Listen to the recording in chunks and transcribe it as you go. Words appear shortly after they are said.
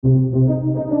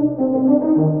Like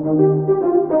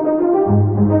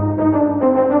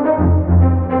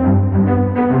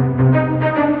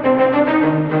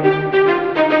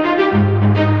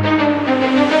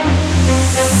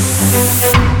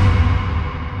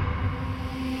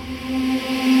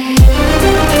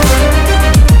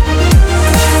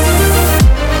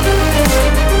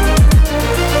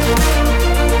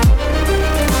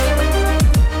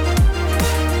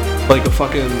a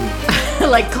fucking...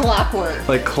 like clockwork.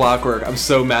 Like clockwork. I'm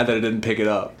so mad that I didn't pick it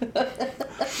up.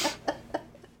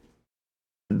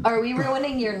 Are we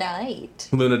ruining your night?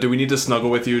 Luna, do we need to snuggle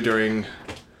with you during...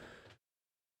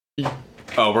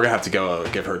 Oh, we're gonna have to go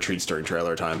give her treats during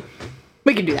trailer time.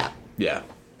 We can do that. Yeah.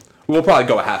 We'll probably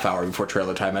go a half hour before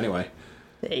trailer time anyway.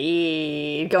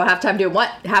 Hey, go halftime doing what?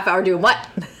 Half hour doing what?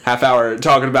 Half hour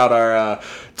talking about our,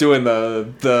 doing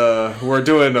we're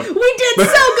doing the... We did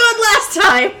so good last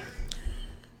time!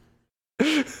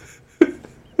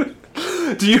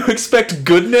 Do you expect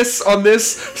goodness on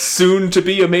this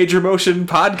soon-to-be a Major Motion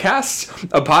podcast?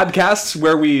 A podcast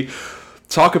where we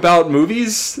talk about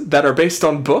movies that are based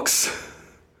on books?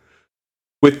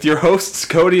 With your hosts,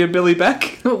 Codie and Billy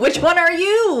Beck? Which one are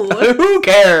you? Who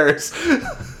cares?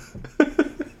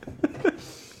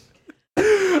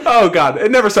 Oh, God.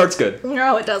 It never starts good.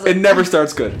 No, it doesn't. It never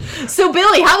starts good. So,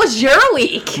 Billy, how was your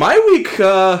week? My week,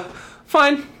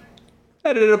 fine.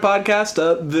 Edited a podcast.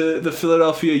 The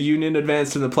Philadelphia Union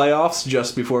advanced in the playoffs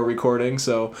just before recording,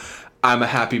 so I'm a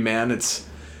happy man. It's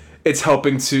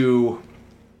helping to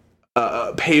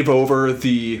pave over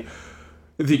the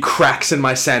cracks in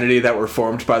my sanity that were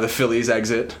formed by the Phillies'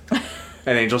 exit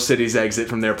and Angel City's exit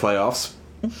from their playoffs.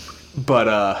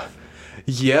 But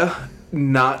yeah,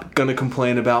 not gonna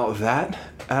complain about that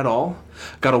at all.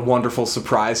 Got a wonderful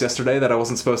surprise yesterday that I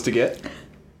wasn't supposed to get.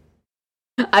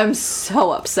 I'm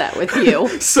so upset with you.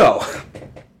 So,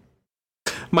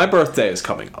 my birthday is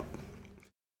coming up.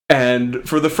 And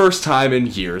for the first time in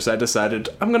years, I decided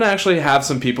I'm going to actually have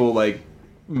some people, like,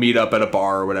 meet up at a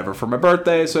bar or whatever for my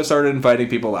birthday. So I started inviting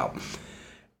people out.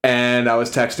 And I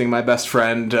was texting my best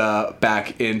friend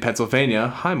back in Pennsylvania,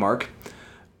 hi Mark,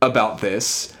 about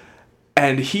this.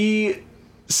 And he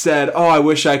said, oh, I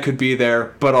wish I could be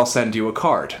there, but I'll send you a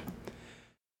card.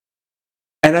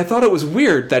 And I thought it was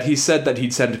weird that he said that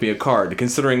he'd send me a card,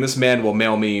 considering this man will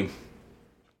mail me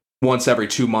once every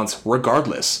 2 months,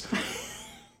 regardless. Of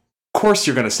course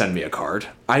you're going to send me a card.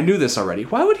 I knew this already.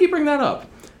 Why would he bring that up?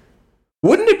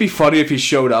 Wouldn't it be funny if he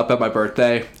showed up at my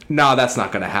birthday? Nah, that's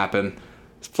not going to happen.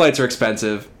 His flights are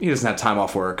expensive. He doesn't have time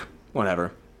off work.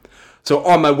 Whatever. So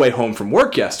on my way home from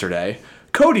work yesterday,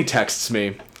 Codie texts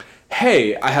me,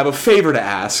 hey, I have a favor to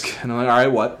ask. And I'm like, all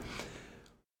right, what?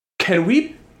 Can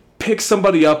we pick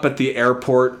somebody up at the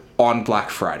airport on Black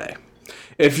Friday?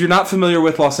 If you're not familiar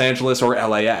with Los Angeles or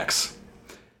LAX,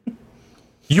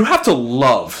 you have to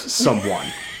love someone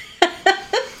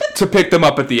to pick them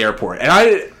up at the airport. And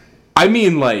I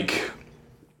mean, like,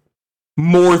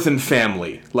 more than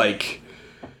family. Like,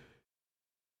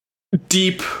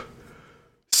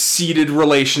 deep-seated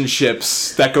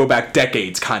relationships that go back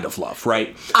decades kind of love,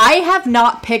 right? I have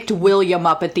not picked William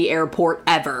up at the airport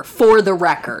ever, for the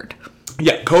record.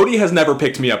 Yeah, Codie has never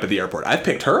picked me up at the airport. I've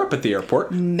picked her up at the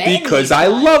airport Many because times. I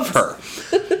love her.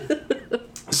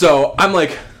 So I'm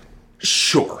like,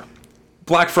 sure.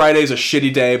 Black Friday's a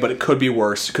shitty day, but it could be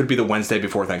worse. It could be the Wednesday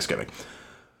before Thanksgiving.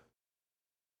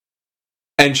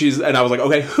 And I was like,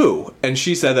 okay, who? And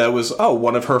she said that it was,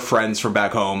 one of her friends from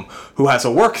back home who has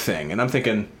a work thing. And I'm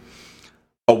thinking,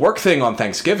 a work thing on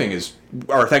Thanksgiving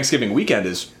weekend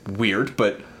is weird,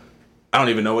 but I don't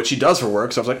even know what she does for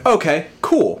work. So I was like, okay,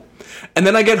 cool. And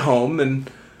then I get home and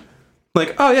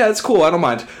like, oh yeah, it's cool. I don't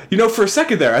mind. You know, for a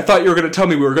second there, I thought you were going to tell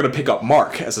me we were going to pick up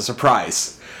Mark as a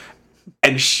surprise.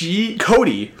 And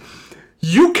Codie,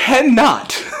 you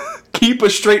cannot keep a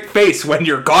straight face when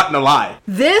you're caught in a lie.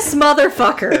 This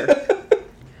motherfucker.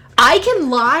 I can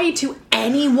lie to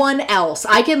anyone else.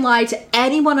 I can lie to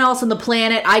anyone else on the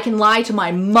planet. I can lie to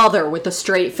my mother with a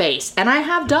straight face. And I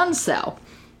have done so.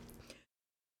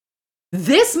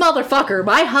 This motherfucker,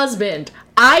 my husband,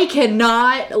 I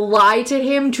cannot lie to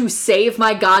him to save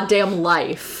my goddamn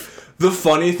life. The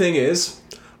funny thing is,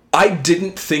 I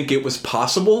didn't think it was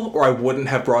possible, or I wouldn't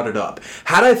have brought it up.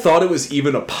 Had I thought it was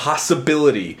even a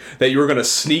possibility that you were going to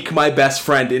sneak my best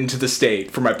friend into the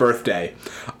state for my birthday,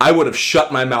 I would have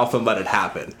shut my mouth and let it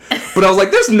happen. But I was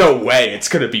like, there's no way it's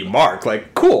going to be Mark.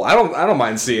 Like, cool, I don't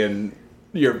mind seeing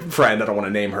your friend. I don't want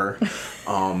to name her.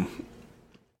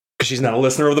 She's not a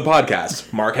listener of the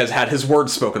podcast. Mark has had his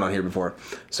words spoken on here before,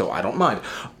 so I don't mind.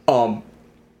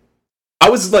 I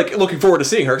was like looking forward to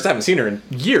seeing her because I haven't seen her in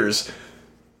years.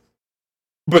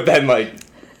 But then, like,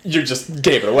 You just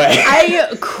gave it away.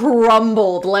 I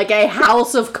crumbled like a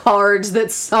house of cards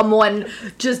that someone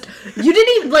just... You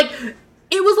didn't even, like...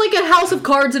 It was like a house of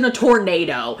cards in a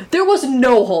tornado. There was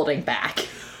no holding back.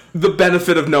 The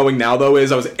benefit of knowing now, though,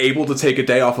 is I was able to take a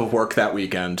day off of work that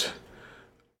weekend.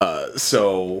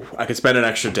 So I could spend an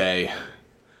extra day,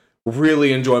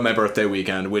 really enjoy my birthday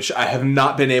weekend, which I have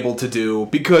not been able to do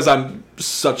because I'm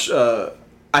such a...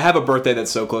 I have a birthday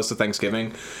that's so close to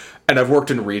Thanksgiving, and I've worked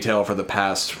in retail for the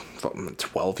past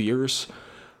 12 years.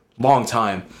 Long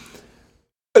time.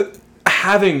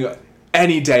 Having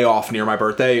any day off near my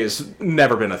birthday has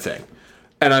never been a thing.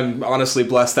 And I'm honestly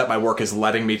blessed that my work is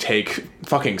letting me take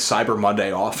fucking Cyber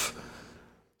Monday off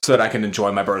so that I can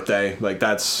enjoy my birthday. Like,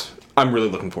 that's... I'm really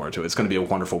looking forward to it. It's going to be a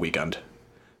wonderful weekend.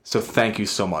 So thank you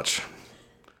so much.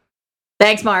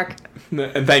 Thanks, Mark.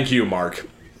 And thank you, Mark.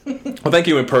 Well, thank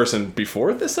you in person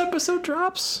before this episode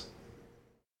drops?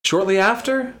 Shortly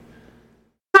after?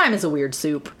 Time is a weird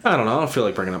soup. I don't know. I don't feel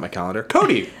like bringing up my calendar.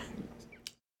 Cody,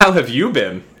 how have you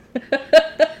been?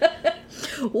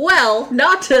 Well,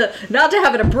 not to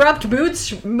have an abrupt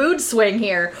mood swing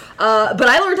here, but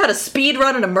I learned how to speed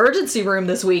run an emergency room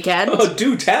this weekend. Oh,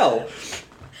 do tell.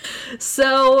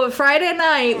 So Friday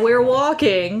night, we're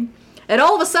walking, and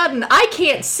all of a sudden, I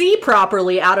can't see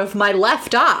properly out of my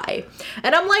left eye.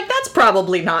 And I'm like, that's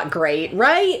probably not great,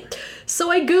 right?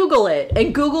 So I Google it,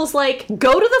 and Google's like,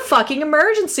 go to the fucking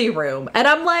emergency room. And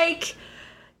I'm like...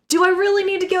 Do I really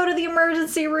need to go to the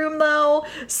emergency room, though?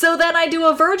 So then I do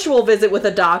a virtual visit with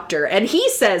a doctor, and he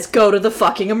says, go to the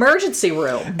fucking emergency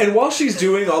room. And while she's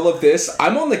doing all of this,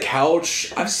 I'm on the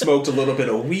couch, I've smoked a little bit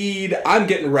of weed, I'm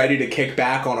getting ready to kick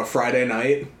back on a Friday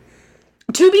night.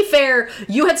 To be fair,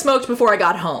 you had smoked before I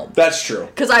got home. That's true.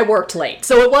 Because I worked late.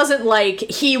 So it wasn't like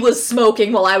he was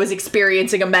smoking while I was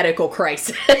experiencing a medical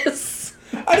crisis.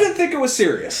 I didn't think it was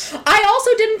serious. I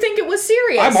also didn't think it was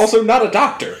serious. I'm also not a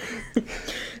doctor.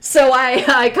 So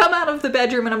I come out of the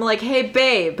bedroom and I'm like, hey,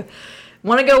 babe,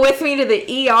 want to go with me to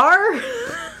the ER?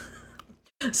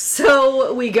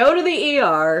 So we go to the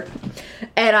ER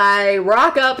and I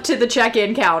rock up to the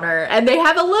check-in counter and they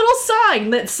have a little sign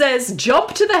that says,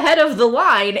 jump to the head of the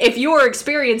line if you are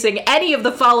experiencing any of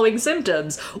the following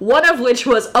symptoms, one of which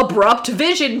was abrupt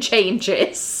vision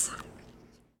changes.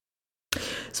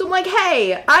 So I'm like,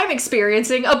 hey, I'm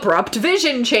experiencing abrupt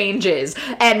vision changes.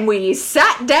 And we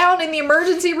sat down in the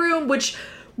emergency room, which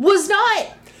was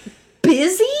not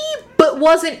busy, but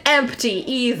wasn't empty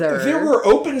either. There were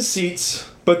open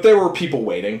seats, but there were people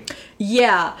waiting.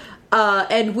 Yeah.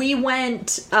 And we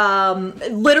went,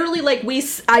 literally, like,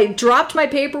 I dropped my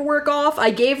paperwork off, I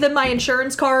gave them my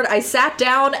insurance card, I sat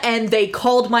down, and they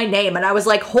called my name, and I was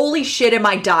like, holy shit, am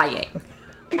I dying?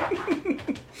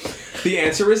 The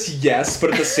answer is yes, but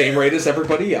at the same rate as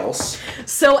everybody else.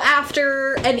 So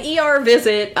after an ER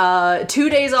visit, 2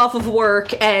 days off of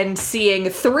work, and seeing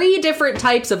 3 different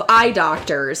types of eye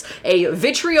doctors, a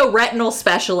vitreoretinal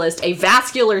specialist, a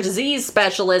vascular disease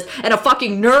specialist, and a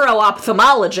fucking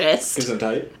neuro-ophthalmologist. Isn't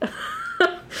tight?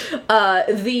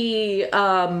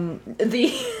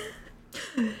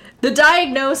 The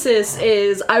diagnosis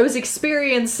is I was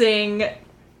experiencing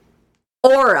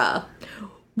aura.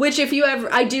 Which, if you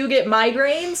ever... I do get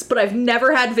migraines, but I've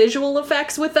never had visual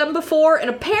effects with them before, and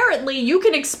apparently you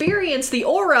can experience the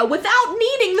aura without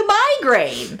needing the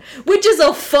migraine, which is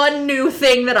a fun new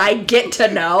thing that I get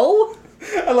to know.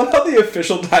 I love how the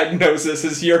official diagnosis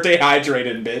is you're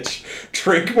dehydrated, bitch.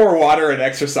 Drink more water and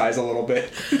exercise a little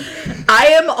bit. I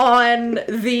am on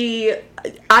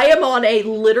a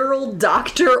literal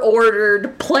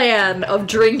doctor-ordered plan of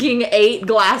drinking 8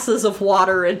 glasses of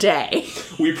water a day.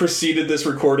 We preceded this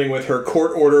recording with her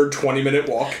court-ordered 20-minute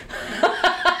walk.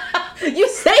 You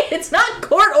say it's not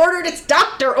court-ordered, it's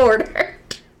doctor-ordered.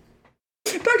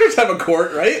 Doctors have a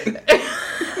court, right?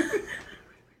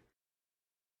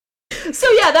 So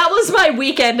yeah, that was my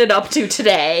weekend and up to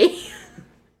today.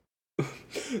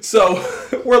 So,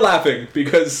 we're laughing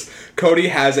because Cody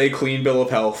has a clean bill of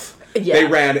health. Yeah. They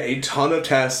ran a ton of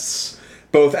tests,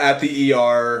 both at the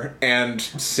ER and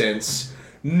since.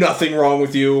 Nothing wrong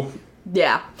with you.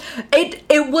 Yeah.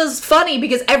 It was funny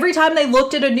because every time they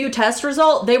looked at a new test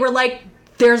result, they were like,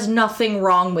 there's nothing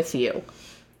wrong with you.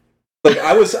 Like,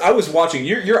 I was watching,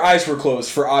 your eyes were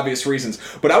closed for obvious reasons,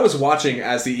 but I was watching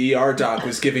as the ER doc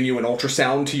was giving you an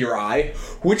ultrasound to your eye,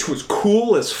 which was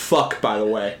cool as fuck, by the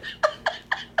way.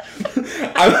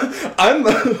 I'm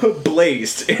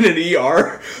blazed in an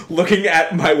ER looking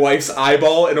at my wife's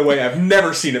eyeball in a way I've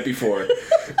never seen it before.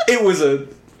 It was,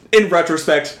 in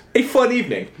retrospect, a fun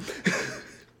evening.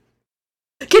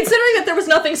 Considering that there was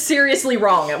nothing seriously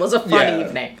wrong, it was a fun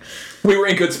evening. We were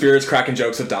in good spirits cracking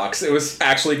jokes at docs. It was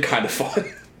actually kind of fun.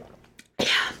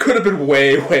 could have been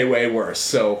way, way, way worse.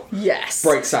 So yes,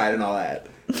 bright side and all that.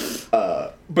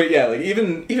 But yeah, like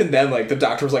even then, like the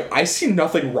doctor was like, "I see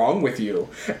nothing wrong with you,"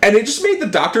 and it just made the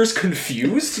doctors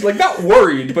confused, like not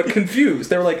worried, but confused.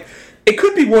 They were like, "It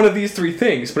could be one of these three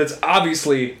things, but it's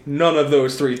obviously none of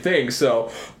those three things."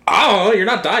 So, oh, you're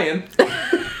not dying.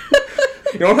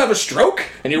 You don't have a stroke,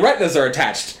 and your retinas are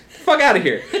attached. Fuck out of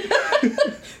here.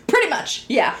 Pretty much,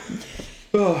 yeah.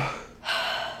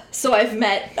 So I've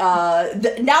met,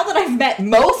 now that I've met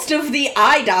most of the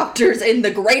eye doctors in the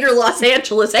greater Los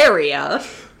Angeles area.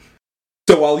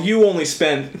 So while you only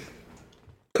spent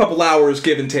a couple hours,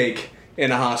 give and take,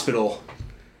 in a hospital,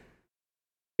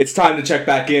 it's time to check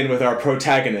back in with our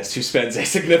protagonist, who spends a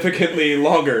significantly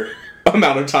longer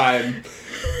amount of time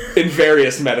in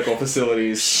various medical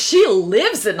facilities. She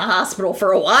lives in the hospital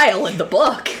for a while in the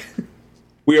book.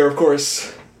 We are, of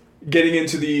course, getting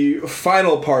into the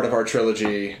final part of our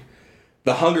trilogy,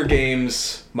 The Hunger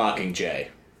Games Mockingjay.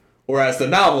 Or as the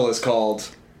novel is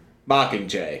called,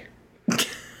 Mockingjay.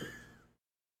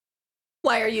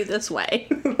 Why are you this way?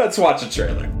 Let's watch a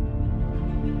trailer.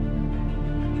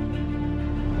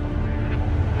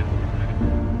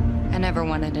 I never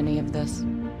wanted any of this.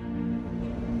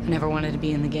 I never wanted to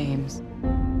be in the games.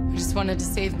 I just wanted to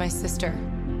save my sister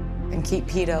and keep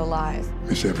Peeta alive.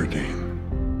 Miss Everdeen,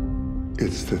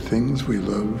 it's the things we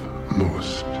love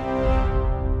most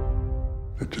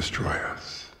that destroy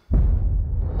us.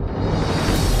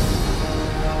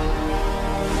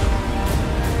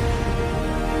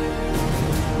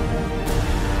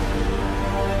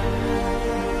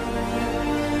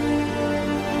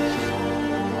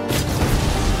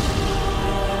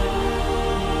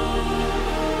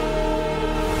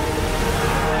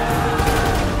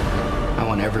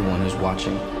 Everyone who's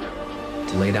watching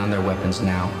to lay down their weapons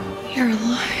now. You're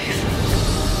alive.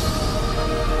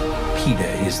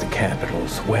 Peeta is the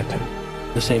capital's weapon,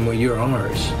 the same way you're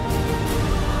ours.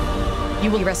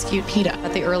 You will rescue Peeta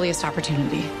at the earliest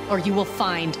opportunity, or you will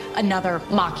find another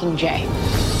Mockingjay.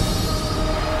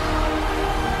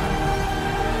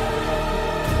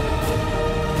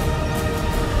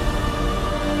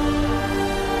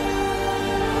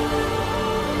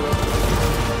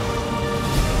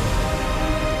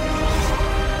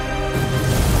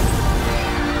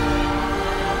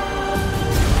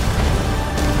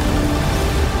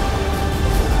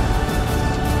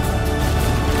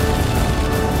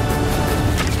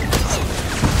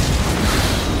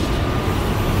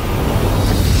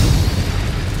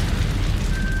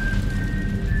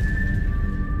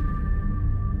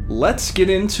 Let's get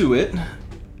into it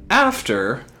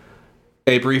after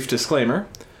a brief disclaimer.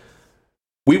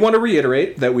 We want to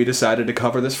reiterate that we decided to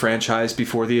cover this franchise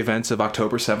before the events of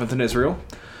October 7th in Israel.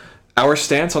 Our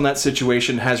stance on that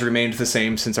situation has remained the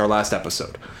same since our last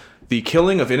episode. The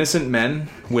killing of innocent men,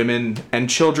 women, and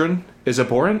children is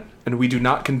abhorrent, and we do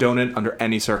not condone it under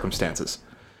any circumstances.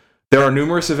 There are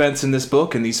numerous events in this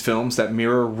book and these films that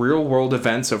mirror real-world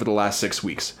events over the last 6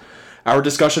 weeks. Our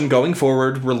discussion going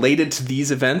forward related to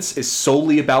these events is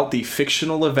solely about the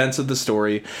fictional events of the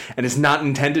story and is not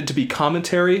intended to be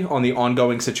commentary on the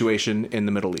ongoing situation in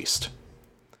the Middle East.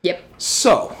 Yep.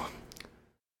 So,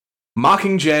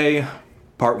 Mockingjay,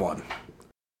 Part 1.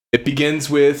 It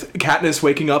begins with Katniss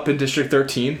waking up in District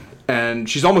 13, and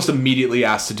she's almost immediately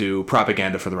asked to do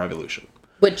propaganda for the revolution.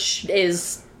 Which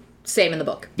is same in the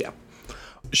book. Yeah.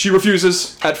 She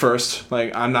refuses at first,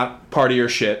 like, I'm not part of your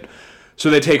shit. So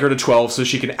they take her to 12 so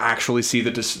she can actually see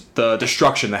the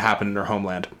destruction that happened in her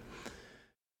homeland.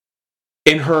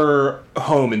 In her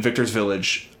home in Victor's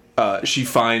Village, she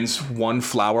finds one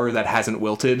flower that hasn't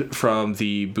wilted from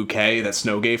the bouquet that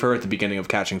Snow gave her at the beginning of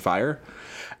Catching Fire.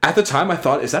 At the time, I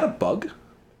thought, is that a bug?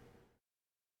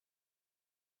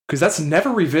 Because that's never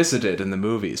revisited in the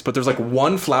movies. But there's like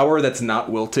one flower that's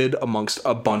not wilted amongst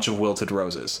a bunch of wilted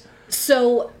roses.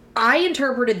 So I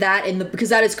interpreted that because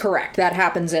that is correct. That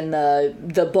happens in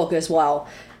the book as well.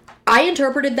 I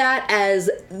interpreted that as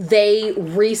they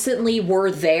recently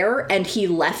were there and he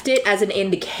left it as an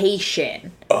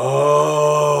indication.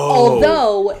 Oh.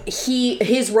 Although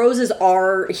his roses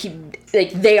are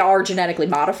they are genetically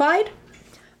modified.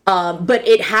 But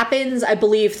it happens, I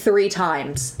believe, 3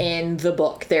 times in the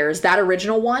book. There's that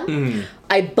original one. Mm.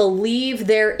 I believe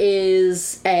there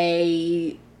is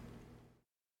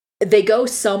they go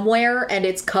somewhere and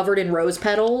it's covered in rose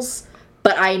petals,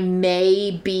 but I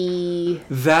may be...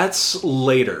 That's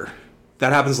later.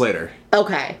 That happens later.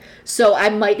 Okay. So I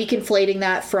might be conflating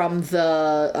that from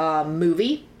the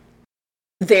movie.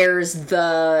 There's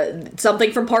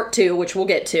something from part 2, which we'll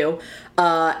get to,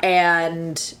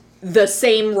 and the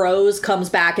same rose comes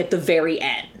back at the very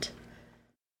end.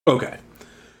 Okay.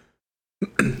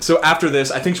 So after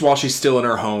this, I think while she's still in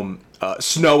her home,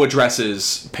 Snow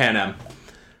addresses Panem.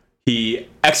 He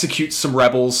executes some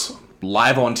rebels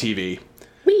live on TV.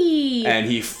 Whee! And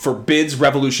he forbids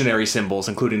revolutionary symbols,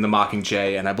 including the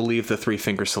Mockingjay and I believe the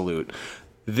three-finger salute.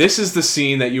 This is the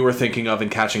scene that you were thinking of in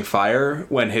Catching Fire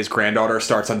when his granddaughter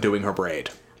starts undoing her braid.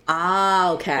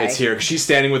 Ah, okay. It's here. She's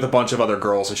standing with a bunch of other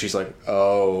girls, and she's like,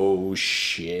 oh,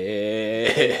 shit.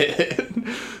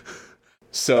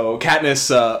 So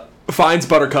Katniss finds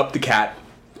Buttercup the cat.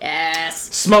 Yes.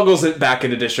 Smuggles it back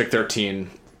into District 13.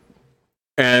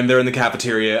 And they're in the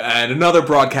cafeteria, and another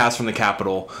broadcast from the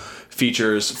Capitol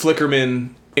features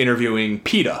Flickerman interviewing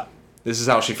Peeta. This is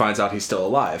how she finds out he's still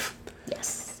alive.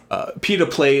 Yes. Peeta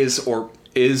plays, or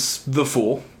is, the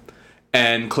fool,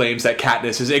 and claims that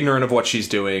Katniss is ignorant of what she's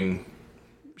doing.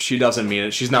 She doesn't mean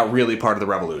it. She's not really part of the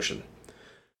revolution.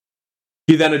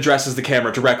 He then addresses the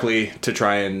camera directly to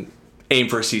try and aim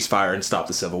for a ceasefire and stop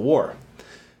the Civil War.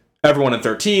 Everyone in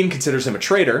 13 considers him a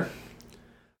traitor,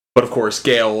 but of course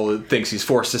Gale thinks he's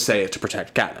forced to say it to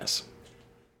protect Katniss.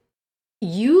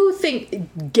 You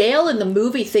think Gale in the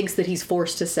movie thinks that he's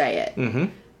forced to say it? Mm-hmm.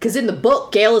 Because in the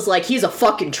book, Gale is like, he's a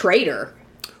fucking traitor.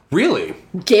 Really?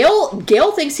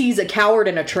 Gale thinks he's a coward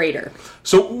and a traitor.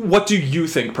 So what do you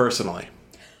think personally?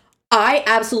 I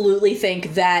absolutely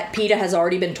think that Peeta has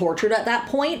already been tortured at that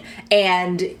point,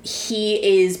 and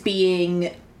he is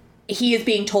being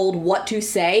told what to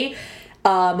say,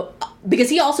 because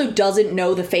he also doesn't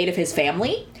know the fate of his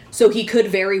family. So he could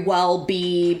very well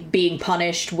be being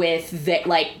punished with that.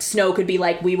 Like, Snow could be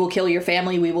like, "We will kill your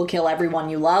family. We will kill everyone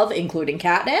you love, including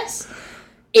Katniss,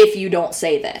 if you don't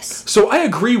say this." So I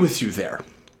agree with you there.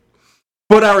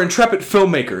 But our intrepid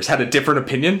filmmakers had a different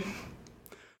opinion.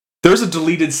 There's a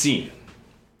deleted scene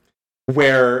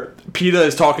where Peeta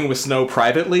is talking with Snow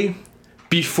privately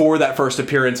before that first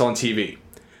appearance on TV.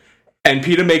 And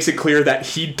Peeta makes it clear that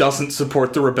he doesn't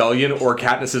support the rebellion or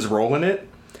Katniss's role in it,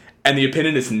 and the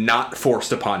opinion is not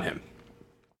forced upon him.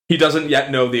 He doesn't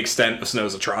yet know the extent of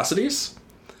Snow's atrocities,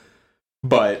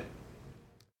 but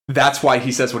that's why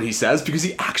he says what he says, because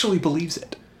he actually believes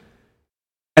it.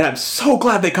 And I'm so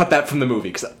glad they cut that from the movie,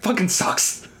 because that fucking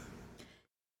sucks.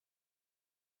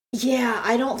 Yeah,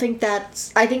 I think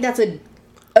that's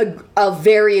a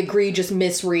very egregious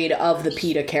misread of the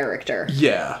Peeta character.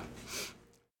 Yeah.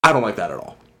 I don't like that at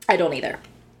all. I don't either.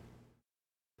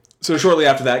 So shortly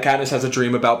after that, Katniss has a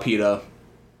dream about Peeta,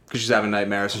 because she's having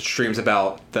nightmares, and she dreams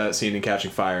about that scene in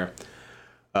Catching Fire.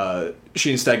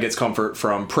 She instead gets comfort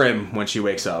from Prim when she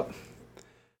wakes up.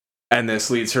 And this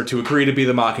leads her to agree to be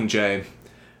the Mockingjay,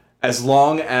 as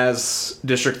long as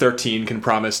District 13 can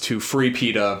promise to free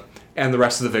Peeta and the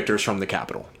rest of the victors from the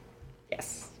Capitol.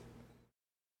 Yes.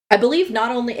 I believe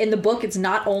not only in the book, it's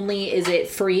not only is it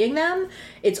freeing them,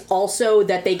 it's also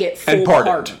that they get full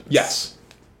pardons. Yes.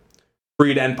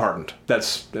 Freed and pardoned.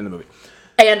 That's in the movie.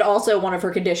 And also one of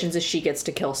her conditions is she gets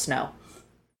to kill Snow.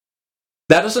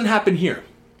 That doesn't happen here.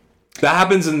 That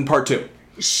happens in part 2.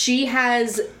 She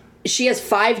has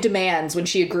 5 demands when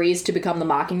she agrees to become the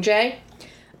Mockingjay.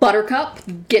 Buttercup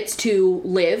gets to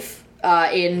live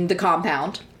in the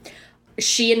compound.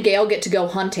 She and Gale get to go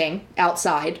hunting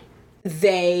outside.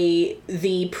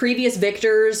 The previous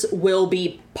victors will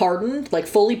be pardoned, like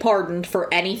fully pardoned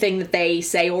for anything that they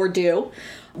say or do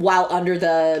while under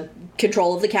the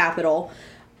control of the Capitol.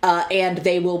 And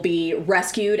they will be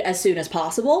rescued as soon as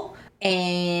possible.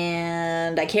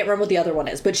 And I can't remember what the other one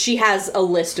is, but she has a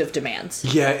list of demands.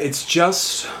 Yeah, it's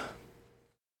just...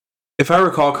 If I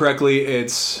recall correctly,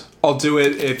 it's... I'll do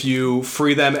it if you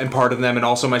free them and pardon them, and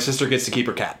also my sister gets to keep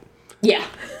her cat. Yeah.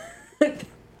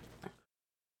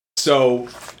 So,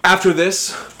 after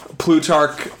this,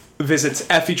 Plutarch visits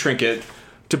Effie Trinket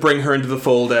to bring her into the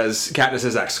fold as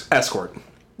Katniss's escort.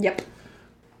 Yep.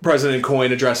 President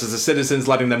Coin addresses the citizens,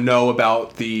 letting them know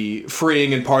about the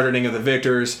freeing and pardoning of the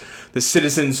victors. The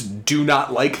citizens do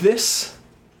not like this,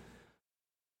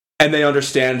 and they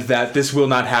understand that this will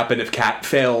not happen if Kat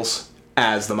fails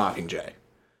as the Mockingjay.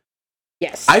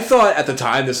 Yes. I thought at the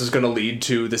time this was going to lead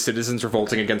to the citizens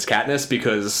revolting against Katniss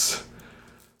because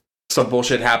some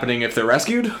bullshit happening if they're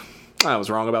rescued. I was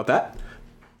wrong about that.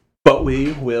 But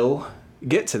we will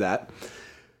get to that.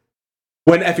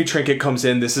 When Effie Trinket comes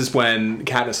in, this is when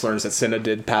Katniss learns that Cinna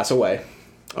did pass away.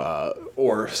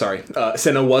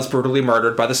 Cinna was brutally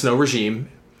murdered by the Snow regime.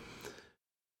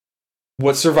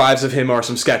 What survives of him are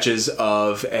some sketches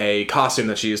of a costume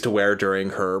that she used to wear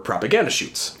during her propaganda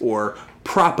shoots, or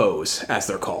propos, as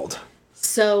they're called.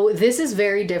 So this is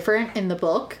very different in the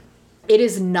book. It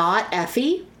is not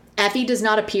Effie. Effie does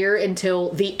not appear until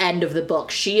the end of the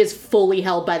book. She is fully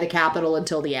held by the Capitol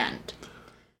until the end.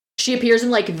 She appears in,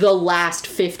 like, the last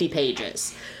 50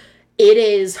 pages. It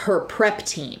is her prep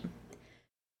team.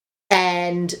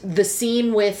 And the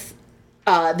scene where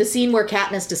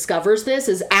Katniss discovers this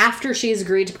is after she's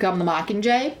agreed to become the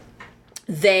Mockingjay.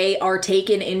 They are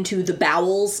taken into the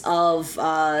bowels of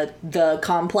the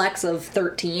complex of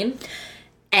 13.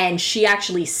 And she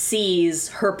actually sees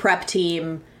her prep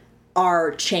team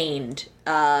are chained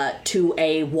to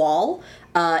a wall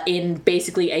in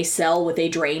basically a cell with a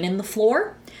drain in the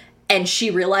floor. And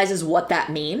she realizes what that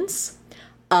means.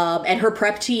 And her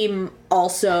prep team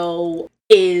also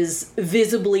is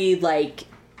visibly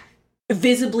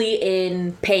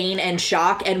in pain and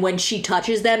shock. And when she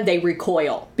touches them, they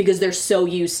recoil because they're so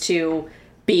used to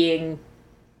being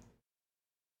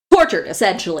tortured,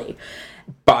 essentially.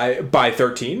 By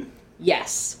 13?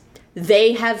 Yes.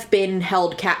 They have been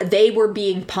held they were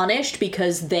being punished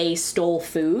because they stole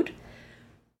food.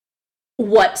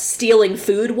 What stealing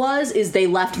food is they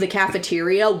left the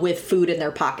cafeteria with food in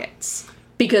their pockets.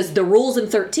 Because the rules in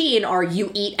 13 are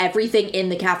you eat everything in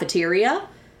the cafeteria,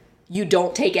 you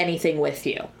don't take anything with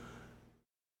you.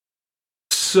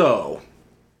 So,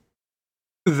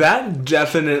 that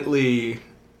definitely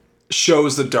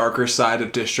shows the darker side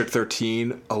of District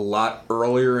 13 a lot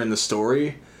earlier in the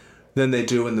story than they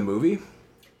do in the movie.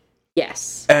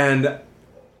 Yes. And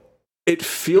it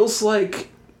feels like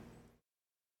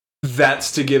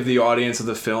that's to give the audience of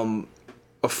the film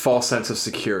a false sense of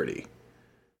security.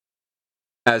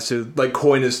 As to, like,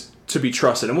 Coin is to be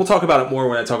trusted. And we'll talk about it more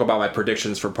when I talk about my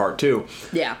predictions for part 2.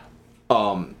 Yeah.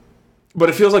 But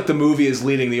it feels like the movie is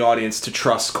leading the audience to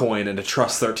trust Coin and to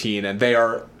trust 13, and they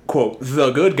are, quote,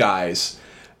 the good guys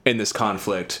in this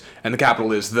conflict, and the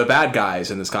Capitol is the bad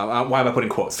guys in this conflict. Why am I putting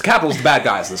quotes? The Capitol is the bad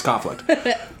guys in this conflict.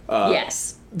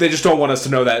 Yes. They just don't want us to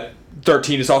know that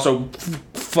 13 is also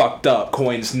fucked up.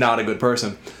 Coin's not a good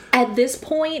person. At this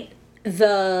point, in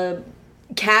the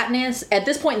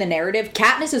narrative,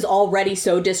 Katniss is already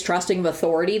so distrusting of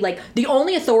authority. Like, the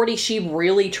only authority she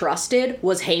really trusted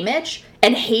was Haymitch,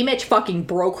 and Haymitch fucking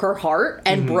broke her heart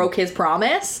and broke his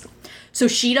promise. So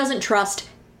she doesn't trust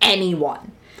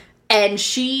anyone. And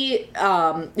she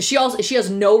has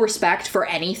no respect for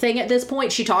anything at this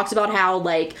point. She talks about how,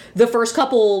 like, the first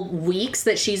couple weeks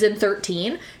that she's in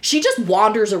 13, she just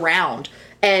wanders around.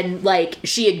 And, like,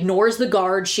 she ignores the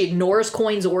guards, she ignores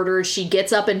Coin's orders, she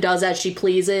gets up and does as she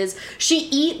pleases.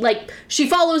 She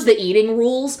follows the eating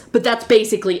rules, but that's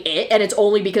basically it, and it's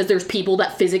only because there's people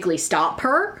that physically stop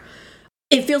her.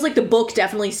 It feels like the book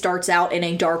definitely starts out in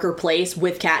a darker place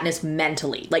with Katniss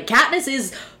mentally. Like, Katniss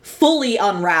is fully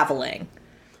unraveling.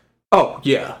 Oh,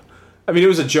 yeah. I mean, it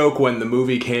was a joke when the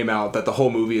movie came out that the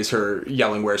whole movie is her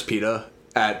yelling, "Where's Peeta?"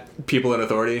 at people in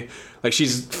authority. Like,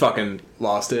 she's fucking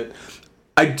lost it.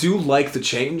 I do like the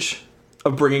change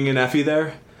of bringing in Effie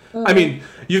there. I mean,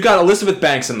 you've got Elizabeth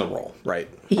Banks in the role, right?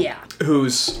 Yeah.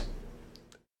 Who's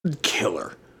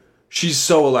killer. She's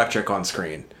so electric on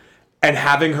screen. And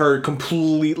having her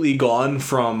completely gone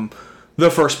from the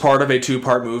first part of a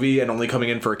 2-part movie and only coming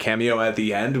in for a cameo at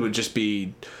the end would just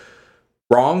be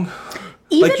wrong.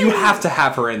 You have to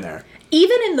have her in there.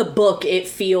 Even in the book, it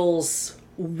feels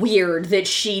weird that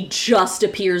she just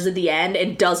appears at the end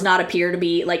and does not appear to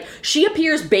be, like, she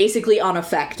appears basically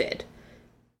unaffected.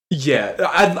 Yeah,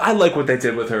 I like what they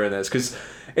did with her in this, because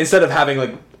instead of having,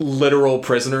 like, literal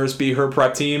prisoners be her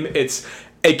prep team, it's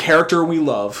a character we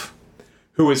love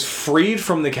who is freed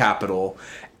from the Capitol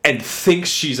and thinks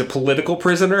she's a political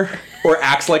prisoner or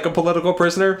acts like a political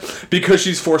prisoner because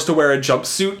she's forced to wear a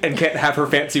jumpsuit and can't have her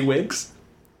fancy wigs.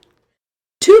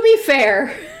 To be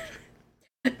fair,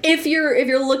 if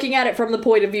you're looking at it from the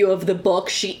point of view of the book,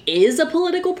 she is a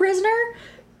political prisoner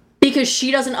because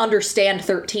she doesn't understand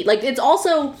 13. Like, it's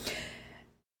also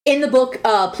in the book,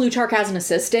 Plutarch has an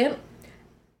assistant,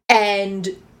 and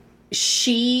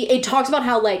it talks about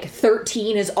how, like,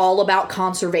 13 is all about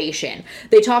conservation.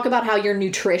 They talk about how your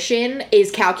nutrition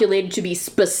is calculated to be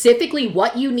specifically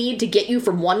what you need to get you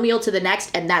from one meal to the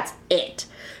next, and that's it.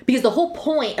 Because the whole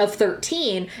point of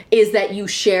 13 is that you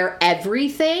share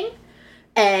everything,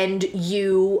 and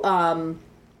you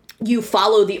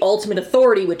follow the ultimate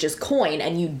authority, which is Coin,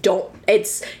 and you don't.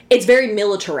 It's very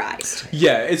militarized.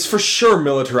 Yeah, it's for sure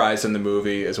militarized in the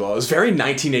movie as well. It's very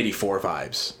 1984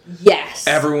 vibes. Yes.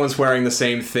 Everyone's wearing the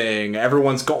same thing.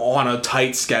 Everyone's on a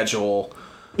tight schedule.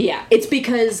 Yeah, it's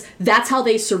because that's how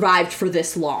they survived for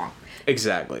this long.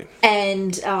 Exactly.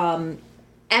 And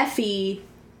Effie,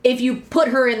 if you put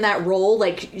her in that role,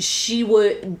 like, she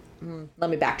would. Let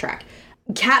me backtrack.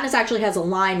 Katniss actually has a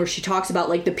line where she talks about,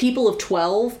 like, the people of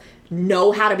 12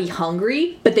 know how to be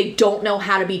hungry, but they don't know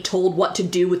how to be told what to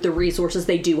do with the resources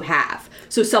they do have.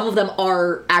 So some of them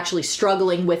are actually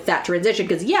struggling with that transition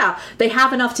because, yeah, they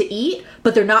have enough to eat,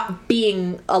 but they're not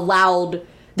being allowed,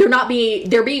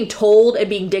 they're being told and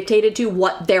being dictated to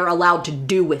what they're allowed to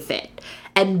do with it.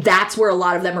 And that's where a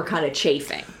lot of them are kind of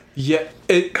chafing. Yeah,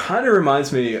 it kind of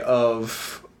reminds me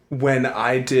of when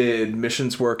I did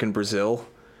missions work in Brazil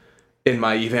in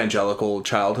my evangelical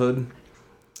childhood.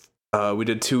 We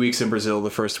did 2 weeks in Brazil. The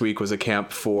first week was a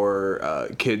camp for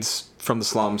kids from the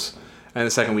slums, and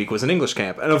the second week was an English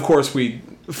camp. And of course, we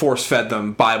force-fed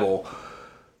them Bible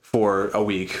for a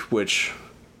week, which,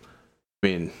 I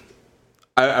mean,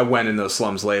 I went in those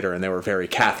slums later, and they were very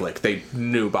Catholic. They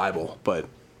knew Bible, but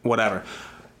whatever.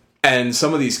 And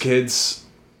some of these kids,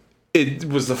 it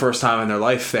was the first time in their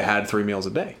life they had 3 meals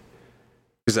a day,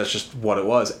 because that's just what it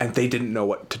was, and they didn't know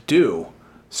what to do.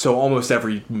 So almost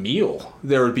every meal,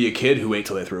 there would be a kid who ate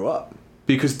till they threw up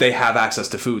because they have access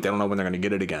to food. They don't know when they're going to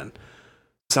get it again.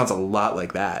 It sounds a lot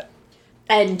like that.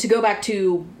 And to go back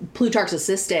to Plutarch's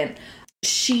assistant,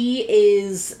 she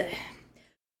is...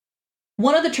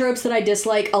 One of the tropes that I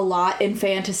dislike a lot in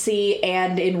fantasy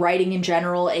and in writing in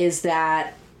general is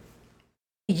that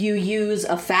you use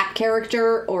a fat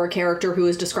character or a character who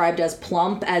is described as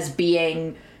plump as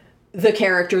being the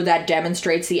character that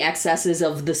demonstrates the excesses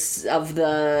of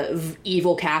the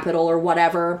evil capital or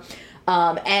whatever.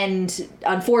 And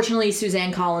unfortunately,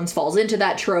 Suzanne Collins falls into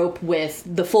that trope with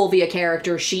the Fulvia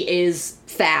character. She is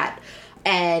fat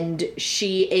and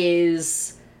she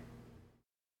is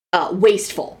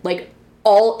wasteful. Like,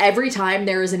 every time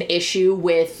there is an issue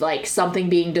with, like, something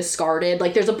being discarded,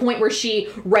 like, there's a point where she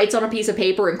writes on a piece of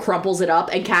paper and crumples it up,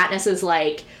 and Katniss is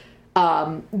like,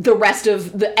 the rest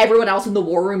of everyone else in the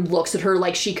war room looks at her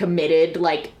like she committed,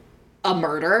 like, a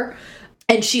murder,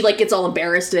 and she, like, gets all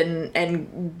embarrassed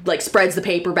and like, spreads the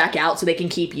paper back out so they can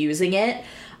keep using it.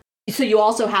 So you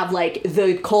also have, like,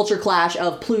 the culture clash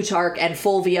of Plutarch and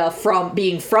Fulvia from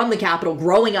being from the capital,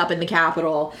 growing up in the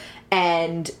capital,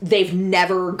 and they've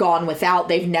never gone without,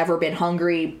 they've never been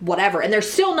hungry, whatever. And they're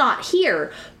still not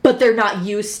here, but they're not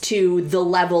used to the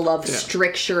level of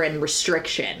stricture and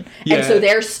restriction. Yeah. And so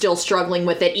they're still struggling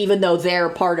with it, even though they're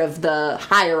part of the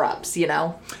higher-ups, you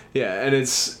know? Yeah, and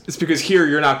it's because here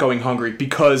you're not going hungry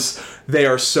because they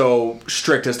are so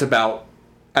strict as to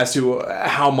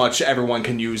how much everyone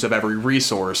can use of every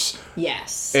resource.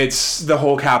 Yes. It's the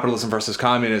whole capitalism versus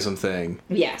communism thing.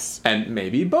 Yes. And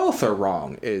maybe both are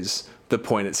wrong, is the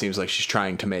point it seems like she's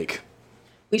trying to make.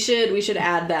 We should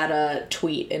add that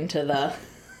tweet into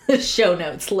the show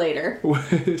notes later.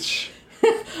 Which?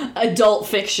 Adult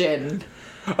fiction.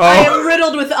 Oh. I am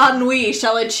riddled with ennui.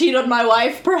 Shall I cheat on my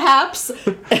wife, perhaps?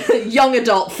 Young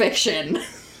adult fiction.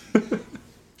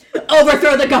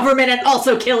 Overthrow the government and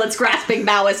also kill its grasping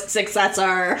Maoist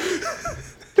successor.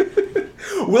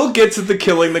 We'll get to the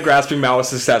killing the grasping Maoist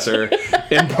successor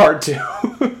in part 2.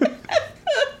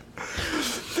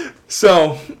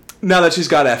 So, now that she's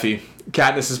got Effie,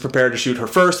 Katniss is prepared to shoot her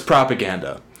first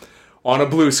propaganda on a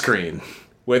blue screen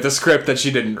with a script that she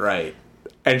didn't write.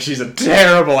 And she's a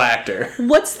terrible actor.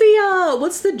 What's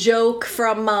the joke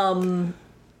from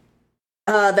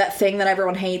that thing that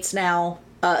everyone hates now?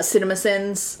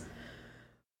 CinemaSins,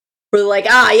 where they're like,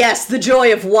 yes, the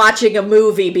joy of watching a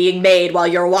movie being made while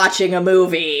you're watching a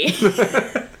movie.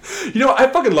 You know, I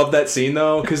fucking love that scene,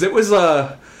 though, because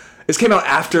this came out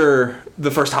after the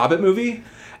first Hobbit movie,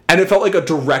 and it felt like a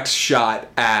direct shot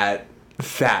at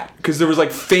that, because there was,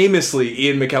 like, famously,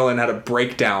 Ian McKellen had a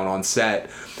breakdown on set,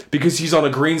 because he's on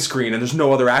a green screen, and there's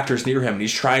no other actors near him, and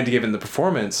he's trying to give him the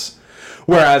performance.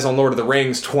 Whereas on Lord of the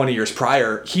Rings, 20 years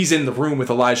prior, he's in the room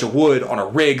with Elijah Wood on a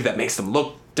rig that makes them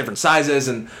look different sizes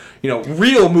and, you know,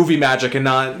 real movie magic and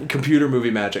not computer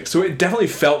movie magic. So it definitely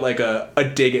felt like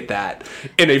a dig at that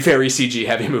in a very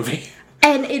CG-heavy movie.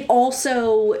 And it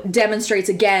also demonstrates,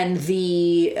 again,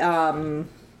 the,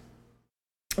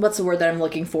 what's the word that I'm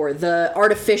looking for? The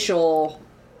artificial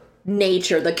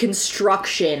nature, the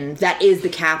construction that is the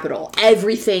capital.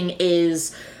 Everything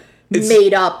is... It's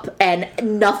made up and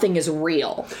nothing is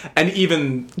real. And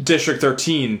even District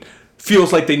 13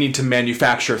 feels like they need to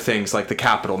manufacture things like the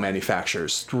Capitol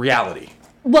manufactures reality.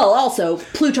 Well, also,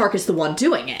 Plutarch is the one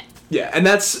doing it. Yeah, and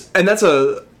that's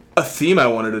a theme I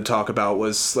wanted to talk about,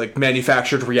 was like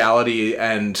manufactured reality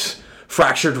and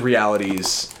fractured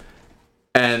realities.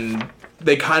 And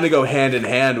they kind of go hand in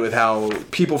hand with how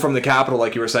people from the Capitol,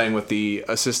 like you were saying with the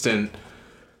assistant,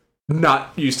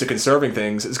 not used to conserving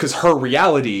things, is because her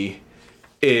reality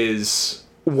is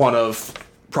one of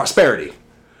prosperity.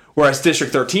 Whereas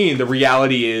District 13, the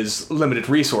reality is limited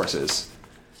resources.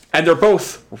 And they're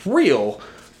both real,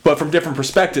 but from different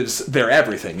perspectives, they're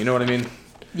everything. You know what I mean?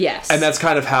 Yes. And that's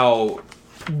kind of how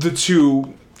the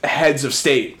two heads of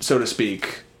state, so to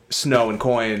speak, Snow and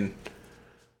Coin,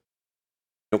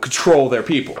 control their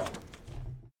people.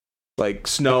 Like,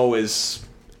 Snow is,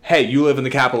 hey, you live in the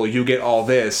capital, you get all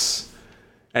this,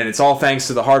 and it's all thanks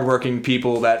to the hardworking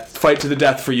people that fight to the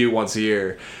death for you once a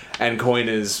year. And Coin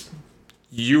is,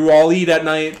 you all eat at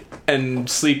night and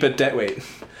sleep at day. Wait,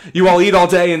 you all eat all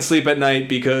day and sleep at night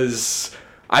because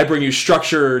I bring you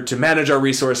structure to manage our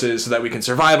resources so that we can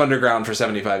survive underground for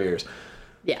 75 years.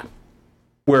 Yeah.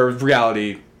 Where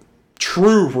reality,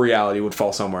 true reality, would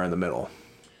fall somewhere in the middle.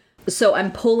 So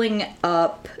I'm pulling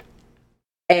up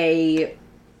the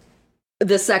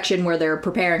section where they're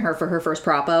preparing her for her first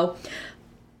propo.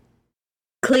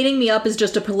 Cleaning me up is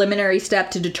just a preliminary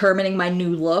step to determining my new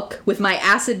look. With my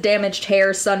acid-damaged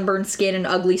hair, sunburned skin, and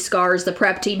ugly scars, the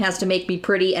prep team has to make me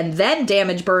pretty and then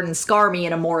damage, burn, and scar me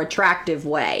in a more attractive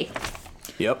way.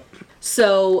 Yep.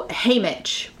 So,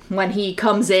 Haymitch, when he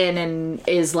comes in and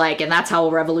is like, and that's how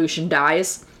a revolution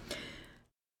dies,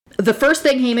 the first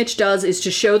thing Haymitch does is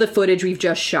to show the footage we've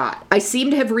just shot. I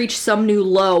seem to have reached some new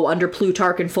low under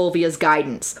Plutarch and Fulvia's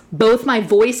guidance. Both my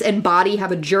voice and body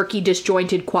have a jerky,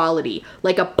 disjointed quality,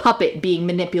 like a puppet being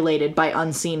manipulated by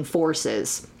unseen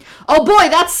forces. Oh boy,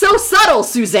 that's so subtle,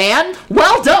 Suzanne!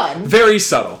 Well done! Very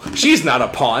subtle. She's not a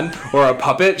pawn or a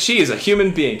puppet. She is a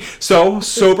human being. So,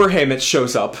 sober Haymitch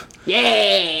shows up.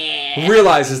 Yeah!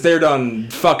 Realizes they're done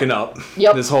fucking up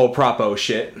Yep. this whole propo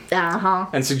shit. Uh-huh.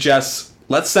 And suggests,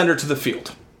 let's send her to the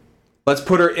field. Let's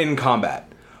put her in combat.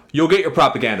 You'll get your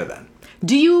propaganda then.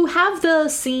 Do you have the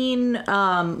scene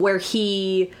where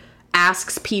he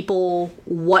asks people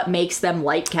what makes them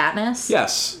like Katniss?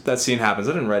 Yes, that scene happens.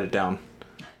 I didn't write it down.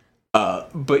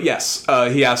 But yes,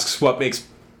 he asks what makes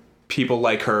people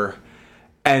like her.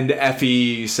 And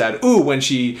Effie said, ooh, when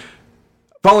she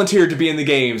volunteered to be in the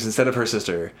games instead of her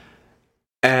sister.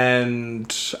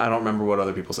 And I don't remember what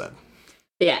other people said.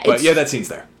 Yeah, But yeah, that scene's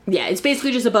there. Yeah, it's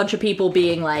basically just a bunch of people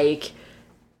being like,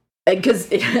 because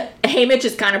Haymitch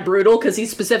is kind of brutal because he's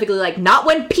specifically like, not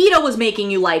when Peeta was making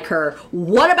you like her.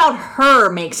 What about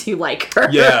her makes you like her?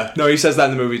 Yeah, no, he says that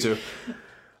in the movie too.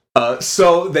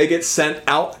 So they get sent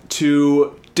out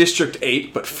to District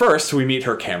 8, but first we meet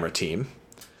her camera team.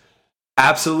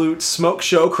 Absolute Smoke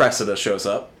Show Cressida shows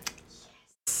up.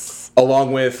 Yes.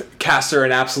 Along with Castor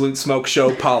and Absolute Smoke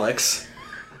Show Pollux.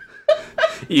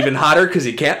 Even hotter because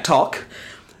he can't talk.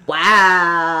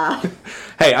 Wow.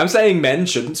 Hey, I'm saying men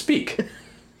shouldn't speak.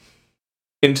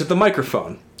 Into the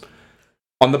microphone.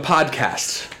 On the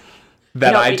podcast.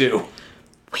 That I do.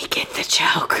 We get the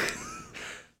joke.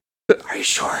 Are you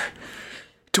sure?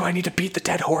 Do I need to beat the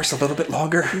dead horse a little bit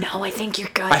longer? No, I think you're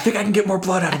good. I think I can get more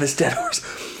blood out of this dead horse.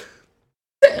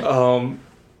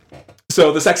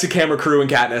 So the sexy camera crew and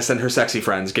Katniss and her sexy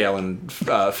friends, Gale and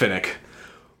Finnick,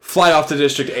 fly off to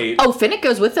District 8. Oh, Finnick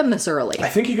goes with them this early. I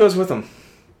think he goes with them.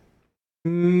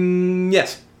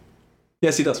 Yes.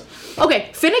 Yes, he does. Okay,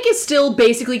 Finnick is still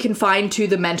basically confined to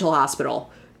the mental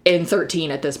hospital in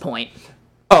 13 at this point.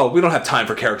 Oh, we don't have time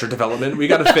for character development. We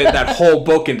gotta fit that whole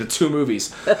book into 2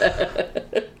 movies.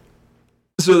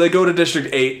 So they go to District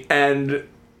 8, and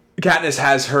Katniss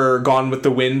has her Gone with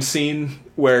the Wind scene,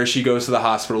 where she goes to the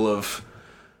hospital of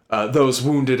those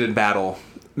wounded in battle,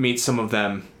 meets some of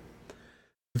them.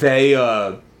 They,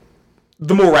 the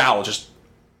morale just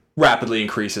rapidly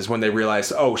increases when they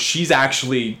realize, oh, she's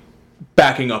actually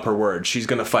backing up her word. She's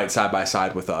gonna fight side by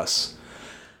side with us.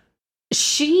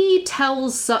 She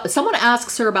tells... someone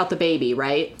asks her about the baby,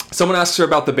 right? Someone asks her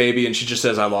about the baby, and she just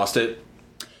says, I lost it.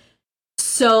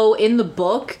 So, in the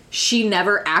book, she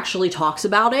never actually talks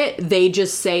about it. They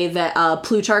just say that...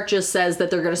 Plutarch just says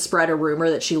that they're going to spread a rumor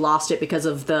that she lost it because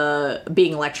of the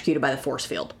being electrocuted by the force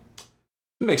field.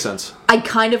 Makes sense. I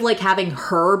kind of like having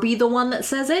her be the one that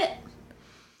says it.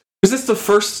 Because it's the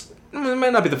first... It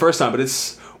might not be the first time, but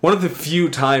it's one of the few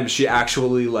times she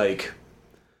actually, like...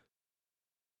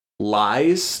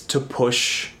 lies to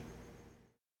push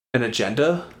an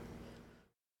agenda.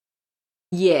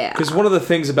 Yeah. Because one of the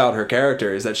things about her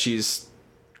character is that she's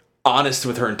honest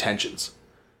with her intentions.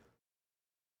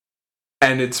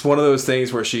 And it's one of those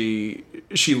things where she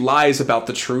lies about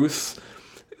the truth,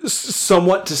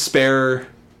 somewhat to spare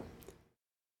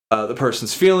the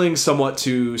person's feelings, somewhat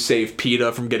to save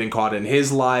Peeta from getting caught in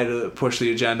his lie to push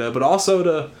the agenda, but also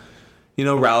to,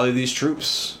 rally these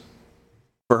troops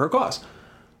for her cause.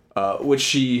 Which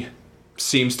she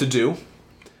seems to do.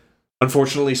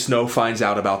 Unfortunately, Snow finds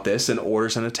out about this and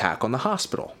orders an attack on the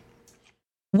hospital.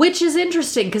 Which is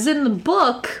interesting, because in the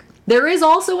book, there is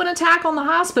also an attack on the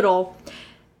hospital.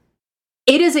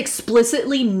 It is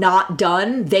explicitly not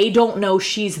done. They don't know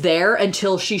she's there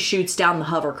until she shoots down the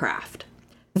hovercraft.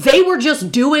 They were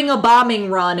just doing a bombing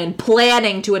run and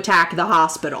planning to attack the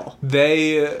hospital.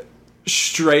 They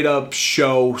straight up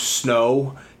show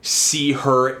Snow see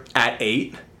her at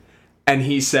 8, and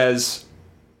he says,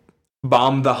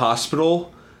 bomb the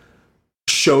hospital,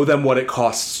 show them what it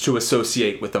costs to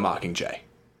associate with the Mockingjay.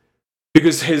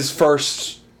 Because his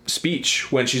first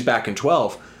speech when she's back in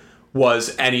 12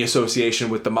 was, any association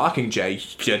with the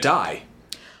Mockingjay, you die.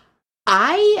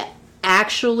 I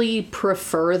actually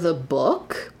prefer the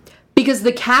book because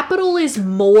the Capitol is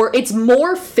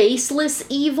more faceless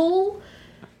evil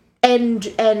and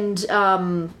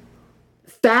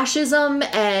fascism,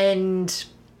 and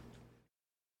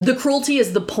the cruelty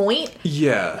is the point.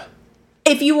 Yeah.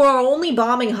 If you are only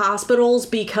bombing hospitals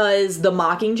because the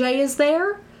Mockingjay is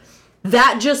there,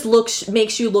 that just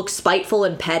makes you look spiteful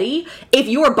and petty. If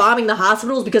you are bombing the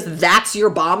hospitals because that's your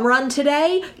bomb run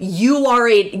today, you are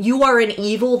an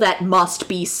evil that must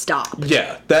be stopped.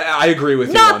 Yeah, I agree with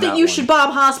you. Not that you should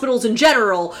bomb hospitals in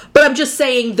general, but I'm just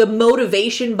saying the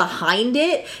motivation behind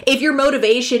it. If your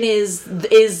motivation is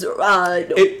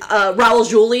Raul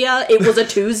Julia, it was a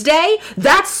Tuesday,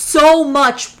 that's so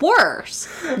much worse,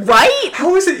 right?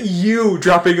 How is it you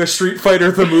dropping a Street Fighter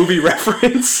the movie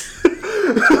reference?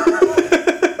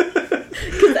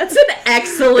 That's an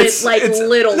excellent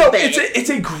little bit. It's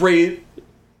a great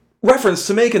reference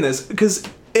to make in this, because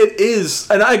it is,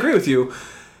 and I agree with you,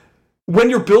 when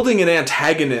you're building an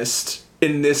antagonist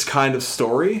in this kind of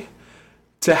story,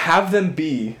 to have them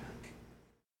be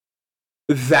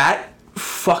that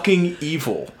fucking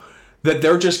evil that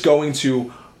they're just going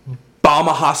to bomb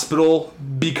a hospital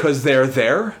because they're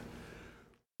there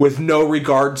with no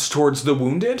regards towards the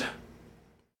wounded,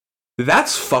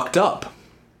 that's fucked up.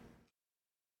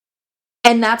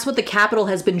 And that's what the Capitol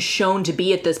has been shown to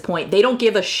be at this point. They don't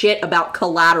give a shit about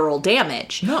collateral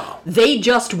damage. No. They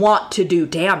just want to do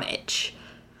damage.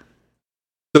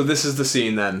 So this is the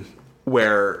scene then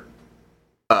where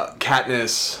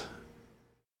Katniss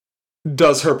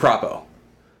does her propo.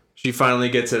 She finally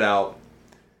gets it out.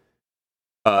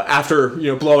 After,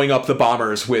 blowing up the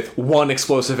bombers with one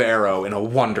explosive arrow in a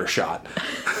wonder shot.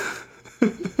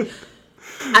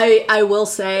 I will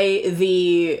say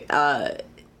the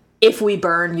if we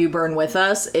burn, you burn with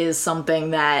us is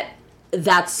something I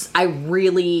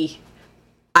really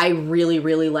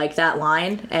like that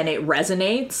line, and it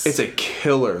resonates. It's a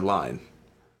killer line.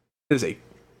 It is a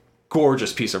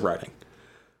gorgeous piece of writing.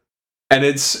 And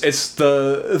it's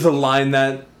the line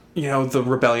that, the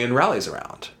rebellion rallies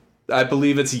around. I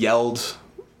believe it's yelled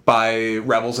by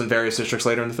rebels in various districts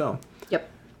later in the film. Yep.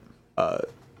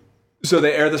 So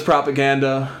they air this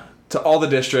propaganda to all the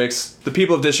districts. The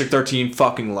people of District 13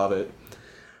 fucking love it.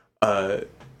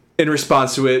 In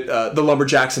response to it, the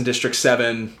Lumberjacks in District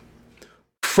 7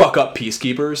 fuck up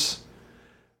peacekeepers.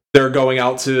 They're going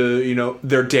out to,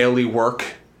 their daily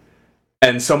work,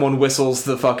 and someone whistles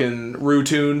the fucking Roo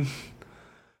tune.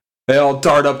 They all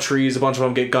dart up trees, a bunch of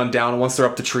them get gunned down, and once they're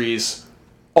up the trees,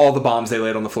 all the bombs they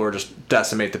laid on the floor just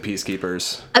decimate the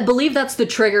peacekeepers. I believe that's the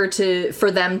trigger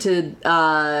for them to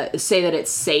say that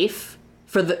it's safe.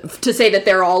 To say that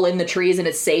they're all in the trees and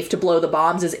it's safe to blow the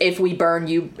bombs is if we burn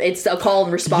you. It's a call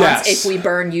and response. Yes. If we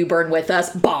burn, you burn with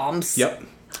us. Bombs. Yep.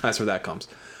 That's where that comes.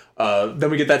 Then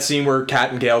we get that scene where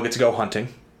Kat and Gale get to go hunting.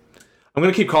 I'm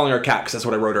going to keep calling her Kat because that's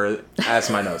what I wrote her as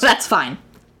my notes. That's fine.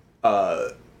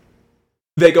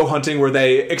 They go hunting where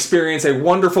they experience a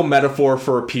wonderful metaphor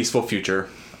for a peaceful future.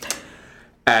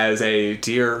 As a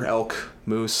deer, elk,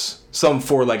 moose, some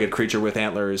four-legged creature with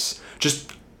antlers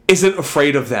just isn't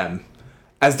afraid of them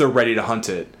as they're ready to hunt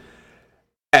it.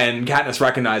 And Katniss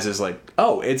recognizes,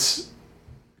 it's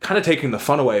kind of taking the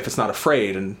fun away if it's not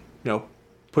afraid, and,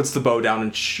 puts the bow down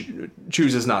and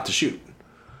chooses not to shoot.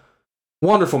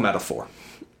 Wonderful metaphor.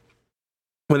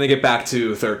 When they get back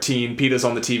to 13, Peeta's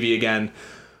on the TV again,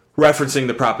 referencing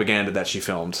the propaganda that she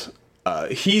filmed.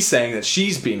 He's saying that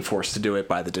she's being forced to do it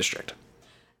by the district.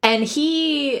 And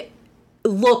he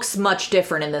looks much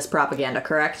different in this propaganda,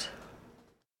 correct?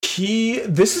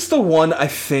 This is the one, I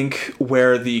think,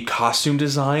 where the costume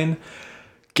design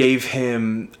gave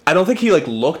him... I don't think he,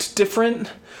 looked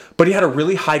different, but he had a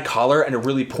really high collar and a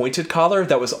really pointed collar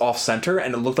that was off-center,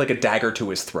 and it looked like a dagger to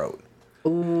his throat.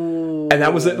 Ooh. And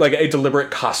that was, a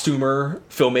deliberate costumer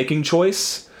filmmaking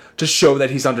choice to show that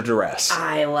he's under duress.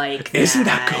 I like that. Isn't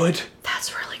that good?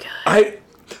 That's really good.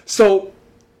 So,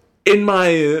 in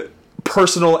my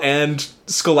personal and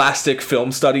scholastic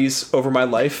film studies over my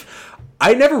life,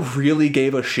 I never really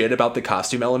gave a shit about the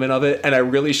costume element of it, and I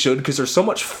really should, because there's so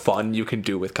much fun you can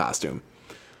do with costume.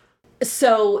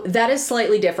 So, that is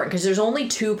slightly different, because there's only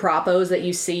 2 propos that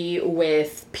you see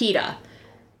with Peeta,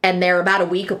 and they're about a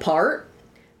week apart.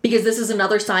 because this is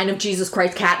another sign of Jesus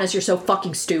Christ, Katniss, you're so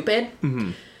fucking stupid.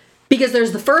 Mm-hmm. Because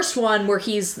there's the first one where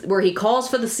he calls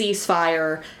for the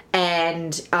ceasefire,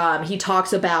 and he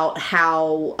talks about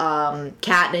how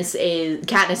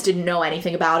Katniss didn't know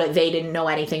anything about it. They didn't know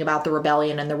anything about the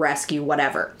rebellion and the rescue,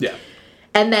 whatever. Yeah.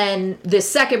 And then this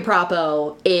second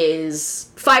propo is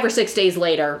 5 or 6 days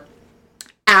later,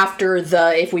 after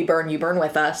the "If we burn, you burn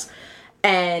with us,"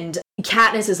 and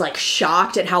Katniss is like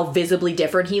shocked at how visibly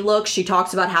different he looks. She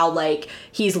talks about how like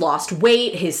he's lost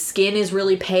weight, his skin is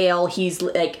really pale, he's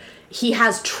like. He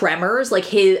has tremors, like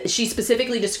she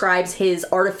specifically describes his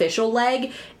artificial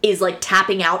leg is like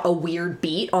tapping out a weird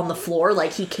beat on the floor,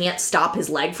 like he can't stop his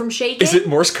leg from shaking. Is it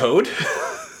Morse code?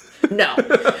 No.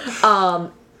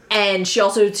 And she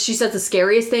says the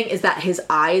scariest thing is that his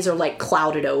eyes are like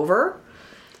clouded over.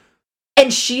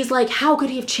 And she's like, how could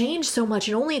he have changed so much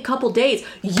in only a couple days?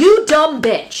 You dumb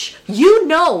bitch. You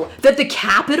know that the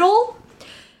Capitol,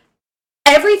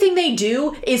 everything they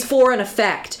do is for an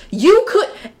effect.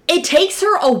 It takes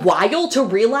her a while to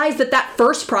realize that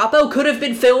first propo could have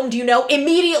been filmed,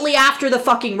 immediately after the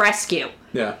fucking rescue.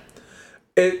 Yeah.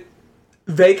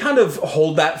 They kind of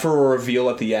hold that for a reveal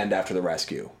at the end after the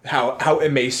rescue. How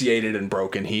emaciated and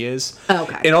broken he is.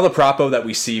 Okay. In all the propo that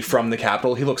we see from the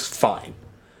Capitol, he looks fine.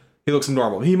 He looks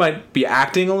normal. He might be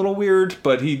acting a little weird,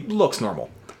 but he looks normal.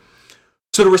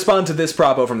 So to respond to this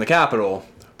propo from the Capitol,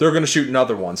 they're going to shoot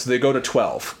another one. So they go to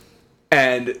 12.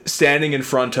 And standing in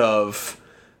front of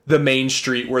the main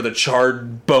street where the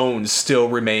charred bones still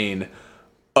remain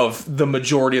of the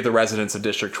majority of the residents of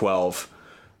District 12,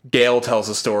 Gale tells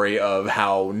a story of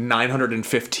how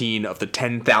 915 of the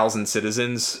 10,000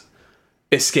 citizens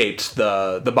escaped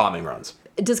the bombing runs.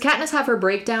 Does Katniss have her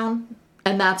breakdown?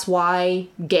 And that's why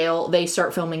they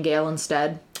start filming Gale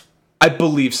instead? I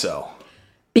believe so.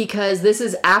 Because this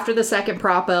is after the second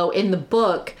propo. In the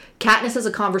book, Katniss has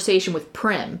a conversation with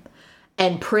Prim.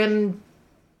 And Prim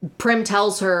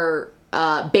tells her,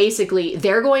 basically,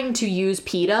 they're going to use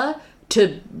Peeta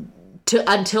to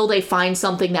until they find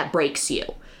something that breaks you.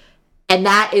 And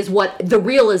that is what, the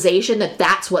realization that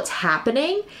that's what's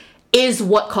happening is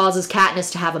what causes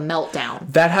Katniss to have a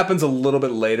meltdown. That happens a little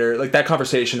bit later. Like, that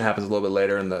conversation happens a little bit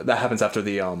later, and that happens after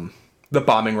the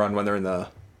bombing run when they're in the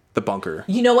bunker.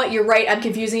 You know what? You're right. I'm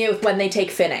confusing it with when they take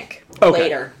Finnick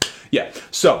later. Yeah.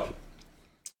 So,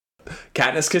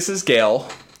 Katniss kisses Gale,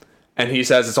 and he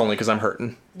says it's only because I'm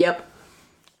hurting. Yep.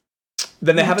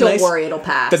 Then they have Don't worry, it'll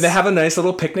pass. Then they have a nice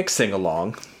little picnic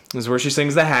sing-along. This is where she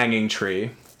sings The Hanging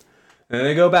Tree. And then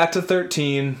they go back to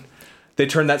 13. They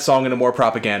turn that song into more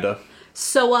propaganda.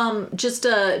 So, just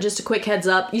a quick heads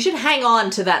up. You should hang on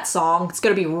to that song. It's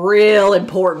going to be real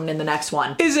important in the next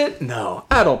one. Is it? No,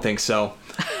 I don't think so.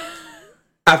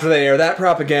 After they air that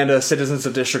propaganda, citizens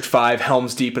of District 5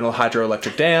 helms deep in a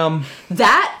hydroelectric dam.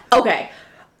 Okay.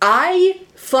 I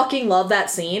fucking love that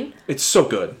scene. It's so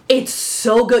good. It's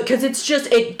so good, because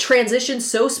it transitions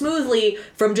so smoothly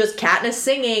from just Katniss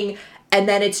singing, and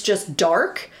then it's just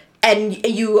dark, and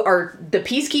the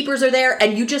peacekeepers are there,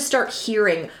 and you just start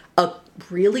hearing a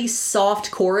really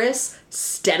soft chorus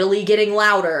steadily getting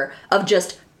louder of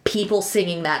just people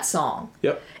singing that song.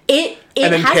 Yep. And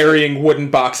then carrying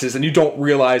wooden boxes, and you don't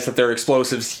realize that they're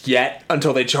explosives yet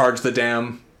until they charge the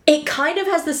dam. It kind of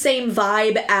has the same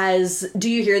vibe as Do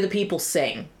You Hear the People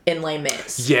Sing in Les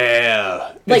Mis?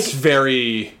 Yeah. It's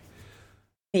very...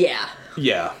 Yeah.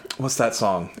 Yeah. What's that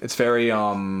song? It's very,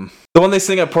 the one they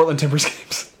sing at Portland Timbers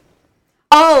games.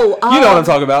 Oh! You know what I'm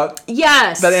talking about.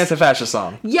 Yes! That anti-fascist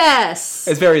song. Yes!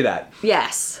 It's very that.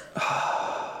 Yes.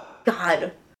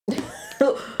 God.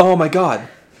 Oh my god.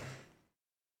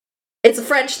 It's a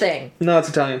French thing. No, it's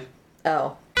Italian.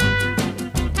 Oh.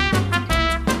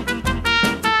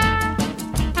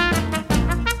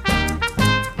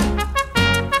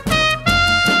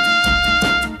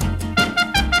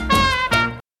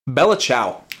 Bella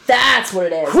Ciao. That's what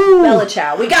it is. Whew. Bella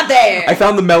Ciao. We got there. I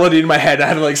found the melody in my head. I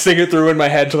had to sing it through in my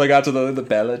head till I got to the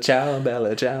Bella Ciao,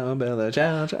 Bella Ciao, Bella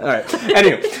Ciao. All right.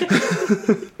 Anyway.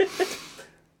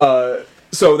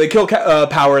 So they kill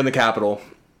Power in the Capitol.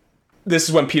 This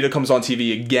is when Peeta comes on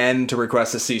TV again to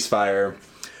request a ceasefire,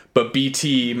 but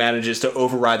BT manages to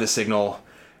override the signal,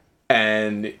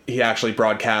 and he actually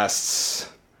broadcasts...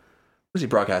 What does he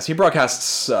broadcast? He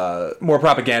broadcasts more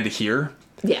propaganda here.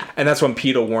 Yeah. And that's when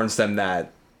Peeta warns them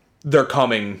that they're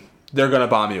coming, they're going to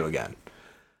bomb you again.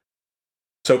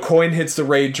 So Coin hits the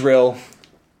raid drill.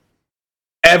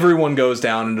 Everyone goes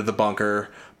down into the bunker,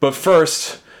 but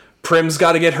first... Prim's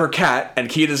got to get her cat, and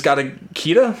Katniss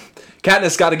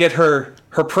got to get her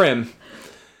Prim,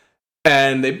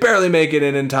 and they barely make it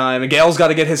in time. And Gale's got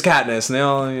to get his Katniss, and they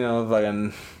all,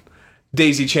 fucking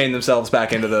daisy chain themselves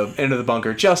back into the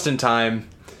bunker just in time.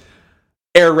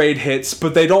 Air raid hits,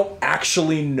 but they don't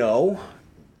actually know.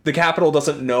 The Capitol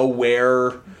doesn't know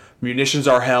where munitions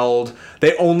are held.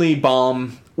 They only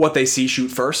bomb what they see shoot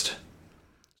first.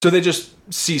 So they just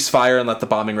cease fire and let the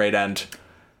bombing raid end.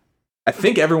 I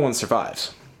think everyone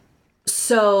survives.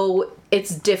 So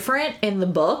it's different in the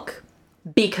book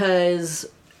because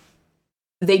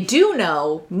they do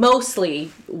know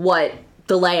mostly what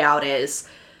the layout is.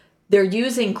 They're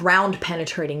using ground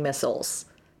penetrating missiles,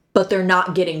 but they're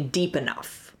not getting deep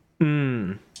enough.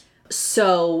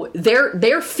 So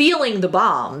they're feeling the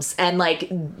bombs, and like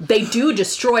they do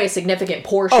destroy a significant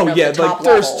portion of the top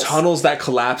there's levels. tunnels that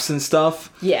collapse and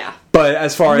stuff. Yeah. But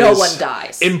as far No as one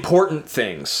dies. important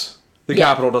things, the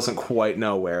Capitol doesn't quite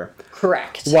know where.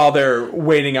 Correct. While they're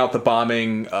waiting out the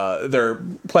bombing, they're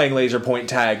playing laser point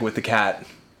tag with the cat.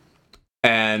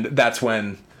 And that's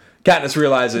when Katniss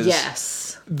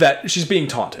realizes that she's being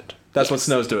taunted. That's what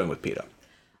Snow's doing with Peeta.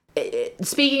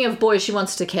 Speaking of boys she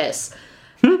wants to kiss,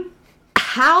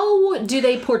 how do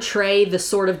they portray the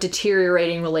sort of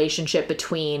deteriorating relationship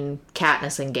between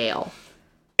Katniss and Gale?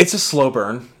 It's a slow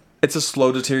burn. It's a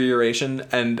slow deterioration,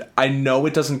 and I know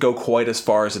it doesn't go quite as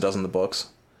far as it does in the books.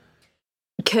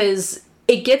 Because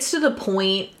it gets to the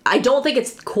point, I don't think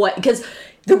it's quite, because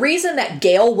the reason that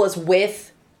Gale was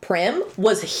with Prim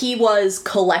was he was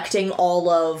collecting all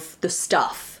of the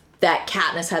stuff that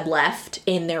Katniss had left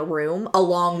in their room,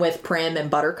 along with Prim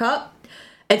and Buttercup.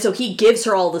 And so he gives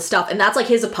her all the stuff, and that's like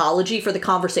his apology for the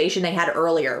conversation they had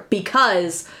earlier,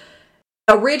 because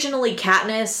originally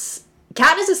Katniss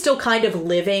is still kind of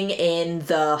living in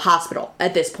the hospital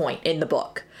at this point in the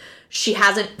book. She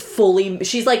hasn't fully,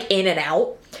 she's like in and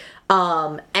out.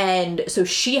 And so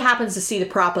she happens to see the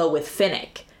propo with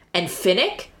Finnick, and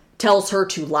Finnick tells her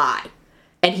to lie.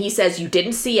 And he says, you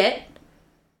didn't see it.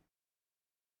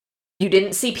 You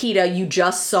didn't see Peeta, you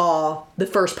just saw the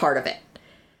first part of it.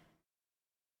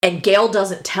 And Gale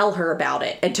doesn't tell her about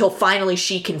it until finally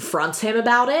she confronts him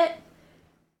about it.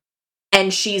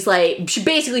 And she's like, she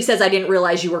basically says, I didn't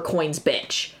realize you were Coin's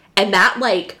bitch. And that,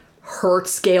 like,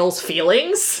 hurts Gale's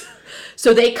feelings.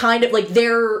 So they kind of, like,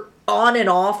 they're on and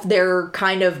off, they're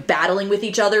kind of battling with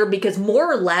each other because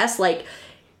more or less, like,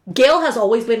 Gale has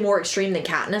always been more extreme than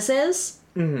Katniss is.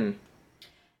 Mm-hmm.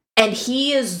 And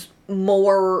he is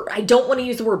more, I don't want to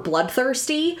use the word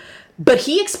bloodthirsty, but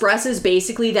he expresses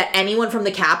basically that anyone from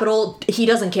the Capitol, he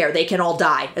doesn't care. They can all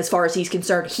die, as far as he's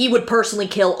concerned. He would personally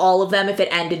kill all of them if it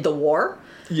ended the war.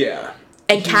 Yeah.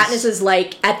 And Katniss is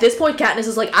like, at this point, Katniss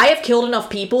is like, I have killed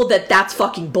enough people that's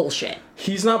fucking bullshit.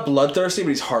 He's not bloodthirsty, but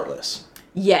he's heartless.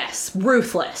 Yes,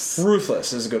 ruthless.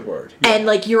 Ruthless is a good word. Yeah. And,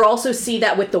 like, you also see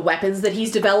that with the weapons that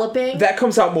he's developing. That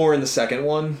comes out more in the second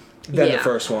one than the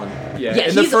first one. Yeah.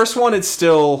 In the first one, it's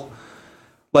still,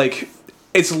 like,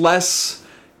 it's less...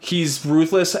 He's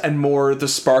ruthless and more the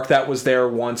spark that was there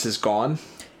once is gone.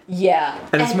 Yeah.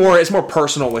 And it's more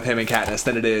personal with him and Katniss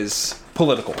than it is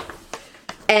political.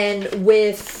 And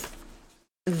with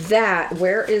that,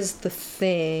 where is the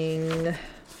thing?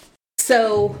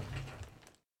 So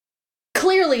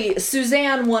clearly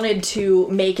Suzanne wanted to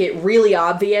make it really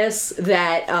obvious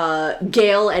that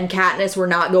Gale and Katniss were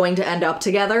not going to end up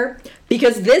together,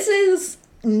 because this is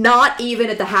not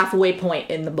even at the halfway point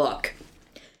in the book.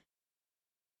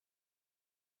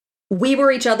 We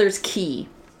were each other's key.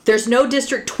 There's no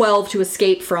District 12 to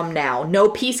escape from now. No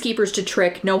peacekeepers to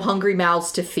trick. No hungry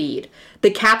mouths to feed. The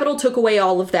Capitol took away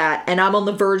all of that, and I'm on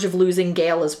the verge of losing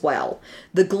Gale as well.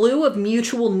 The glue of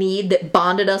mutual need that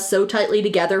bonded us so tightly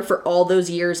together for all those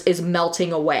years is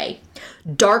melting away.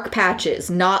 Dark patches,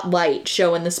 not light,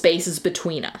 show in the spaces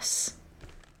between us.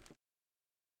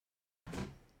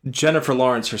 Jennifer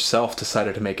Lawrence herself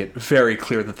decided to make it very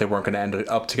clear that they weren't going to end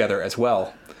up together as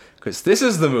well. Because this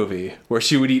is the movie where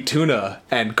she would eat tuna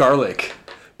and garlic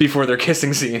before their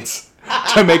kissing scenes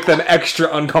to make them extra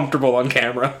uncomfortable on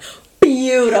camera.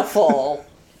 Beautiful.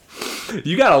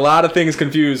 You got a lot of things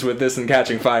confused with this and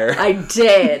Catching Fire. I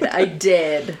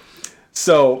did.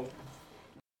 So,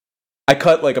 I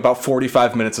cut like about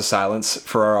 45 minutes of silence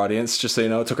for our audience, just so you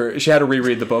know. It took her. She had to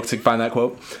reread the book to find that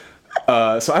quote.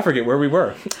 So I forget where we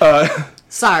were.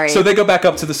 Sorry. So they go back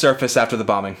up to the surface after the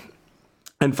bombing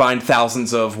and find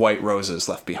thousands of white roses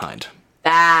left behind.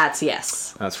 That's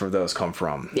where those come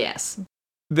from. Yes.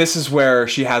 This is where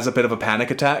she has a bit of a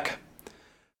panic attack.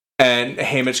 And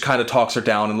Haymitch kind of talks her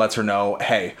down and lets her know,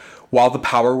 hey, while the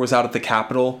power was out at the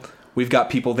Capitol, we've got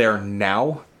people there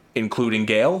now, including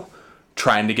Gale,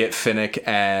 trying to get Finnick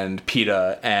and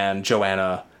Peeta and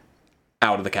Joanna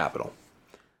out of the Capitol.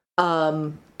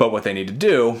 But what they need to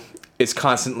do is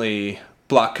constantly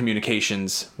block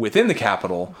communications within the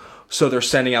Capitol So they're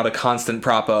sending out a constant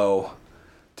propo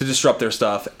to disrupt their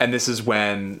stuff. And this is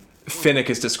when Finnick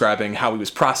is describing how he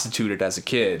was prostituted as a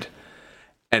kid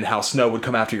and how Snow would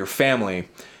come after your family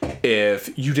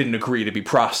if you didn't agree to be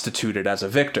prostituted as a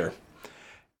victor.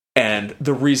 And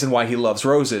the reason why he loves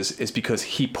roses is because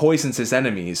he poisons his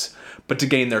enemies, but to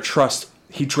gain their trust,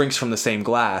 he drinks from the same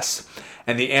glass,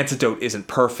 and the antidote isn't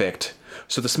perfect.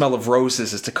 So the smell of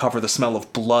roses is to cover the smell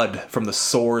of blood from the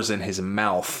sores in his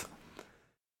mouth.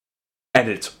 And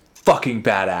it's fucking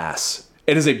badass.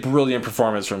 It is a brilliant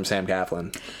performance from Sam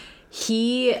Claflin.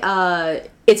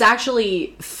 It's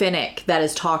actually Finnick that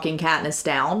is talking Katniss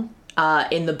down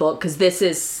in the book, because this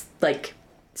is, like,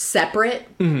 separate.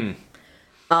 Mm-hmm.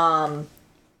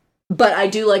 But I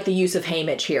do like the use of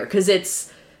Haymitch here, because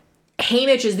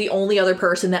Haymitch is the only other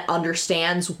person that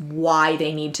understands why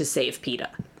they need to save Peeta.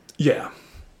 Yeah.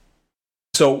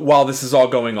 So while this is all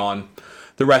going on,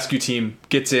 the rescue team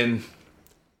gets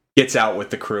out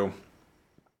with the crew.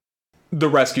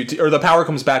 The power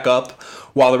comes back up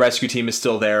while the rescue team is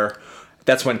still there.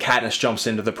 That's when Katniss jumps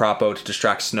into the propo to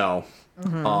distract Snow.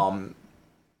 Mm-hmm.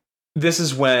 This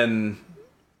is when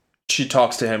she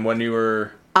talks to him when you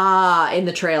were... in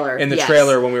the trailer. In the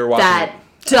trailer when we were watching That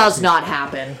does not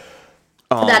happen.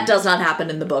 That does not happen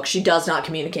in the book. She does not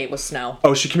communicate with Snow.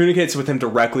 Oh, she communicates with him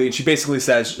directly, and she basically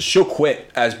says she'll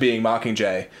quit as being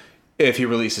Mockingjay if he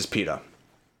releases Peeta.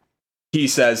 He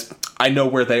says, I know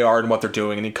where they are and what they're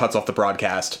doing, and he cuts off the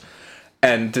broadcast.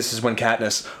 And this is when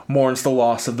Katniss mourns the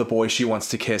loss of the boy she wants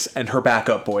to kiss and her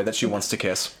backup boy that she wants to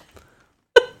kiss.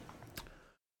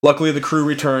 Luckily, the crew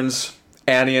returns.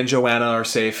 Annie and Joanna are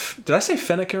safe. Did I say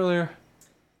Finnick earlier?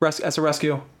 As a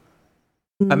rescue?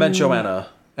 I meant Joanna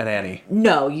and Annie.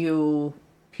 No, you...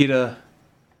 Peeta.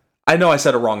 I know I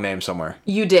said a wrong name somewhere.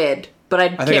 You did, but I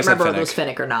can't remember if Finnick. it was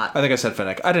Finnick or not. I think I said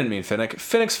Finnick. I didn't mean Finnick.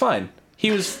 Finnick's fine. He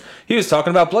was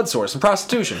talking about blood source and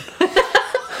prostitution.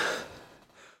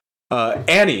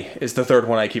 Annie is the third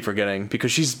one I keep forgetting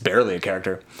because she's barely a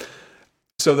character.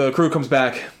 So the crew comes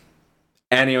back.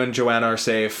 Annie and Joanna are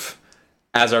safe,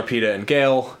 as are Peeta and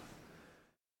Gale.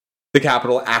 The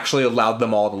Capitol actually allowed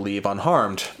them all to leave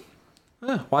unharmed.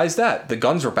 Why is that? The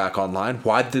guns were back online.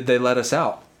 Why did they let us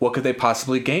out? What could they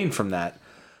possibly gain from that?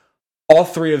 All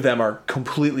three of them are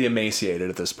completely emaciated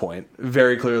at this point,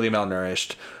 very clearly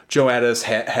malnourished. Joanna's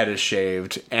head is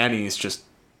shaved. Annie's just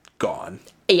gone.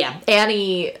 Yeah,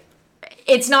 Annie...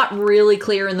 It's not really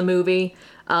clear in the movie,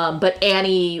 but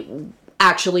Annie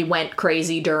actually went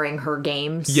crazy during her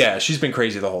games. Yeah, she's been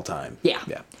crazy the whole time. Yeah.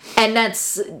 And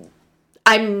that's...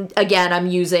 I'm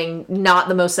using not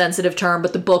the most sensitive term,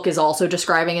 but the book is also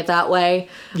describing it that way.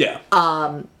 Yeah.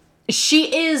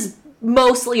 She is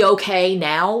mostly okay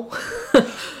now,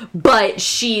 but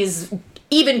she's...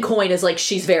 Even Coin is like,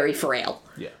 she's very frail.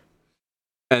 Yeah.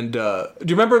 And do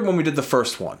you remember when we did the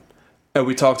first one? And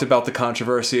we talked about the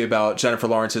controversy about Jennifer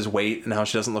Lawrence's weight and how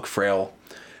she doesn't look frail.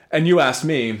 And you asked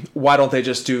me, why don't they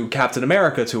just do Captain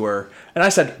America to her? And I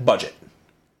said, budget.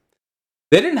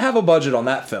 They didn't have a budget on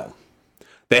that film.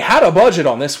 They had a budget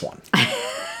on this one.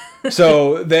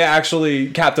 So they actually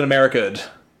Captain America'd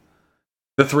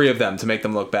the three of them to make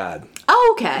them look bad.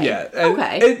 Oh, okay. Yeah.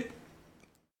 Okay.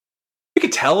 You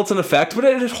could tell it's an effect, but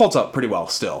it holds up pretty well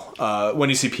still. When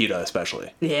you see Peeta,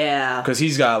 especially. Yeah. Because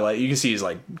he's got, like, you can see his,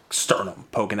 like, sternum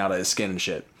poking out of his skin and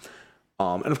shit.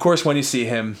 And of course, when you see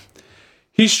him,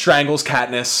 he strangles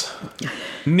Katniss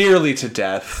nearly to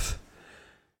death.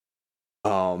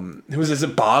 Is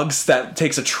it Boggs that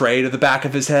takes a tray to the back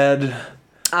of his head?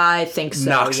 I think so.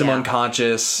 Knocks him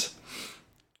unconscious.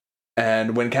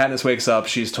 And when Katniss wakes up,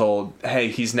 she's told, hey,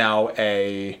 he's now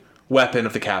a weapon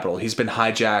of the Capitol. He's been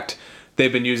hijacked.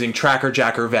 They've been using Tracker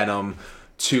Jacker Venom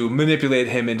to manipulate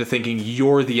him into thinking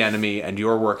you're the enemy and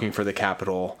you're working for the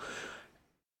Capitol.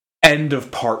 End of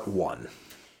part 1.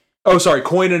 Oh, sorry.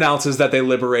 Coin announces that they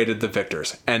liberated the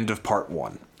victors. End of part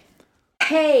 1.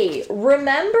 Hey,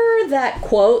 remember that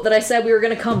quote that I said we were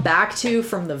going to come back to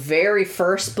from the very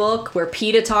first book where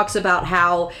Peeta talks about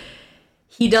how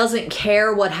he doesn't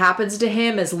care what happens to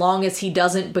him as long as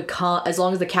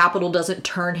the Capitol doesn't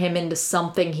turn him into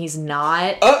something he's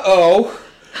not. Uh-oh.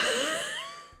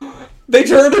 They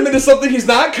turned him into something he's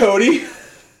not, Cody.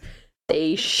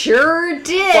 They sure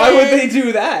did. Why would they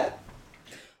do that?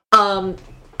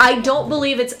 I don't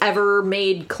believe it's ever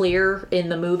made clear in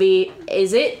the movie.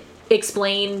 Is it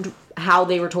explained how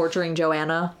they were torturing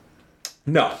Joanna?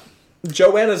 No.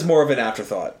 Joanna's more of an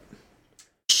afterthought.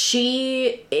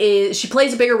 She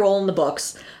plays a bigger role in the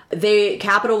books. The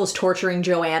Capitol was torturing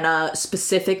Joanna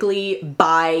specifically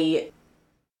by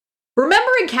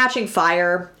Remember in Catching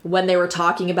Fire when they were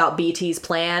talking about BT's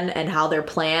plan and how their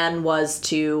plan was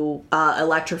to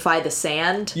electrify the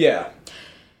sand? Yeah.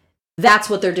 That's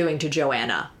what they're doing to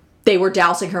Joanna. They were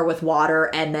dousing her with water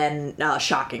and then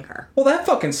shocking her. Well, that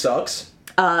fucking sucks.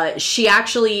 She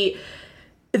actually...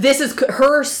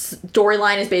 her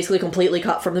storyline is basically completely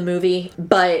cut from the movie,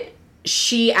 but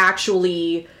she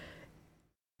actually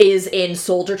is in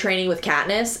soldier training with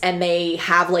Katniss, and they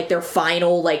have, like, their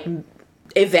final, like,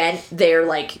 event. They're,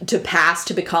 like, to pass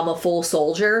to become a full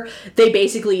soldier. They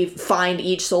basically find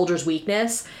each soldier's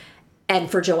weakness, and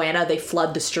for Joanna, they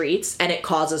flood the streets, and it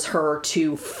causes her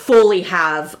to fully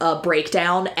have a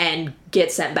breakdown and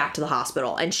get sent back to the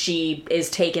hospital, and she is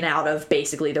taken out of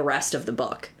basically the rest of the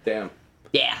book. Damn.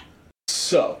 Yeah.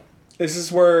 So, this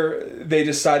is where they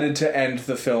decided to end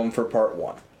the film for part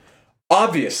 1.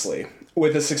 Obviously,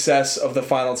 with the success of the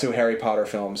final 2 Harry Potter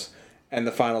films and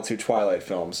the final 2 Twilight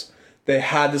films, they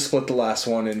had to split the last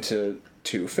one into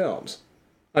 2 films.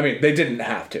 I mean, they didn't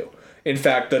have to. In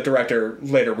fact, the director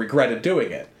later regretted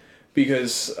doing it,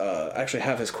 because I actually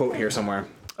have his quote here somewhere.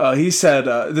 He said,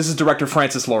 this is director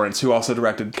Francis Lawrence, who also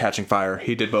directed Catching Fire.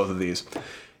 He did both of these.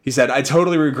 He said, "I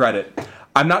totally regret it.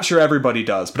 I'm not sure everybody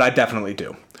does, but I definitely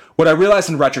do. What I realized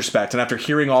in retrospect, and after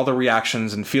hearing all the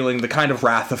reactions and feeling the kind of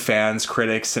wrath of fans,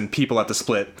 critics, and people at the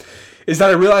split, is that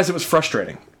I realized it was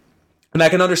frustrating. And I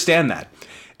can understand that.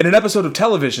 In an episode of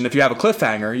television, if you have a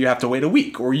cliffhanger, you have to wait a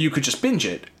week, or you could just binge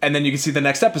it, and then you can see the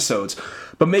next episodes.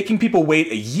 But making people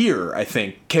wait a year, I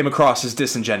think, came across as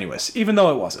disingenuous, even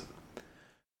though it wasn't."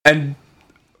 And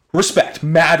respect,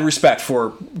 mad respect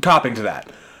for copping to that.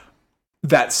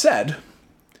 That said,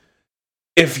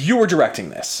 if you were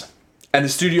directing this, and the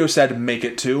studio said make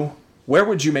it 2, where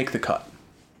would you make the cut?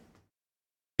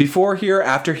 Before here,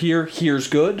 after here, here's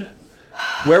good?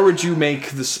 Where would you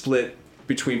make the split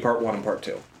between part 1 and part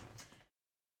 2?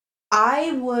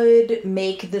 I would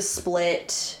make the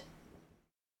split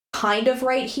kind of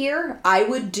right here. I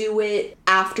would do it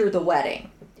after the wedding,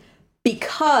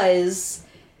 because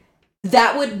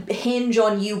that would hinge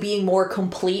on you being more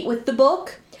complete with the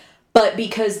book, but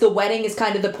because the wedding is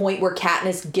kind of the point where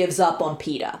Katniss gives up on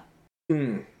Peeta.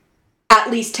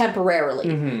 At least temporarily.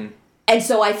 Mm-hmm. And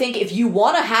so I think if you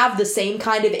want to have the same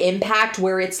kind of impact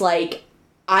where it's like,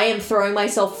 I am throwing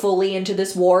myself fully into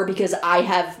this war because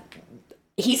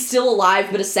he's still alive,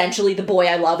 but essentially the boy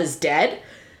I love is dead,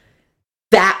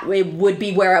 that would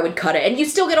be where I would cut it. And you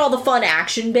still get all the fun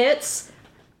action bits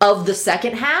of the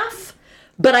second half,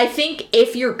 but I think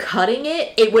if you're cutting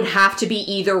it, it would have to be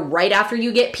either right after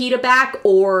you get Peeta back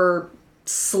or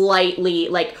slightly,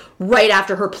 like, right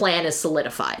after her plan is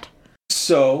solidified.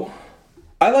 So,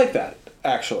 I like that,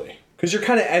 actually. Because you're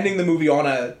kind of ending the movie on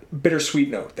a bittersweet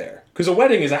note there. Because a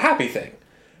wedding is a happy thing.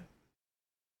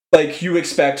 Like, you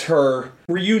expect her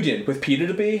reunion with Peeta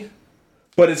to be,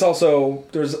 but it's also,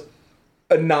 there's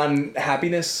a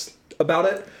non-happiness about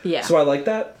it. Yeah. So I like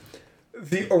that.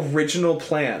 The original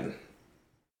plan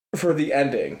for the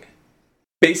ending,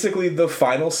 basically the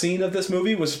final scene of this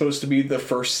movie was supposed to be the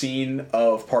first scene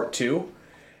of part 2,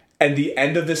 and the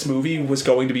end of this movie was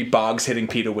going to be Boggs hitting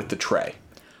Peeta with the tray.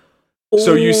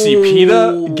 So you see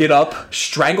Peeta get up,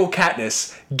 strangle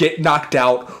Katniss, get knocked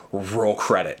out, roll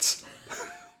credits.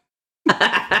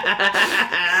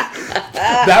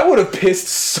 That would have pissed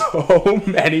so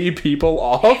many people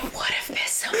off. It would have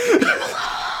pissed so many people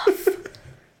off.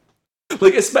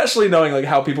 Like, especially knowing, like,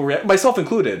 how people react, myself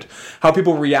included, how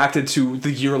people reacted to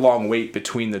the year-long wait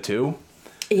between the two.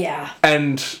 Yeah.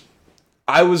 And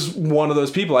I was one of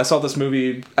those people. I saw this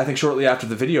movie, I think, shortly after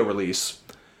the video release,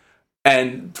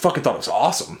 and fucking thought it was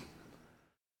awesome.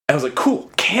 And I was like, cool,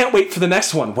 can't wait for the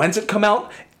next one. When's it come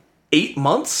out? 8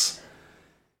 months?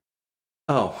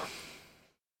 Oh.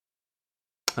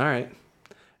 Alright.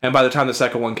 And by the time the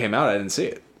second one came out, I didn't see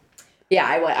it. Yeah,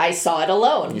 I saw it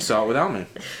alone. You saw it without me.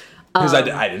 Because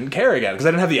I didn't care again. Because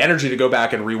I didn't have the energy to go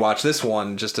back and rewatch this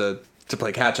one just to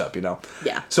play catch-up, you know?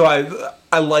 Yeah. So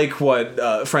I like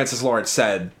what Francis Lawrence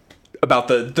said about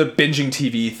the binging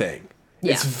TV thing.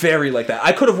 Yeah. It's very like that.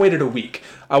 I could have waited a week.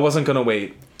 I wasn't going to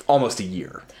wait almost a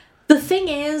year. The thing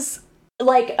is,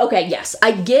 like, okay, yes,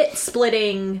 I get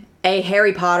splitting a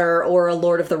Harry Potter or a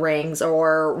Lord of the Rings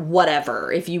or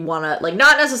whatever, if you want to, like,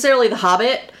 not necessarily The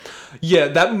Hobbit. Yeah,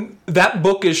 that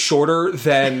book is shorter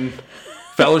than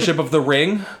Fellowship of the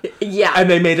Ring. Yeah. And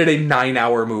they made it a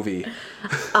 9-hour movie.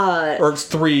 Or it's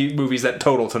 3 movies that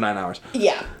total to 9 hours.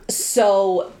 Yeah.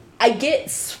 So I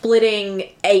get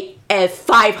splitting a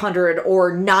 500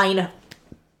 or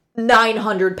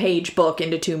 900 page book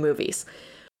into 2 movies.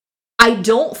 I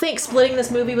don't think splitting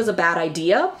this movie was a bad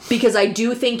idea, because I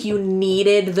do think you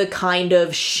needed the kind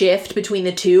of shift between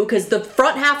the two, because the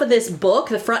front half of this book,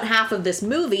 the front half of this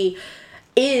movie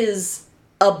is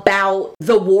about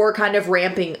the war kind of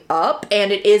ramping up,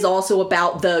 and it is also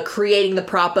about the creating the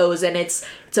propos, and it's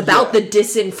about the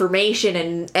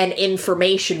disinformation and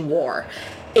information war.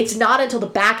 It's not until the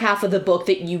back half of the book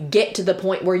that you get to the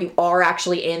point where you are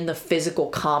actually in the physical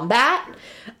combat.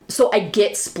 So I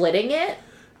get splitting it.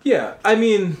 Yeah, I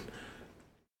mean,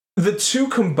 the two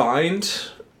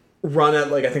combined run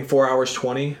at, like, I think 4 hours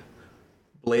 20.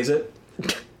 Blaze it.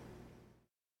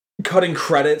 Cutting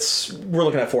credits, we're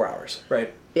looking at 4 hours,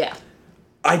 right? Yeah.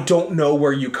 I don't know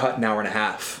where you cut an hour and a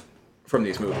half from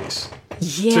these movies.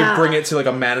 Yeah. To bring it to, like,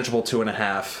 a manageable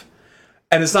 2.5.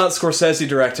 And it's not Scorsese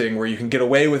directing where you can get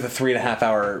away with a 3.5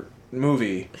 hour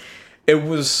movie. It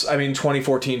was, I mean,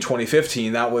 2014,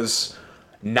 2015, that was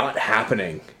not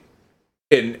happening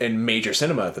in major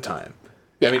cinema at the time.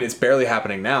 Yeah. I mean, it's barely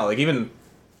happening now. Like, even,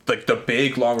 like, the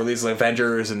big long releases like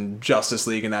Avengers and Justice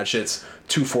League and that shit's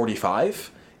 2:45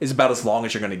 is about as long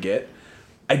as you're going to get.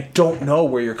 I don't know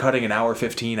where you're cutting an hour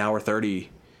 15, hour 30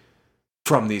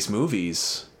 from these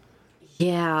movies.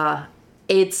 Yeah.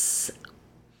 It's...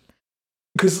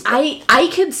 Because I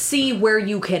could see where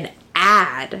you can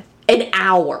add an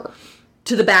hour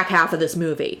to the back half of this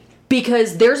movie,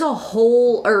 because there's a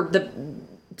whole,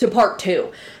 to part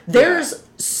 2, there's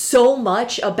so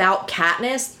much about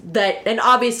Katniss that, and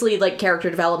obviously, like, character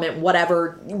development,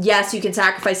 whatever, yes, you can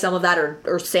sacrifice some of that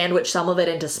or sandwich some of it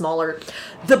into smaller.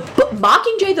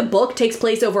 Mockingjay the book takes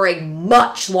place over a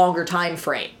much longer time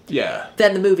frame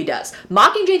than the movie does.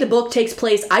 Mockingjay the book takes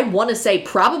place, I want to say,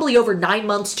 probably over 9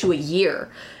 months to a year,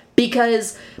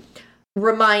 because,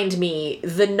 remind me,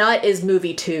 The Nut is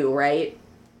movie 2, right?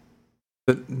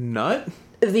 The Nut?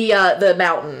 The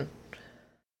mountain.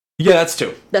 Yeah, that's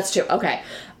 2. That's 2, okay.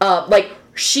 Like,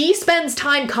 she spends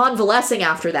time convalescing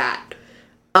after that.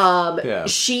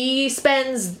 She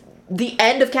spends the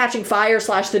end of Catching Fire /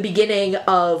 the beginning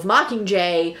of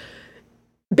Mockingjay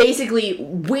basically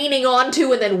weaning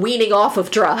onto and then weaning off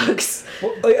of drugs.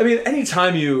 Well, like, I mean,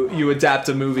 anytime you adapt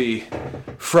a movie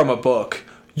from a book,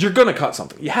 you're gonna cut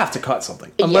something. You have to cut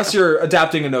something. Unless you're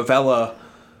adapting a novella,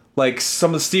 like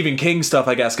some of the Stephen King stuff,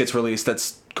 I guess, gets released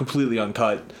that's completely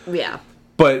uncut. Yeah.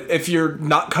 But if you're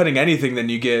not cutting anything, then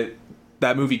you get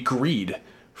that movie Greed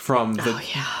from the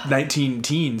 19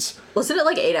 teens. Wasn't it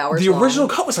like 8 hours The long? original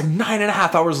cut was like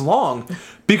 9.5 hours long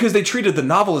because they treated the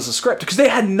novel as a script, because they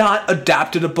had not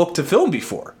adapted a book to film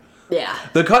before. Yeah.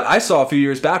 The cut I saw a few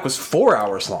years back was 4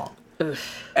 hours long.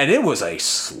 And it was a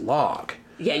slog.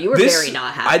 Yeah, you were very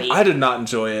not happy. I did not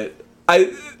enjoy it.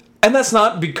 And that's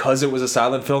not because it was a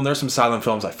silent film. There's some silent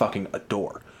films I fucking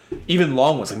adore. Even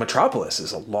long ones, like Metropolis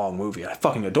is a long movie. I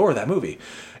fucking adore that movie.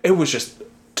 It was just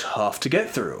tough to get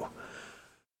through.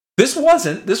 This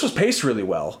wasn't. This was paced really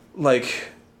well. Like,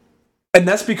 and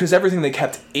that's because everything they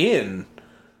kept in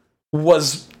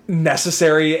was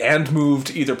necessary and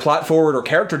moved either plot forward or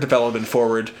character development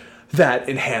forward that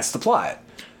enhanced the plot.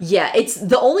 Yeah, it's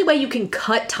the only way you can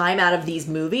cut time out of these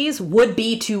movies would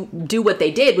be to do what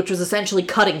they did, which was essentially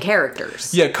cutting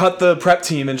characters. Yeah, cut the prep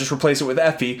team and just replace it with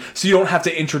Effie, so you don't have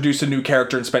to introduce a new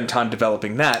character and spend time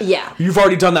developing that. Yeah. You've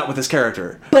already done that with this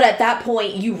character. But at that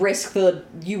point, you risk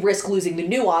losing the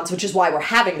nuance, which is why we're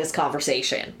having this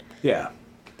conversation. Yeah.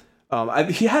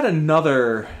 He had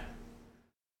another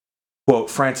quote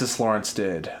Francis Lawrence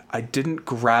did. I didn't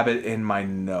grab it in my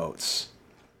notes,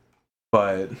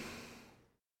 but...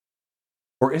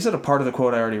 Or is it a part of the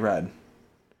quote I already read?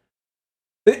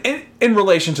 In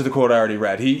relation to the quote I already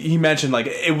read, he mentioned, like,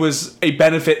 it was a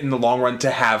benefit in the long run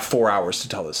to have 4 hours to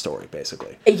tell this story,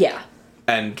 basically. Yeah.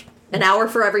 And an hour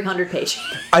for every 100 pages.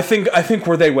 I think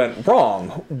where they went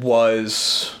wrong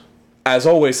was, as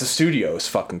always, the studios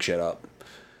fucking shit up.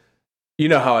 You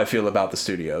know how I feel about the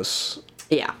studios.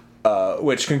 Yeah.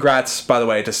 Which, congrats, by the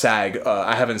way, to SAG.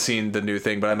 I haven't seen the new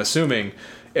thing, but I'm assuming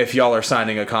if y'all are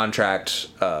signing a contract,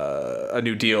 a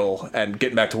new deal, and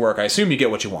getting back to work, I assume you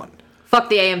get what you want. Fuck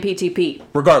the AMPTP.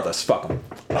 Regardless, fuck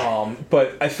them.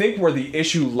 But I think where the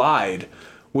issue lied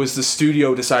was the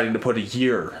studio deciding to put a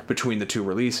year between the two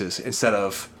releases instead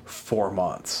of 4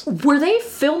 months. Were they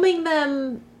filming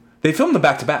them? They filmed them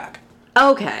back-to-back.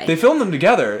 Okay. They filmed them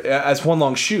together as one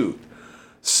long shoot.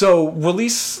 So,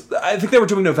 I think they were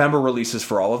doing November releases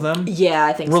for all of them. Yeah,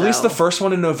 I think Release the first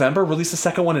one in November, release the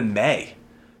second one in May.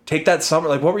 Take that summer,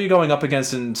 like, what were you going up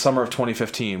against in summer of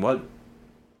 2015?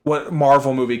 What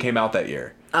Marvel movie came out that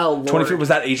year? Oh, Lord. Was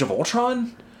that Age of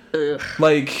Ultron? Ugh.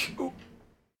 Like...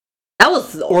 That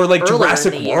was or, like,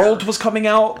 Jurassic World was coming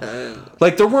out.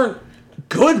 Like, there weren't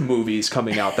good movies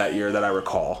coming out that year that I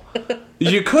recall.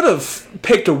 You could have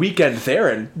picked a weekend there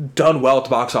and done well at the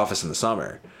box office in the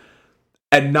summer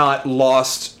and not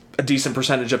lost a decent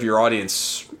percentage of your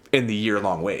audience in the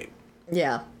year-long wait.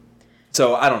 Yeah.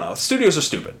 So, I don't know. Studios are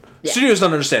stupid. Yeah. Studios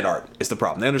don't understand art is the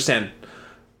problem. They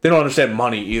don't understand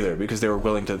money either because they were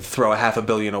willing to throw $500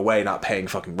 million away not paying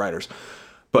fucking writers.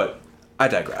 But I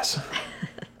digress.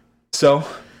 So,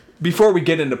 before we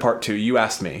get into part 2, you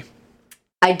asked me.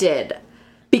 I did.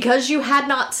 Because you had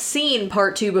not seen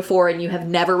part 2 before and you have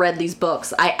never read these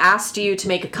books, I asked you to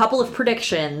make a couple of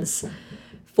predictions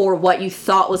for what you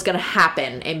thought was going to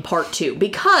happen in part 2.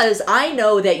 Because I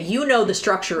know that you know the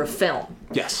structure of film.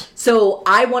 Yes. So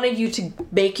I wanted you to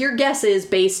make your guesses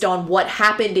based on what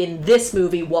happened in this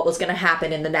movie, what was going to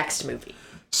happen in the next movie.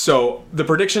 So, the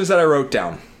predictions that I wrote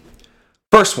down.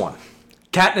 First one.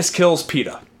 Katniss kills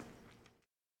Peeta.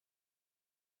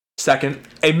 Second,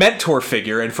 a mentor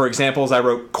figure, and for examples I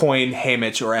wrote Coin,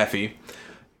 Haymitch, or Effie,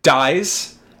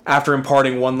 dies after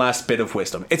imparting one last bit of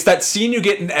wisdom. It's that scene you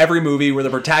get in every movie where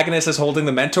the protagonist is holding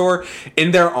the mentor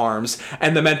in their arms,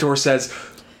 and the mentor says,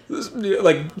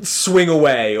 like, swing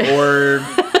away, or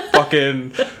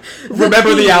fucking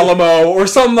remember the Alamo, or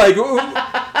some, like,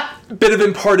 bit of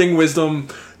imparting wisdom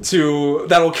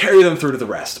that will carry them through to the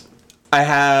rest. I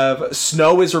have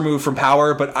Snow is removed from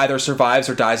power, but either survives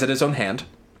or dies at his own hand.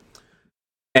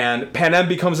 And Panem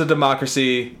becomes a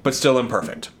democracy, but still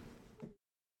imperfect.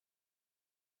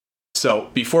 So,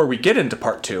 before we get into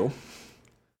part 2,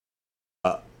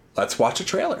 let's watch a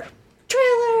trailer.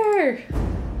 Trailer!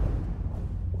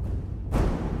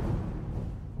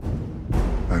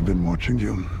 I've been watching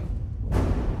you,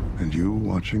 and you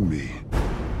watching me.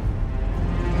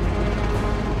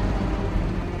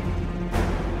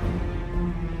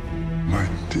 My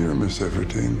dear Miss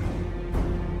Everdeen,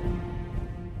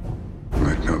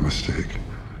 make no mistake,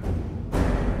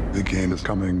 the game is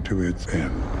coming to its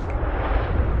end.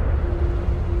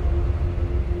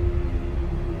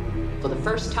 For the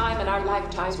first time in our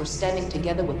lifetimes, we're standing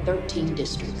together with 13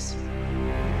 districts.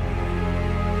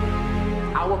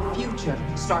 Our future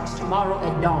starts tomorrow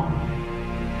at dawn,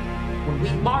 when we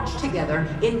march together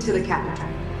into the capital.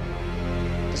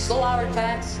 To slow our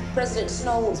advance, President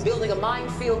Snow is building a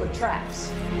minefield of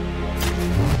traps.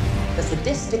 The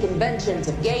sadistic inventions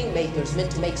of game makers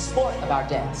meant to make sport of our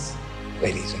deaths.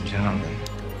 Ladies and gentlemen,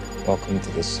 welcome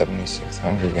to the 76th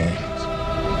Hunger Games.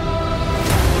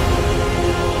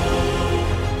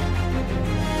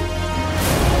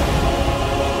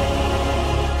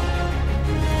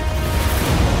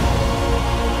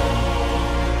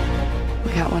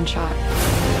 We got one shot.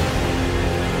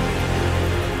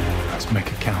 Let's make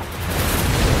it count.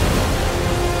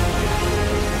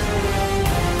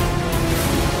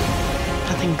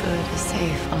 Nothing good is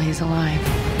safe while he's alive.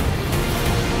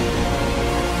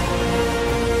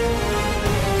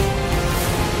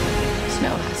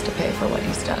 Snow has to pay for what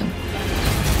he's done.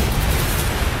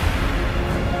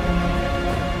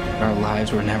 Our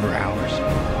lives were never ours.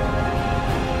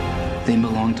 They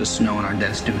belong to Snow, and our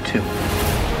deaths do too.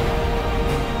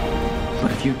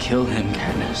 But if you kill him,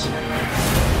 Katniss,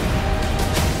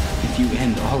 if you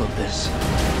end all of this,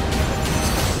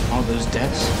 all those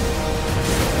deaths,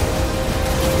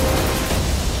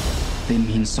 they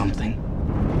mean something.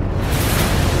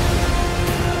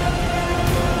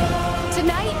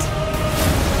 Tonight,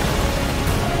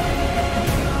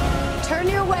 turn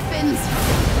your weapons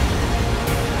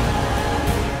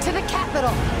to the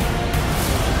Capitol.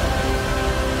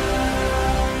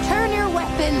 Turn your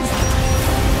weapons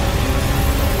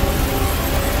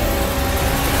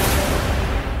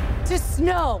to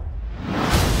Snow.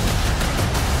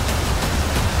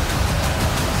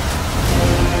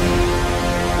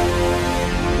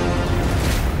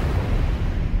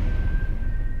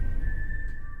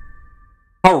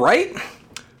 All right,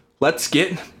 let's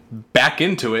get back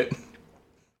into it.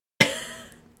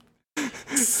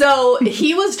 So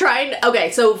he was trying.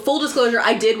 Okay, so full disclosure,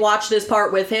 I did watch this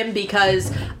part with him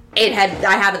because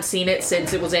I haven't seen it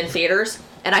since it was in theaters,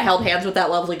 and I held hands with that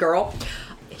lovely girl.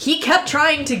 He kept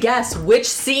trying to guess which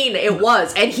scene it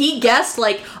was, and he guessed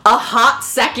like a hot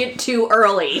second too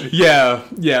early. Yeah.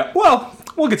 Well,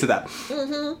 we'll get to that.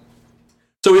 Mm-hmm.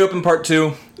 So we open part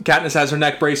 2. Katniss has her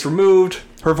neck brace removed.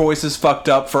 Her voice is fucked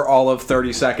up for all of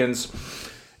 30 seconds.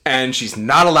 And she's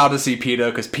not allowed to see Peeta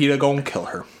because Peeta gonna kill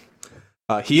her.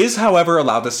 He is, however,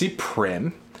 allowed to see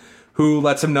Prim, who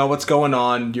lets him know what's going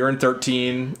on. You're in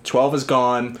 13. 12 is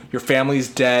gone. Your family's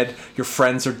dead. Your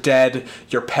friends are dead.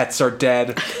 Your pets are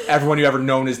dead. Everyone you ever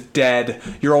known is dead.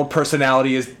 Your old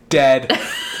personality is dead.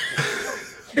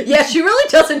 Yeah, she really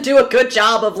doesn't do a good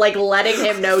job of, like, letting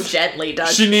him know gently,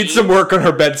 does she? She needs some work on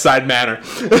her bedside manner.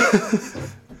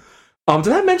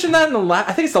 Did I mention that in the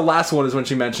I think it's the last one is when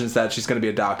she mentions that she's going to be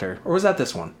a doctor. Or was that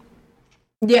this one?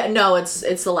 Yeah, no, it's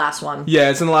the last one. Yeah,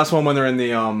 it's in the last one when they're in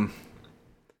the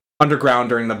underground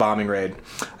during the bombing raid.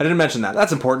 I didn't mention that.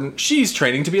 That's important. She's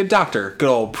training to be a doctor. Good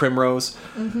old Primrose.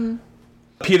 Mm-hmm.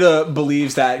 Peeta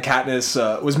believes that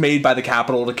Katniss was made by the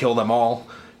Capitol to kill them all,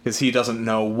 because he doesn't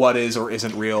know what is or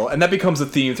isn't real. And that becomes a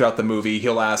theme throughout the movie.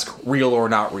 He'll ask, real or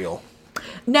not real?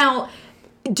 Now,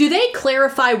 do they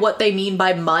clarify what they mean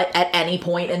by mutt at any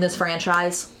point in this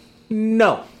franchise?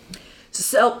 No.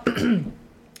 So,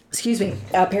 excuse me.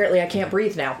 Apparently I can't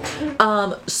breathe now.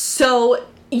 So,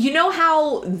 you know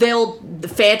how the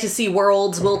fantasy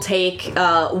worlds will take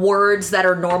words that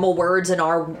are normal words in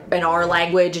our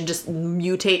language and just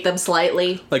mutate them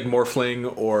slightly? Like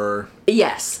morphling or...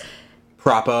 Yes.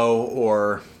 Propo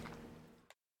or...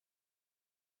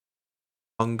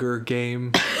 Hunger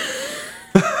Game.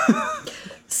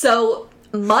 So,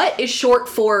 mutt is short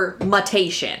for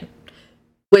mutation,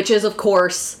 which is, of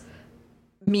course,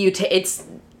 it's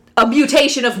a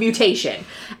mutation of mutation.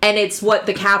 And it's what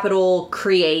the Capitol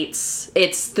creates.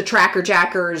 It's the Tracker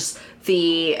Jackers,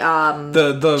 the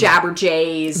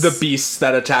Jabberjays. The beasts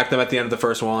that attack them at the end of the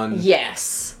first one.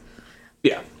 Yes.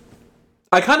 Yeah.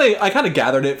 I kind of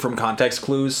gathered it from context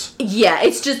clues. Yeah,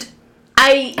 it's just...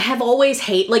 I have always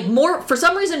for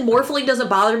some reason, morphling doesn't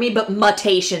bother me, but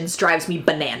mutations drives me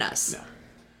bananas. Yeah.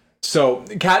 So,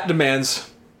 Kat demands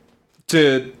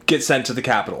to get sent to the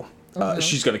Capitol.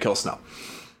 She's going to kill Snow.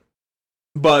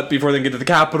 But before they can get to the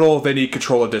Capitol, they need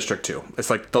control of District 2. It's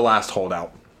like the last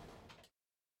holdout.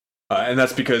 And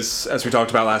that's because, as we talked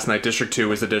about last night, District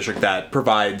 2 is the district that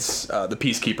provides the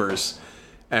Peacekeepers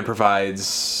and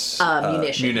provides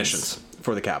munitions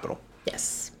for the Capitol.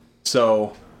 Yes.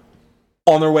 So...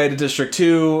 on their way to District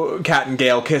 2, Kat and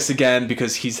Gale kiss again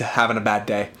because he's having a bad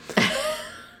day.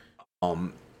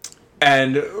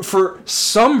 And for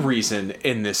some reason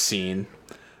in this scene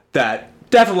that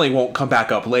definitely won't come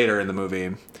back up later in the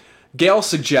movie, Gale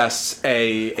suggests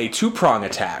a two-prong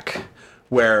attack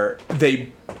where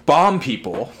they bomb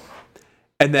people,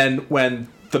 and then when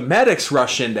the medics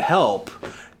rush in to help,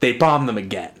 they bomb them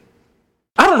again.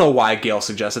 I don't know why Gale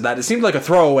suggested that. It seemed like a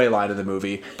throwaway line of the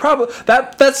movie. Probably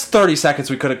that's 30 seconds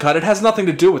we could have cut. It has nothing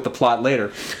to do with the plot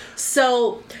later.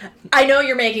 So, I know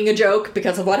you're making a joke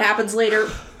because of what happens later,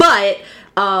 but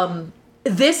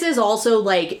this is also,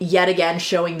 like, yet again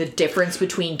showing the difference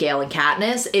between Gale and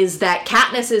Katniss, is that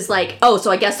Katniss is like, oh,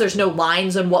 so I guess there's no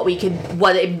lines on what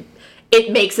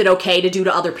it makes it okay to do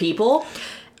to other people.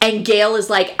 And Gale is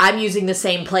like, I'm using the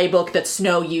same playbook that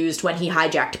Snow used when he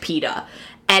hijacked Peeta.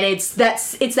 And it's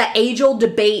that age-old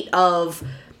debate of,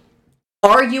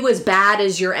 are you as bad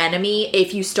as your enemy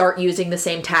if you start using the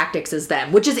same tactics as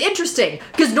them? Which is interesting,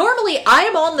 because normally I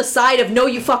am on the side of, no,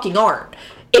 you fucking aren't.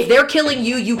 If they're killing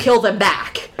you, you kill them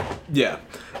back. Yeah.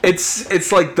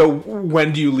 It's like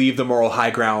when do you leave the moral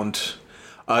high ground?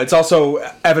 It's also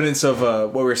evidence of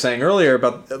what we were saying earlier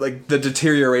about, like, the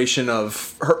deterioration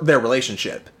of their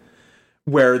relationship,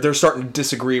 where they're starting to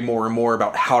disagree more and more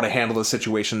about how to handle the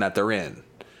situation that they're in.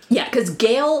 Yeah, because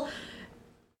Gale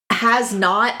has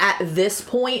not, at this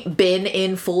point, been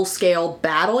in full-scale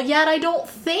battle yet, I don't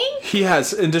think. He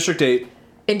has, in District 8.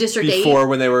 In District 8? Before,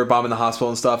 when they were bombing the hospital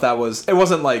and stuff, it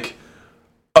wasn't like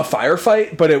a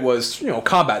firefight, but it was,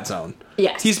 combat zone.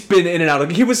 Yes. He's been in and out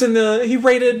of... He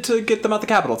raided to get them out the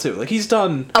Capitol, too. Like, he's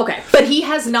done... Okay, but he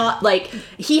has not,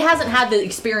 he hasn't had the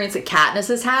experience that Katniss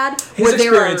has had. His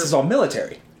experience is all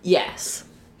military. Yes.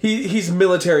 He's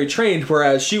military trained,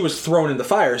 whereas she was thrown into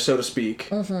fire, so to speak,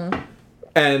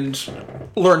 and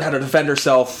learned how to defend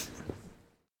herself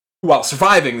while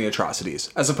surviving the atrocities,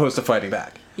 as opposed to fighting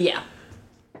back. Yeah.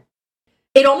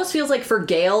 It almost feels like for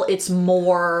Gale, it's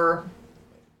more...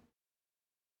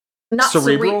 Not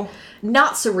cerebral?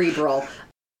 Not cerebral.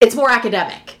 It's more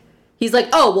academic. He's like,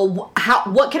 oh, well,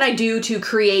 what can I do to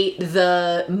create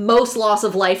the most loss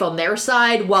of life on their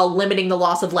side while limiting the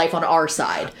loss of life on our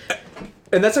side?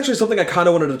 And that's actually something I kind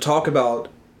of wanted to talk about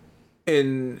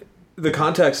in the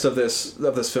context of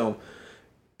this film,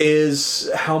 is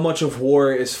how much of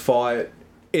war is fought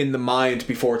in the mind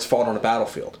before it's fought on a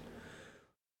battlefield.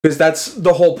 Because that's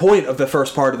the whole point of the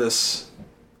first part of this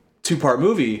two-part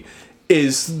movie,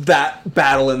 is that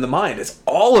battle in the mind. It's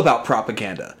all about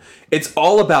propaganda. It's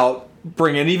all about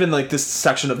bringing, even like this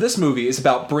section of this movie is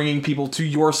about bringing people to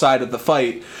your side of the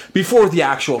fight before the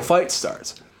actual fight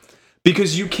starts.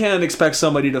 Because you can't expect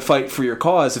somebody to fight for your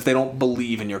cause if they don't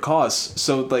believe in your cause.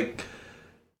 So, like,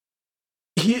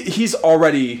 he's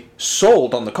already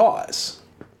sold on the cause.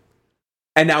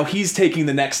 And now he's taking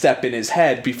the next step in his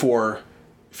head before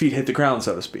feet hit the ground,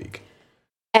 so to speak.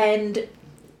 And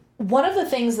one of the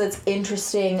things that's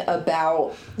interesting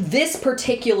about this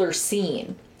particular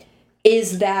scene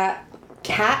is that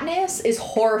Katniss is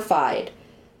horrified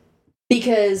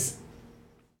because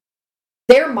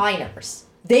they're minors.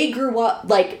 They grew up,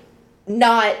 like,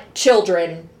 not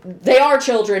children. They are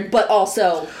children, but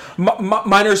also...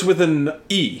 minors with an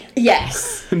E.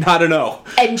 Yes. Not an O.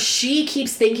 And she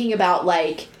keeps thinking about,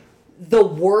 like, the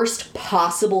worst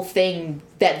possible thing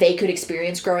that they could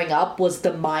experience growing up was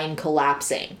the mine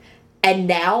collapsing. And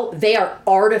now they are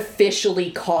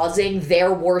artificially causing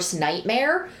their worst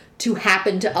nightmare to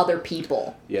happen to other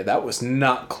people. Yeah, that was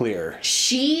not clear.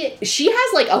 She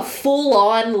has, like, a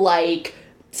full-on, like,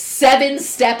 7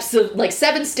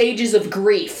 stages of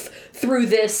grief through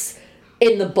this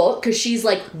in the book, because she's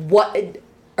like, what...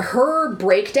 Her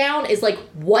breakdown is like,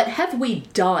 what have we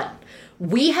done?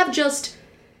 We have just...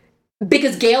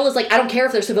 Because Gale is like, I don't care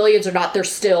if they're civilians or not, they're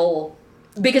still...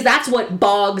 Because that's what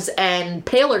Boggs and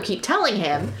Paler keep telling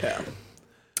him. Yeah.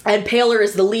 And Paler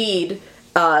is the lead.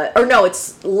 Or no,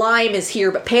 it's Lime is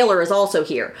here, but Paler is also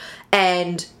here.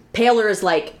 And Paler is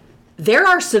like, there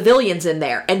are civilians in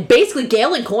there. And basically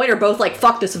Gale and Coin are both like,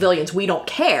 fuck the civilians, we don't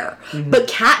care. Mm-hmm. But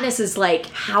Katniss is like,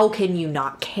 how can you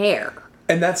not care?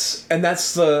 And that's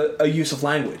a use of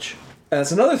language. And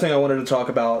that's another thing I wanted to talk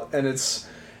about, and it's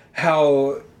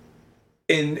how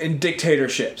in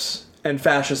dictatorships and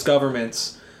fascist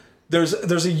governments, there's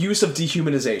a use of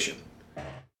dehumanization.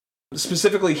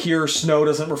 Specifically here, Snow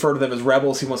doesn't refer to them as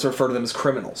rebels, he wants to refer to them as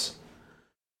criminals.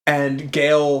 And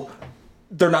Gale,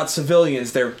 they're not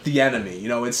civilians, they're the enemy. You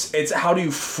know, it's how do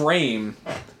you frame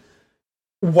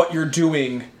what you're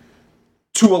doing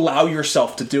to allow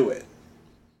yourself to do it?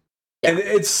 And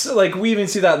it's like, we even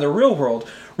see that in the real world.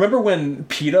 Remember when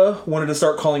Peeta wanted to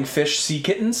start calling fish sea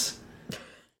kittens?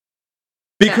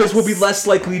 Because we'll be less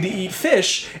likely to eat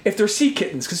fish if they're sea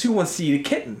kittens, because who wants to eat a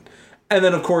kitten? And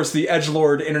then, of course, the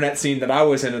edgelord internet scene that I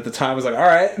was in at the time was like, all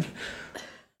right,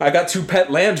 I got 2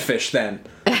 pet land fish then.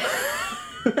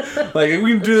 Like,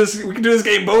 we can do this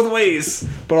game both ways.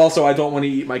 But also, I don't want to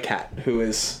eat my cat, who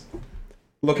is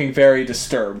looking very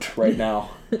disturbed right now.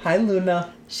 Hi,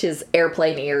 Luna. She has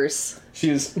airplane ears. She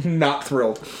is not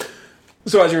thrilled.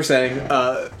 So, as you were saying,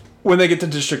 when they get to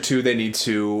District 2, they need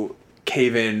to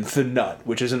cave in the Nut,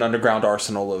 which is an underground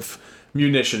arsenal of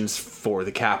munitions for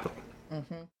the capital.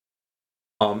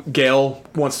 Mm-hmm. Gale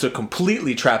wants to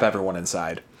completely trap everyone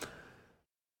inside.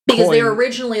 Because they were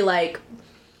originally like...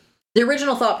 The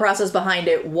original thought process behind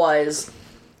it was,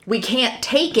 we can't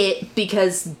take it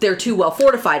because they're too well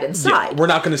fortified inside. Yeah, we're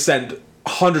not going to send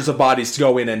hundreds of bodies to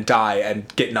go in and die and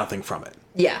get nothing from it.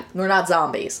 Yeah, we're not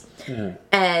zombies. Mm.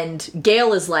 And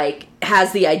Gale is like,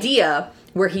 has the idea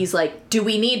where he's like, do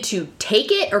we need to take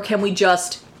it or can we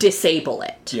just disable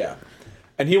it? Yeah.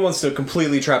 And he wants to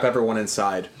completely trap everyone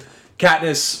inside.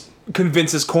 Katniss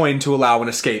convinces Coin to allow an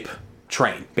escape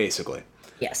train, basically.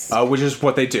 Yes. Which is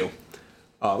what they do.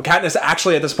 Katniss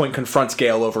actually at this point confronts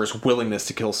Gale over his willingness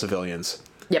to kill civilians.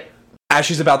 Yep. As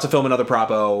she's about to film another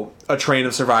propo, a train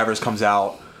of survivors comes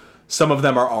out. Some of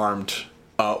them are armed.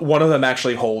 One of them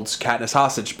actually holds Katniss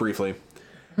hostage briefly.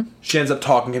 Mm-hmm. She ends up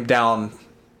talking him down,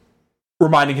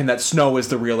 reminding him that Snow is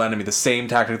the real enemy, the same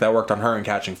tactic that worked on her in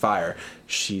Catching Fire.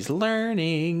 She's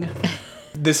learning.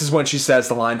 This is when she says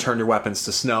the line, "Turn your weapons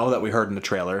to Snow," that we heard in the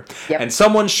trailer. Yep. And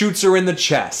someone shoots her in the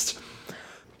chest.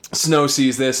 Snow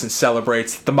sees this and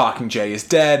celebrates. The Mockingjay is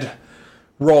dead.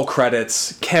 Roll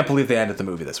credits. Can't believe they ended the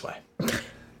movie this way.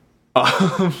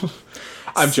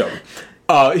 I'm joking.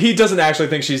 He doesn't actually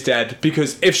think she's dead,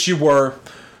 because if she were,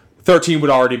 13 would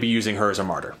already be using her as a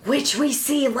martyr. Which we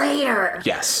see later.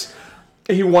 Yes.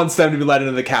 He wants them to be let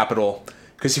into the Capitol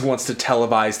because he wants to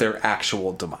televise their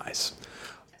actual demise.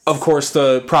 Of course,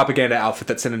 the propaganda outfit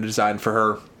that's in and designed for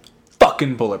her,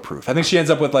 fucking bulletproof. I think she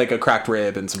ends up with like a cracked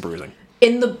rib and some bruising.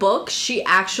 In the book, she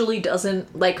actually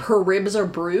doesn't, like, her ribs are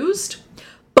bruised,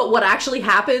 but what actually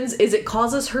happens is it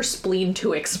causes her spleen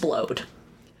to explode.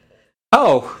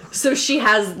 Oh. So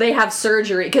they have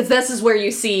surgery, because this is where you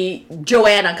see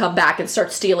Joanna come back and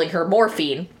start stealing her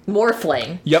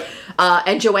morphling. Yep.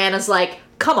 And Joanna's like,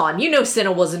 come on, you know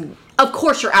Cinna wasn't, of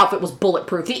course your outfit was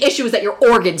bulletproof. The issue is that your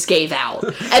organs gave out.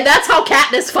 And that's how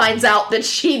Katniss finds out that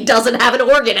she doesn't have an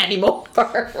organ anymore.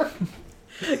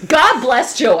 God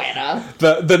bless Joanna.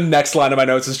 The next line of my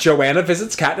notes is, Joanna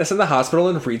visits Katniss in the hospital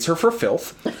and reads her for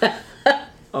filth.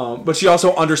 But she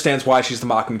also understands why she's the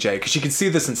Mockingjay, because she can see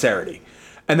the sincerity.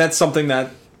 And that's something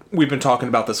that we've been talking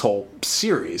about this whole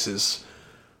series, is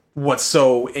what's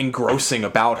so engrossing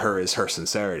about her is her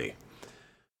sincerity.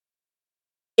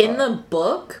 In the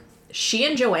book, she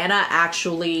and Joanna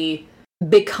actually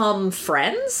become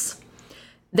friends.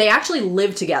 They actually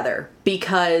live together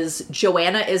because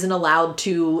Joanna isn't allowed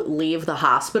to leave the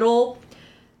hospital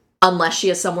unless she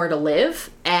has somewhere to live,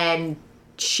 and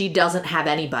she doesn't have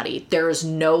anybody. There's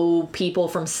no people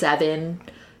from Seven.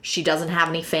 She doesn't have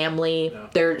any family.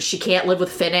 No. She can't live with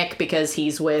Finnick because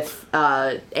he's with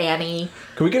Annie.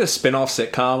 Can we get a spin-off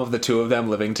sitcom of the two of them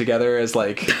living together as,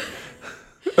 like,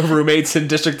 roommates in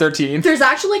District 13? There's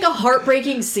actually, like, a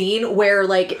heartbreaking scene where,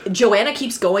 like, Joanna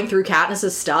keeps going through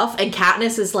Katniss's stuff, and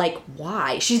Katniss is like,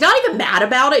 why? She's not even mad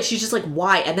about it. She's just like,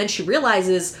 why? And then she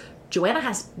realizes Joanna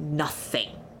has nothing.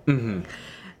 Mm-hmm.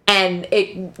 And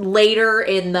it later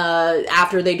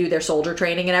after they do their soldier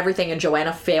training and everything, and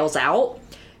Joanna fails out,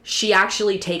 she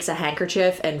actually takes a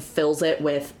handkerchief and fills it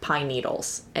with pine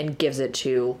needles and gives it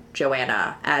to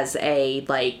Joanna as a,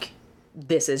 like,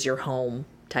 this is your home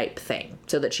type thing,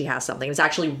 so that she has something. It's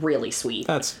actually really sweet.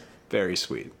 That's very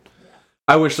sweet.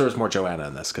 I wish there was more Joanna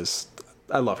in this, because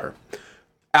I love her.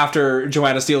 After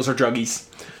Joanna steals her druggies,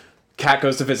 Kat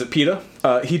goes to visit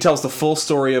Peeta. He tells the full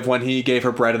story of when he gave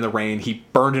her bread in the rain. He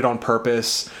burned it on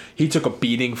purpose. He took a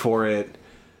beating for it.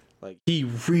 Like, he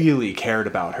really cared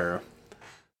about her.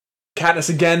 Katniss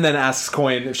again then asks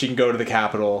Coin if she can go to the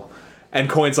Capitol. And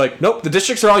Coin's like, nope, the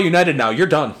districts are all united now. You're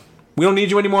done. We don't need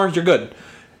you anymore. You're good.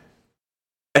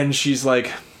 And she's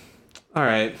like, all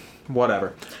right,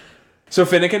 whatever. So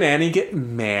Finnick and Annie get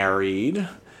married.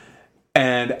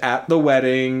 And at the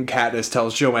wedding, Katniss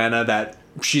tells Joanna that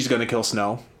she's going to kill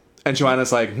Snow. And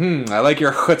Joanna's like, I like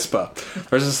your chutzpah.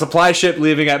 There's a supply ship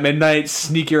leaving at midnight.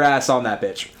 Sneak your ass on that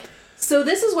bitch. So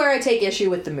this is where I take issue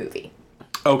with the movie.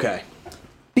 Okay.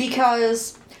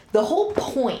 Because the whole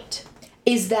point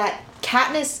is that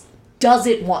Katniss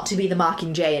doesn't want to be the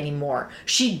Mockingjay anymore.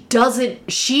 She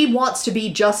wants to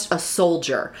be just a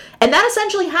soldier. And that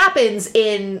essentially happens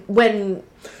when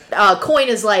Coin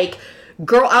is like,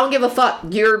 girl, I don't give a fuck.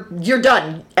 You're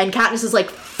done. And Katniss is like,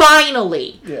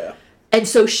 finally. Yeah. And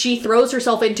so she throws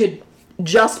herself into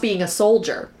just being a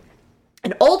soldier.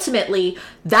 And ultimately,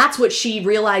 that's what she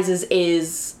realizes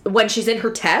is when she's in her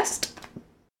test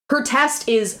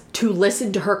is to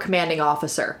listen to her commanding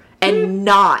officer and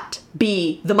not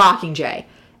be the Mockingjay.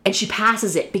 And she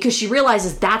passes it because she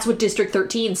realizes that's what District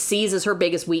 13 sees as her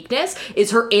biggest weakness,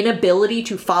 is her inability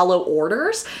to follow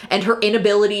orders and her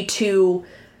inability to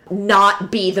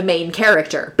not be the main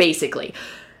character, basically.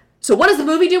 So what does the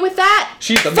movie do with that?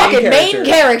 She's the fucking main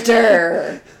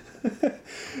character.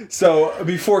 So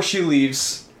before she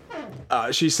leaves,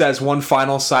 she says one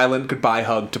final silent goodbye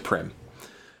hug to Prim.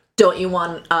 Don't you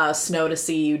want Snow to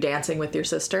see you dancing with your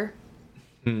sister?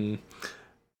 Then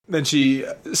she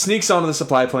sneaks onto the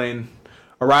supply plane,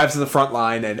 arrives at the front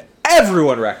line, and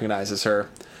everyone recognizes her.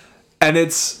 And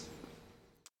it's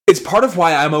part of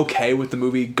why I'm okay with the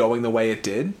movie going the way it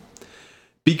did.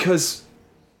 Because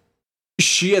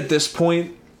she, at this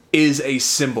point, is a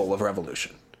symbol of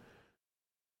revolution.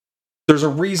 There's a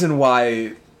reason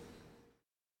why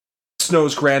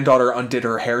Snow's granddaughter undid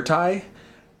her hair tie.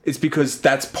 It's because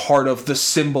that's part of the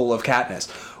symbol of Katniss.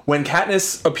 When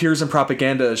Katniss appears in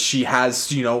propaganda, she has,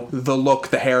 the look,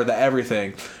 the hair, the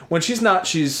everything. When she's not,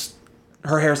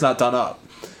 her hair's not done up.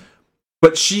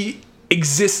 But she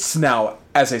exists now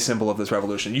as a symbol of this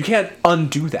revolution. You can't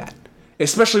undo that.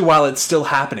 Especially while it's still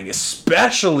happening.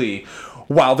 Especially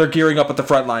while they're gearing up at the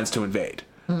front lines to invade.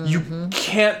 Mm-hmm. You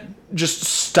can't just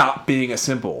stop being a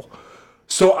symbol.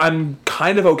 So I'm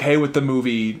kind of okay with the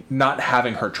movie not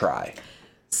having her try.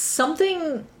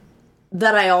 Something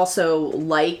that I also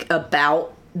like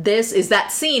about this is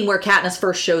that scene where Katniss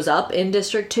first shows up in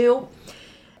District 2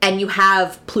 and you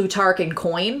have Plutarch and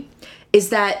Coin, is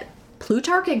that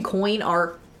Plutarch and Coin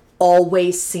are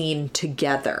always seen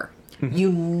together. Mm-hmm.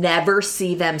 You never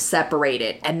see them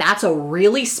separated. And that's a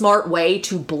really smart way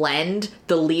to blend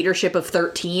the leadership of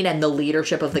 13 and the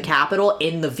leadership of the Capitol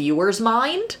in the viewer's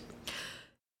mind.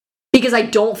 Because I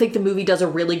don't think the movie does a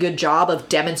really good job of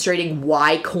demonstrating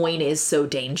why Coin is so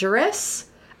dangerous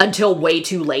until way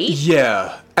too late.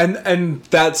 Yeah, and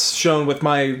that's shown with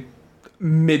my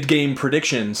mid-game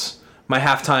predictions, my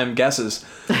halftime guesses,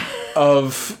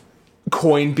 of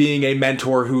Coin being a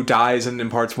mentor who dies and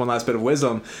imparts one last bit of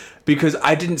wisdom, because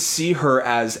I didn't see her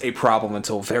as a problem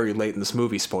until very late in this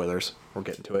movie. Spoilers. We're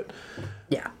getting to it.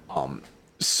 Yeah.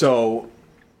 So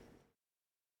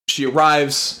she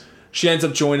arrives. She ends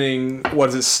up joining,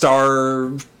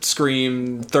 Star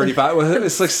Scream 35?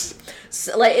 It's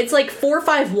like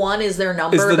 451 is their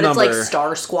number, but it's like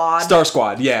Star Squad. Star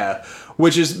Squad, yeah.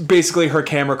 Which is basically her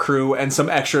camera crew and some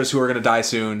extras who are going to die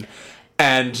soon.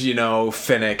 And,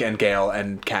 Finnick and Gale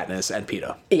and Katniss and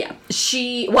Peeta. Yeah.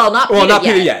 Not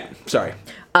Peeta yet. Sorry.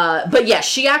 But yeah,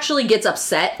 she actually gets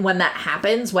upset when that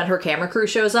happens, when her camera crew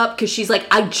shows up, because she's like,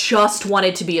 I just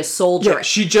wanted to be a soldier. Yeah,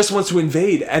 she just wants to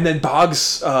invade. And then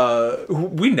Boggs, who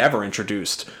we never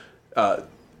introduced.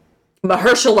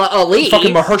 Mahershala Ali.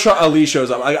 Fucking Mahershala Ali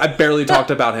shows up. I barely talked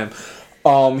about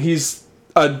him. He's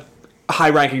a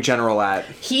high-ranking general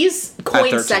He's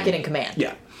Coin's second in command.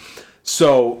 Yeah.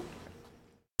 So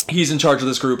he's in charge of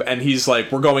this group, and he's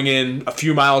like, we're going in a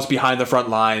few miles behind the front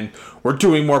line. We're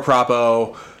doing more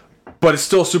propo, but it's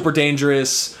still super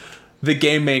dangerous. The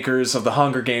game makers of the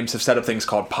Hunger Games have set up things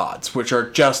called pods, which are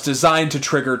just designed to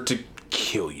trigger to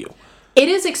kill you. It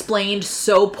is explained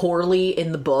so poorly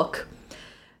in the book.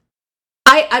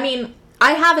 I mean,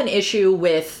 I have an issue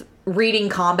with reading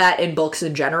combat in books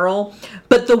in general,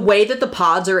 but the way that the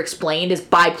pods are explained is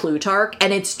by Plutarch,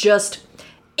 and it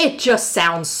just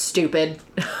sounds stupid.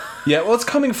 Yeah, well, it's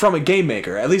coming from a game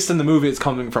maker. At least in the movie, it's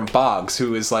coming from Boggs,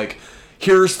 who is like,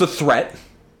 here's the threat.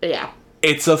 Yeah.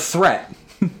 It's a threat.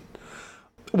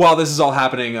 While this is all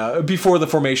happening, before the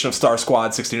formation of Star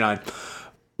Squad 69,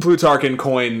 Plutarch and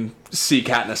Coin see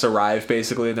Katniss arrive,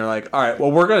 basically, and they're like, all right,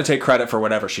 well, we're going to take credit for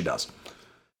whatever she does.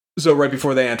 So right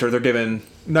before they enter, they're given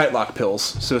nightlock pills,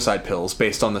 suicide pills,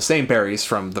 based on the same berries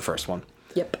from the first one.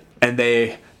 Yep. And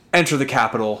they enter the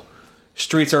Capitol.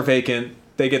 Streets are vacant.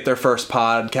 They get their first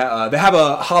pod. They have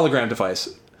a hologram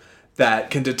device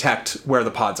that can detect where the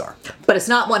pods are. But it's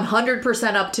not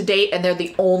 100% up to date, and they're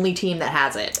the only team that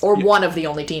has it. Or one of the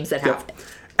only teams that have it.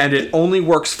 And it only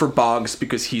works for Boggs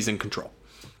because he's in control.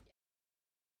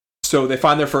 So they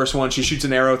find their first one. She shoots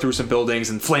an arrow through some buildings,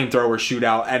 and flamethrowers shoot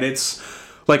out. And it's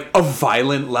like a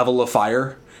violent level of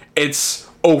fire. It's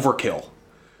overkill.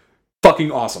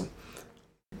 Fucking awesome.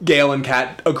 Gale and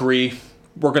Kat agree.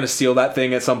 We're going to steal that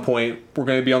thing at some point. We're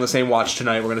going to be on the same watch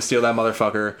tonight. We're going to steal that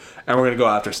motherfucker. And we're going to go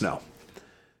after Snow.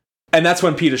 And that's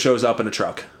when Peeta shows up in a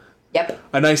truck. Yep.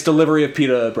 A nice delivery of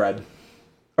Peeta bread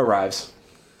arrives.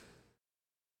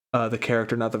 The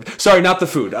character, not the... Sorry, not the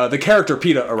food. The character,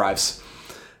 Peeta, arrives.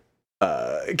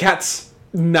 Kat's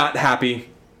not happy,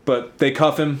 but they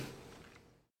cuff him.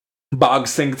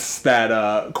 Boggs thinks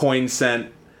that Coin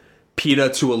sent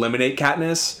Peeta to eliminate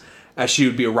Katniss, as she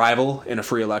would be a rival in a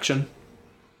free election.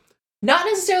 Not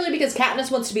necessarily because Katniss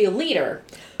wants to be a leader.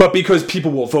 But because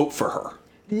people will vote for her.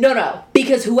 No.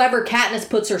 Because whoever Katniss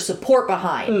puts her support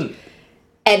behind.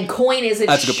 And Coin isn't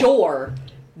sure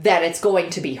that it's going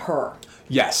to be her.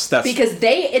 Yes, that's... Because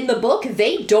in the book,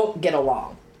 they don't get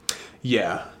along.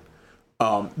 Yeah.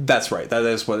 That's right. That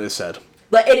is what is said.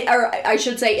 Or I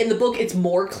should say, in the book, it's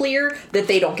more clear that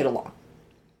they don't get along.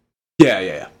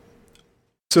 Yeah.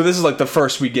 So this is like the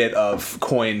first we get of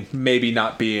Coin maybe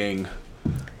not being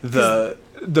the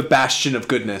bastion of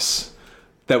goodness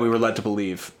that we were led to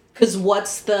believe. Because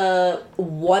what's the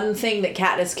one thing that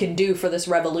Katniss can do for this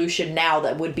revolution now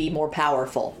that would be more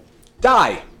powerful?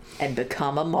 Die! And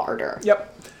become a martyr.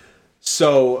 Yep.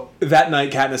 So that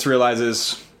night, Katniss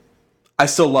realizes, I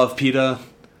still love Peeta.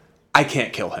 I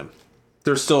can't kill him.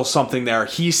 There's still something there.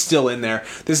 He's still in there.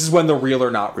 This is when the real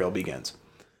or not real begins.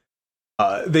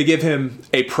 They give him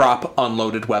a prop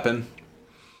unloaded weapon.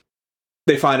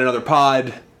 They find another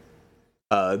pod.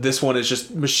 This one is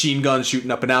just machine guns shooting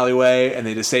up an alleyway, and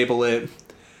they disable it.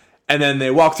 And then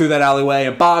they walk through that alleyway,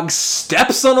 and Boggs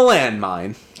steps on a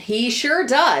landmine. He sure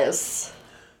does.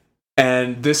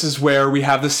 And this is where we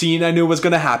have the scene I knew was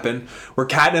going to happen, where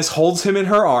Katniss holds him in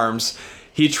her arms.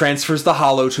 He transfers the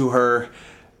hollow to her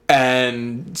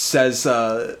and says,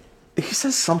 he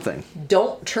says something.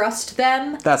 Don't trust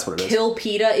them. That's what it is. Kill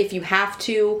Peeta if you have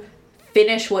to.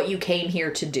 Finish what you came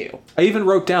here to do. I even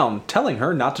wrote down, telling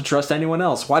her not to trust anyone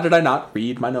else. Why did I not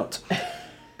read my notes?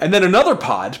 And then another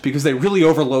pod, because they really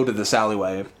overloaded this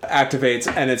alleyway, activates,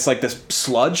 and it's like this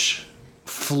sludge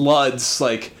floods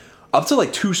like up to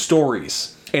like 2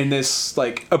 stories in this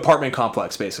like apartment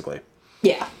complex, basically.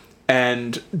 Yeah.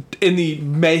 And in the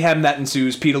mayhem that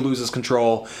ensues, Peeta loses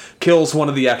control, kills one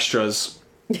of the extras.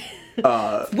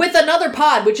 With another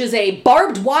pod, which is a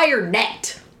barbed wire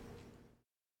net.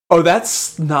 Oh,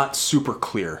 that's not super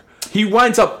clear. He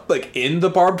winds up, like, in the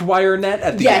barbed wire net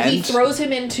at the end. Yeah, he throws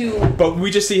him into... But we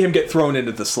just see him get thrown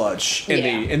into the sludge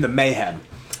in the mayhem.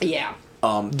 Yeah.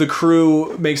 The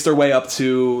crew makes their way up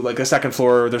to, like, a second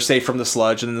floor. They're safe from the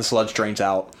sludge, and then the sludge drains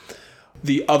out.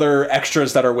 The other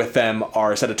extras that are with them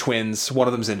are a set of twins. One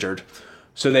of them's injured.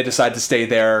 So they decide to stay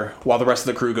there while the rest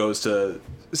of the crew goes to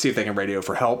see if they can radio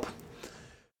for help.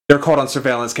 They're caught on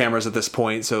surveillance cameras at this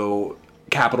point, so...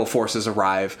 Capitol forces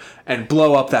arrive and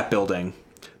blow up that building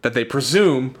that they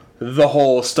presume the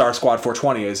whole Star Squad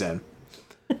 420 is in.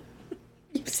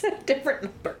 You said a different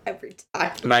number every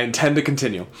time. And I intend to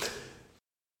continue.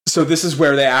 So this is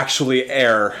where they actually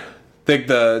air,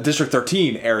 the District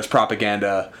 13 airs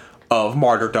propaganda of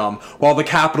martyrdom, while the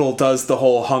Capitol does the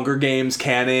whole Hunger Games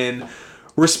canon,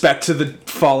 respect to the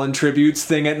fallen tributes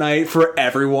thing at night for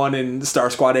everyone in Star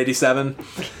Squad 87.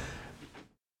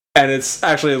 And it's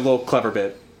actually a little clever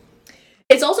bit.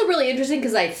 It's also really interesting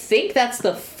because I think that's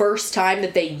the first time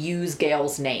that they use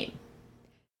Gale's name.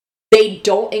 They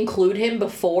don't include him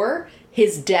before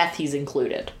his death. He's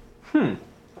included.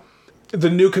 The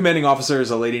new commanding officer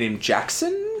is a lady named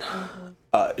Jackson.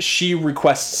 She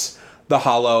requests the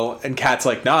hollow, and Kat's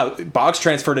like, nah, Boggs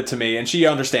transferred it to me, and she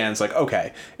understands, like,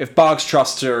 okay, if Boggs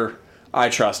trusts her, I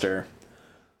trust her.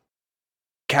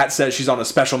 Kat says she's on a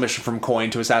special mission from Coin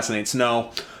to assassinate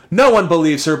Snow. No one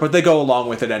believes her, but they go along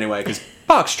with it anyway, because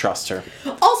Boggs trusts her.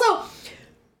 Also,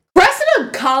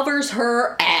 Cressida covers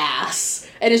her ass,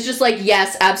 and is just like,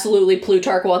 yes, absolutely,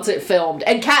 Plutarch wants it filmed.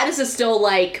 And Katniss is still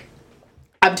like,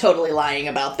 I'm totally lying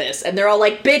about this. And they're all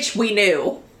like, bitch, we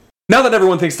knew. Now that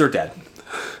everyone thinks they're dead,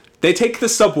 they take the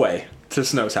subway to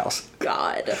Snow's house.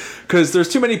 God. Because there's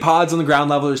too many pods on the ground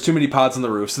level, there's too many pods on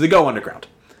the roof, so they go underground.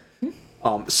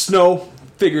 Snow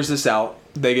figures this out.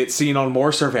 They get seen on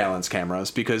more surveillance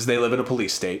cameras because they live in a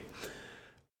police state.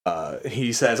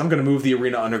 He says, I'm going to move the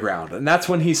arena underground. And that's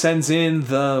when he sends in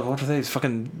what are they,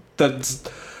 fucking,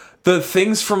 the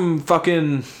things from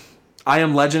fucking I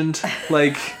Am Legend.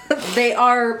 Like, they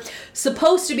are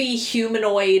supposed to be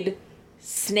humanoid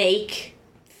snake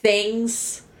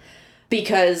things.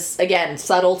 Because, again,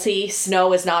 subtlety.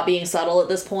 Snow is not being subtle at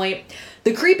this point.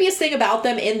 The creepiest thing about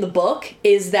them in the book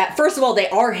is that, first of all, they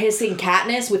are hissing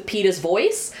Katniss with Peeta's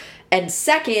voice. And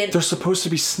second... they're supposed to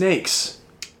be snakes.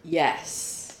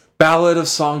 Yes. Ballad of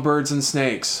Songbirds and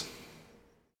Snakes.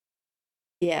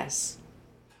 Yes.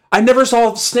 I never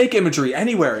saw snake imagery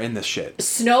anywhere in this shit.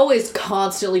 Snow is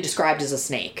constantly described as a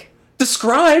snake.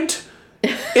 Described?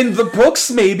 In the books,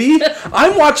 maybe?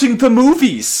 I'm watching the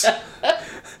movies.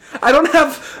 I don't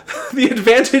have the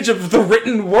advantage of the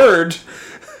written word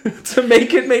to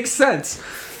make it make sense.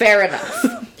 Fair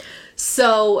enough.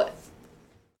 So,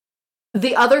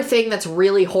 the other thing that's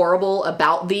really horrible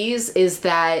about these is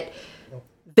that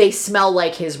they smell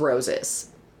like his roses.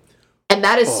 And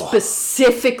that is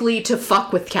specifically to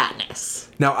fuck with Katniss.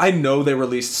 Now, I know they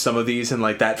released some of these in,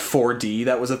 like, that 4D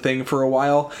that was a thing for a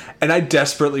while, and I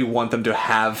desperately want them to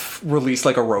have released,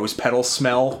 like, a rose petal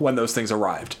smell when those things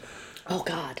arrived. Oh,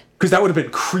 God. Because that would have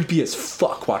been creepy as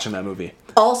fuck watching that movie.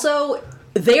 Also,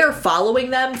 they are following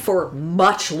them for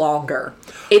much longer.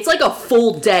 It's like a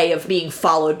full day of being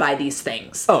followed by these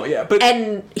things. Oh, yeah, but...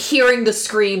 and hearing the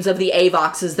screams of the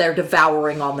Avox as they're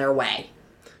devouring on their way.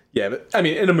 Yeah, but, I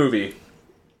mean, in a movie...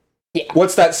 yeah.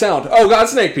 What's that sound? Oh, God,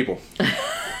 snake people.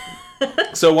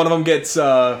 So one of them gets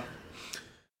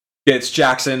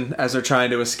Jackson as they're trying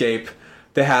to escape.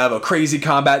 They have a crazy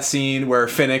combat scene where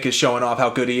Finnick is showing off how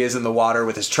good he is in the water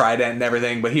with his trident and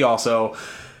everything, but he also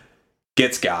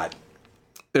gets got.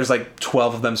 There's like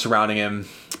 12 of them surrounding him,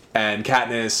 and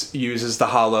Katniss uses the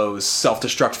Hollow's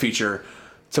self-destruct feature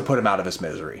to put him out of his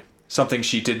misery. Something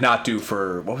she did not do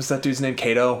for, what was that dude's name,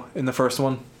 Cato, in the first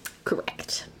one?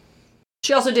 Correct.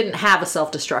 She also didn't have a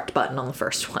self-destruct button on the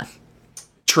first one.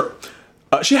 True.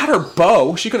 She had her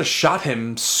bow. She could have shot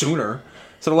him sooner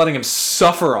instead of letting him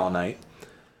suffer all night.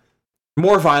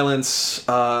 More violence.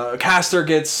 Castor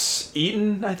gets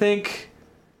eaten, I think.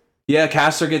 Yeah,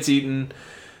 Castor gets eaten.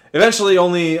 Eventually,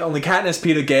 only Katniss,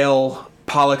 Peeta, Gale,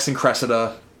 Pollux, and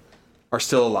Cressida are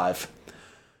still alive.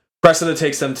 Cressida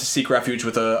takes them to seek refuge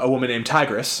with a woman named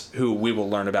Tigress, who we will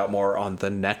learn about more on the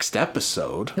next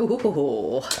episode.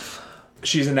 Ooh.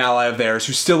 She's an ally of theirs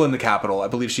who's still in the Capitol. I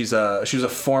believe she was a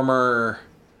former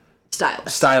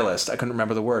stylist. I couldn't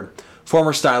remember the word.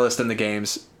 Former stylist in the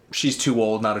games. She's too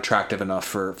old, not attractive enough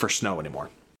for Snow anymore.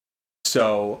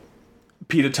 So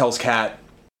Peeta tells Kat,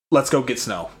 let's go get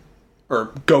Snow.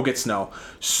 Or go get Snow.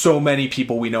 So many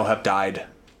people we know have died.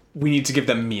 We need to give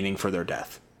them meaning for their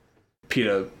death.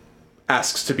 Peeta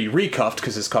asks to be recuffed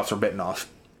because his cuffs are bitten off.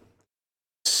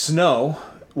 Snow,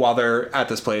 while they're at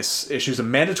this place, issues a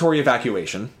mandatory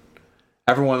evacuation.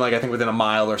 Everyone, I think within a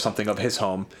mile or something of his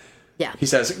home. Yeah. He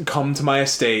says, come to my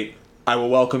estate. I will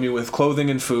welcome you with clothing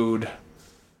and food.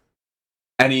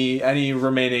 Any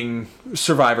remaining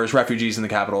survivors, refugees in the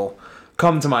capital,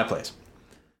 come to my place.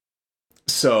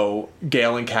 So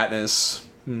Gale and Katniss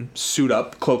suit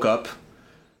up, cloak up,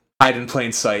 hide in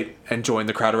plain sight, and join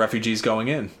the crowd of refugees going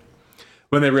in.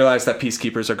 When they realize that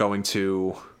peacekeepers are going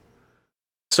to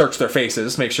search their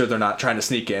faces, make sure they're not trying to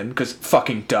sneak in, because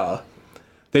fucking duh.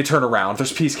 They turn around.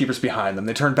 There's peacekeepers behind them.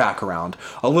 They turn back around.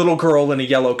 A little girl in a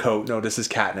yellow coat notices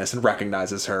Katniss and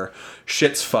recognizes her.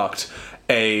 Shit's fucked.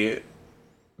 A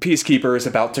peacekeeper is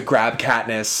about to grab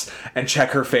Katniss and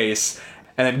check her face,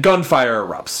 and then gunfire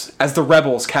erupts as the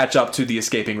rebels catch up to the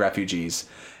escaping refugees.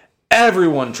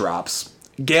 Everyone drops.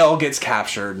 Gale gets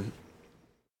captured.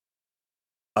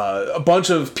 A bunch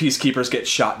of peacekeepers get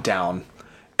shot down.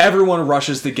 Everyone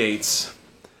rushes the gates.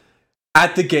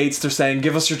 At the gates, they're saying,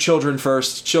 give us your children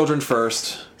first. Children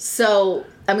first. So,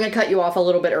 I'm going to cut you off a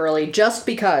little bit early, just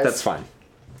because... That's fine.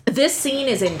 This scene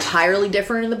is entirely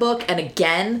different in the book, and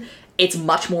again, it's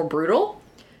much more brutal,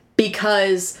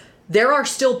 because there are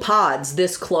still pods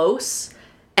this close,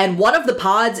 and one of the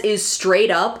pods is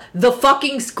straight up, the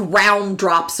fucking ground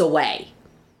drops away.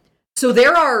 So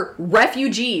there are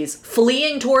refugees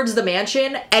fleeing towards the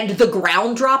mansion, and the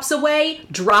ground drops away,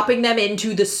 dropping them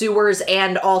into the sewers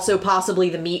and also possibly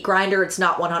the meat grinder. It's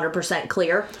not 100%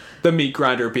 clear. The meat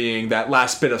grinder being that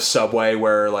last bit of subway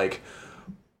where, like,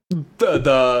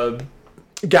 the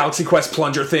Galaxy Quest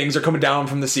plunger things are coming down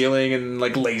from the ceiling and,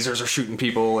 like, lasers are shooting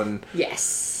people and...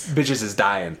 Yes. Bitches is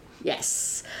dying.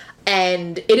 Yes.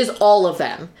 And it is all of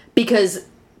them, because...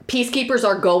 Peacekeepers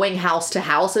are going house to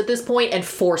house at this point and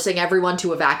forcing everyone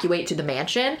to evacuate to the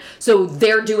mansion. So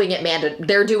they're doing it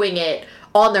they're doing it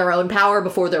on their own power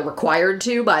before they're required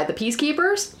to by the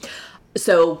Peacekeepers.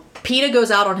 So Peeta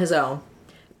goes out on his own.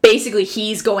 Basically,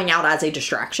 he's going out as a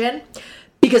distraction,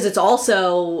 because it's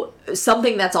also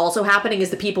something that's also happening is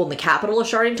the people in the Capitol are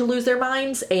starting to lose their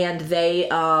minds, and they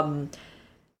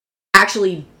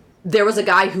actually, there was a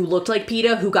guy who looked like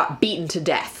Peeta who got beaten to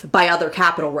death by other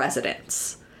Capitol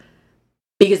residents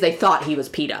because they thought he was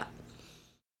Peeta.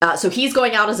 So he's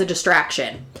going out as a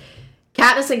distraction.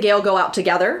 Katniss and Gale go out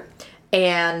together,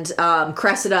 and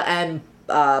Cressida and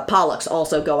Pollux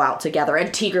also go out together,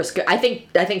 and Tigris. I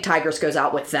think Tigris goes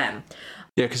out with them.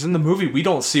 Yeah, because in the movie we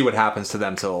don't see what happens to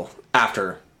them till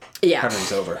after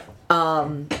everything's over.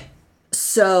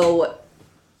 So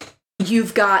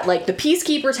you've got like the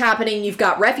peacekeepers happening. You've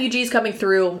got refugees coming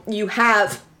through. You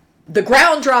have the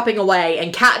ground dropping away,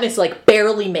 and Katniss like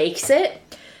barely makes it.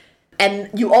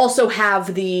 And you also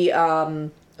have the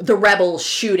rebels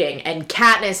shooting, and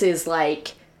Katniss is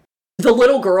like, the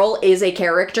little girl is a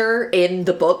character in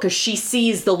the book because she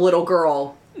sees the little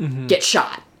girl get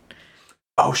shot.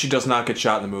 Oh, she does not get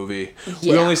shot in the movie.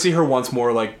 Yeah. We only see her once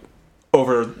more, like,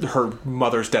 over her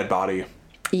mother's dead body.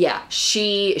 Yeah,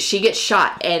 she gets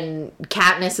shot, and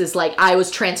Katniss is like, I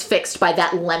was transfixed by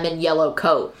that lemon yellow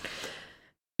coat.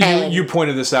 And you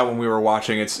pointed this out when we were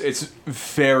watching. It's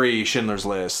very Schindler's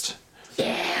List.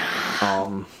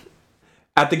 Yeah.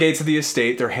 At the gates of the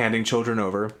estate, they're handing children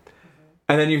over.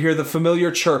 And then you hear the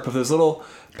familiar chirp of those little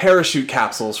parachute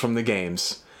capsules from the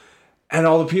games. And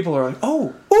all the people are like,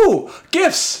 oh,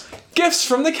 gifts! Gifts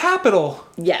from the Capitol!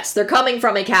 Yes, they're coming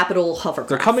from a Capitol hovercraft.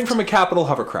 They're coming from a Capitol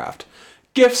hovercraft.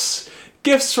 Gifts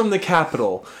from the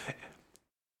Capitol.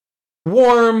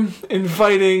 Warm,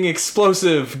 inviting,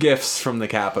 explosive gifts from the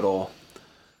Capitol.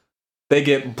 They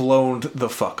get blown the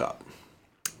fuck up.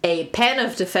 A pen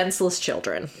of defenseless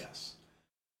children. Yes.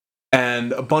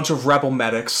 And a bunch of rebel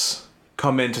medics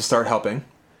come in to start helping,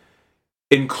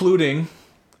 including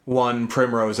one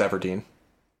Primrose Everdeen.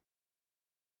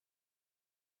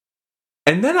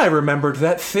 And then I remembered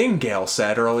that thing Gale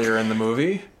said earlier in the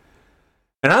movie.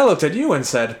 And I looked at you and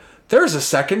said, there's a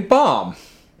second bomb.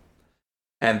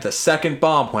 And the second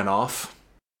bomb went off,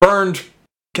 burned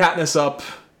Katniss up,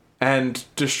 and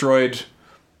destroyed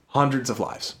hundreds of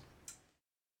lives.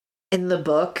 In the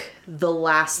book, the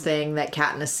last thing that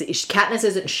Katniss sees, Katniss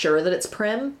isn't sure that it's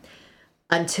Prim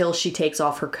until she takes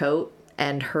off her coat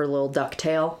and her little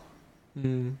ducktail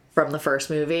from the first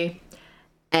movie.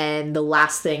 And the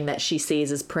last thing that she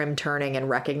sees is Prim turning and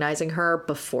recognizing her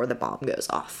before the bomb goes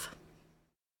off.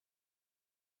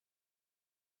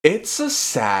 It's a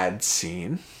sad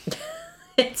scene.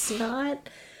 It's not.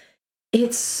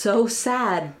 It's so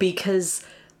sad because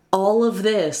all of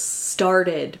this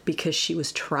started because she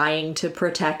was trying to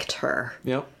protect her.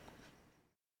 Yep.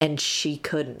 And she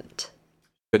couldn't.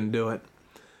 Couldn't do it.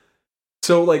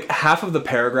 So, like, half of the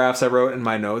paragraphs I wrote in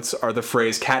my notes are the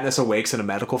phrase, Katniss awakes in a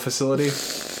medical facility.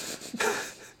 So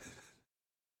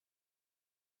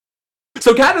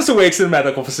Katniss awakes in a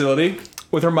medical facility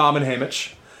with her mom and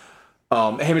Haymitch.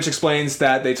 Haymitch explains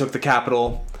that they took the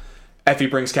Capitol. Effie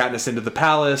brings Katniss into the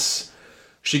palace.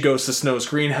 She goes to Snow's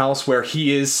greenhouse where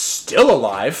he is still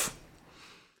alive.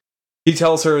 He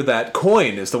tells her that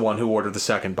Coin is the one who ordered the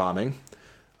second bombing,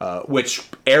 which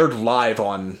aired live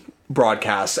on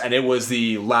broadcast, and it was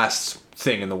the last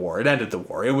thing in the war. It ended the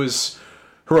war. It was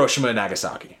Hiroshima and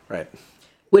Nagasaki, right?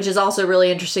 Which is also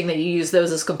really interesting that you use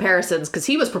those as comparisons, because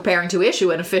he was preparing to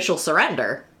issue an official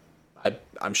surrender.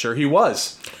 I'm sure he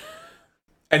was.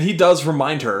 And he does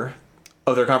remind her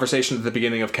of their conversation at the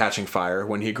beginning of Catching Fire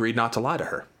when he agreed not to lie to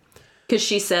her. Because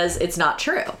she says it's not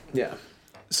true. Yeah.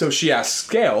 So she asks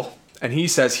Gale, and he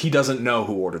says he doesn't know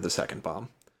who ordered the second bomb.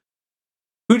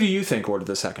 Who do you think ordered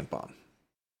the second bomb?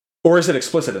 Or is it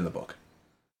explicit in the book?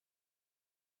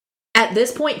 At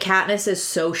this point, Katniss is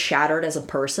so shattered as a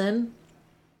person,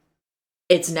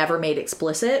 it's never made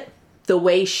explicit. The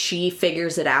way she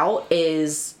figures it out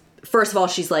is, first of all,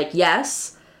 she's like,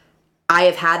 yes, I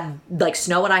have had, like,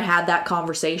 Snow and I had that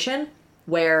conversation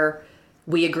where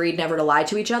we agreed never to lie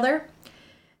to each other.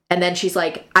 And then she's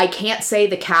like, I can't say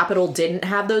the Capitol didn't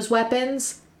have those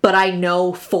weapons, but I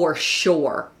know for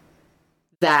sure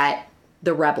that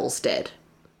the rebels did.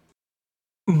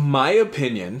 My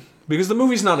opinion, because the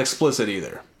movie's not explicit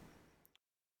either,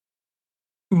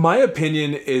 my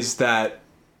opinion is that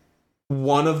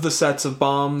one of the sets of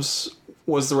bombs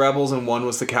was the rebels and one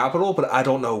was the Capitol, but I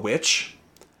don't know which.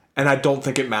 And I don't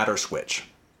think it matters which.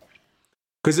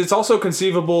 Because it's also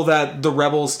conceivable that the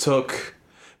rebels took...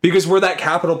 Because where that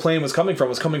Capitol plane was coming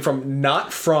from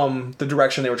not from the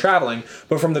direction they were traveling,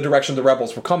 but from the direction the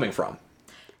rebels were coming from.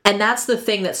 And that's the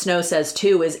thing that Snow says,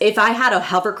 too, is if I had a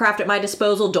hovercraft at my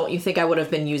disposal, don't you think I would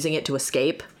have been using it to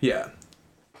escape? Yeah.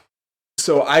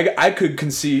 So I could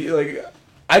conceive, like,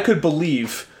 I could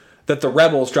believe that the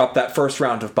rebels dropped that first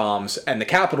round of bombs and the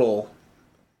Capitol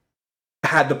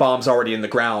had the bombs already in the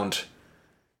ground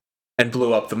and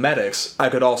blew up the medics. I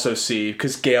could also see,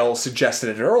 because Gale suggested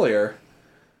it earlier,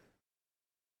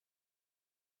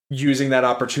 using that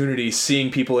opportunity,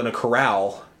 seeing people in a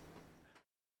corral.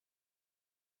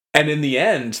 And in the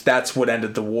end, that's what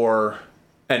ended the war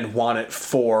and won it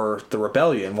for the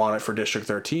rebellion, won it for District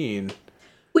 13.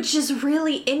 Which is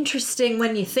really interesting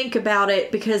when you think about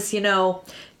it, because, you know,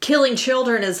 killing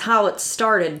children is how it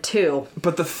started, too.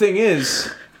 But the thing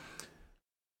is,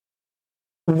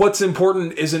 what's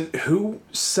important isn't who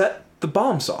set the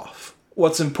bombs off.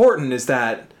 What's important is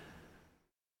that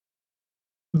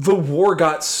the war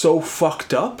got so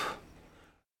fucked up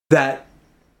that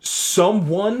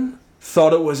someone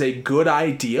thought it was a good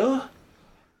idea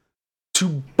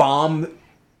to bomb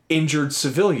injured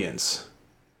civilians.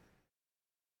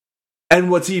 And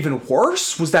what's even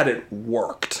worse was that it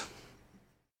worked.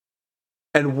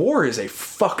 And war is a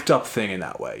fucked up thing in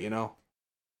that way, you know?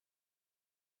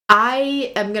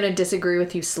 I am going to disagree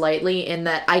with you slightly in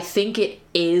that I think it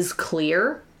is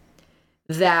clear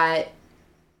that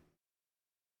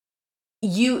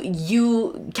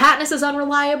Katniss is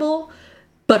unreliable,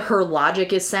 but her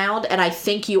logic is sound, and I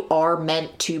think you are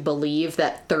meant to believe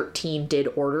that 13 did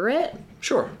order it.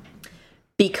 Sure.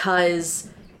 Because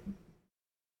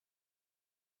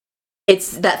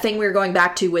it's that thing we were going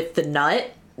back to with the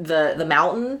nut, the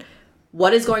mountain.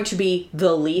 What is going to be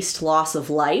the least loss of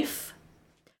life?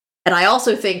 And I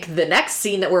also think the next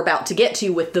scene that we're about to get to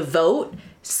with the vote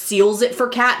seals it for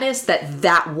Katniss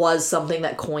that was something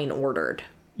that Coin ordered.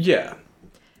 Yeah.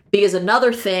 Because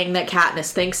another thing that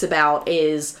Katniss thinks about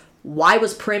is, why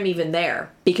was Prim even there?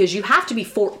 Because you have to be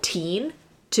 14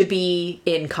 to be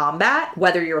in combat,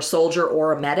 whether you're a soldier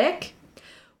or a medic.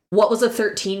 What was a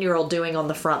 13-year-old doing on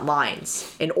the front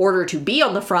lines? In order to be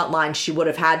on the front lines, she would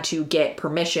have had to get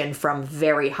permission from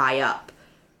very high up.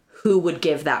 Who would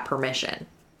give that permission?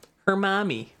 Her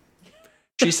mommy.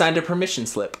 She signed a permission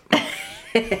slip.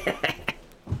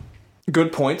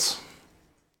 Good points.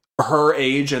 Her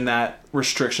age and that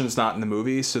restriction's not in the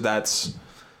movie, so that's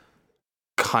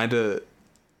kind of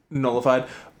nullified.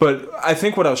 But I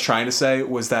think what I was trying to say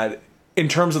was that in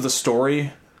terms of the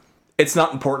story, it's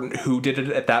not important who did it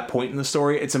at that point in the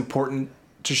story. It's important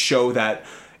to show that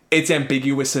it's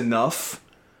ambiguous enough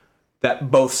that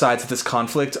both sides of this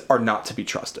conflict are not to be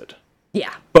trusted.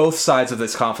 Yeah. Both sides of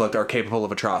this conflict are capable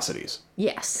of atrocities.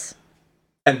 Yes.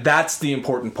 And that's the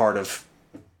important part of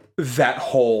that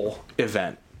whole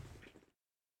event.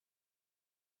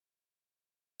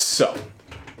 So,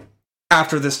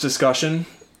 after this discussion,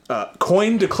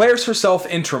 Coin declares herself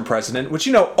interim president, which,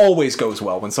 you know, always goes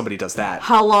well when somebody does that.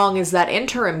 How long is that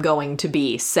interim going to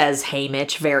be, says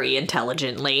Haymitch very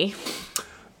intelligently.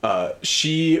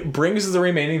 She brings the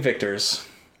remaining victors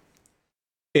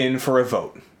in for a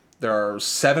vote. There are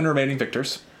 7 remaining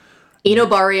victors.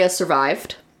 Enobaria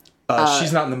survived.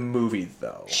 She's not in the movie,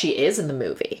 though. She is in the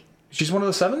movie. She's one of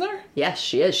the 7 there? Yes,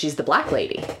 she is. She's the black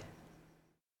lady.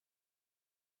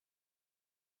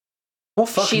 Well,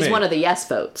 fuck She's me. one of the yes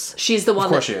votes. She's the one.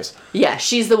 Of course she is. Yeah,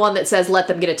 she's the one that says let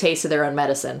them get a taste of their own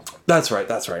medicine. That's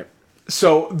right.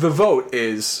 So the vote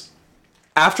is,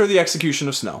 after the execution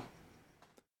of Snow,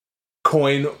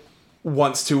 Coin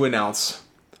wants to announce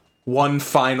one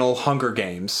final Hunger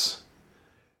Games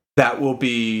that will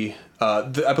be,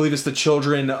 I believe it's the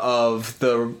children of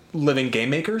the living game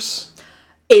makers.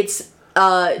 It's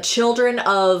children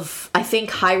of, I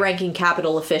think, high-ranking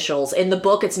Capitol officials. In the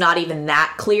book, it's not even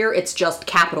that clear. It's just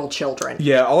Capitol children.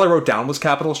 Yeah, all I wrote down was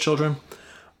Capitol's children.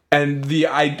 And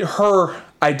her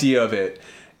idea of it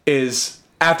is,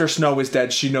 after Snow is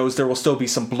dead, she knows there will still be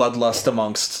some bloodlust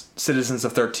amongst citizens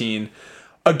of 13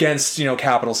 against,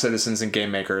 Capitol citizens and game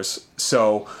makers.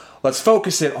 So let's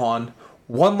focus it on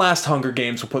one last Hunger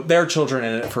Games. We'll put their children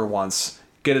in it for once,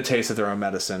 get a taste of their own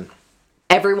medicine.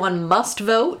 Everyone must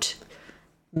vote.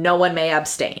 No one may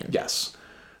abstain. Yes.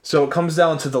 So it comes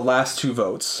down to the last 2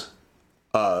 votes.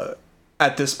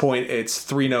 At this point, it's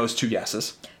 3 no's, 2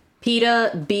 yeses.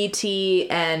 Peeta, BT,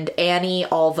 and Annie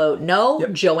all vote no.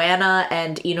 Yep. Joanna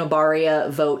and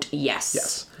Enobaria vote yes.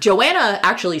 Yes. Joanna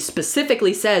actually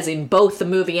specifically says in both the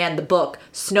movie and the book,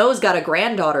 Snow's got a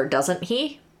granddaughter, doesn't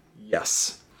he?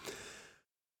 Yes.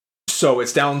 So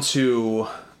it's down to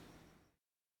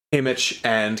Haymitch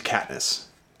and Katniss.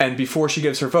 And before she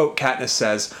gives her vote, Katniss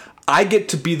says, I get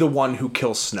to be the one who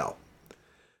kills Snow.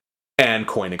 And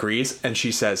Coin agrees, and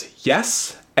she says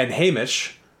yes, and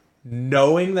Haymitch,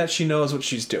 knowing that she knows what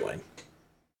she's doing,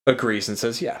 agrees and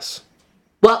says yes.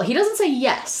 Well, he doesn't say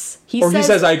yes. He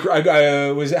says,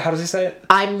 how does he say it?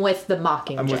 I'm with the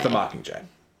Mockingjay. I'm with the Mockingjay.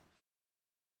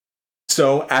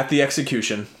 So, at the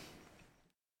execution,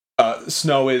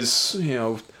 Snow is,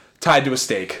 tied to a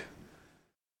stake.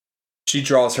 She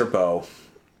draws her bow,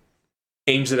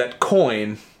 aims it at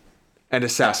Coin, and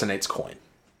assassinates Coin.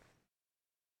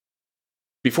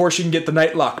 Before she can get the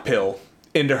nightlock pill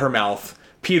into her mouth,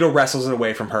 Peeta wrestles it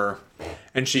away from her,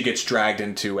 and she gets dragged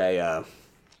into a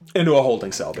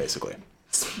holding cell, basically.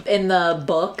 In the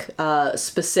book,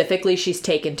 specifically, she's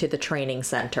taken to the training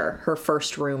center, her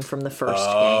first room from the first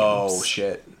games. Oh,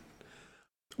 shit.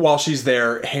 While she's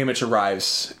there, Haymitch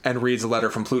arrives and reads a letter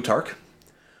from Plutarch,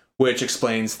 which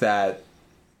explains that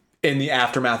in the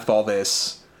aftermath of all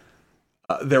this,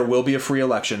 there will be a free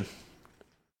election.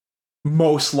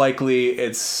 Most likely,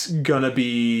 it's gonna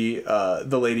be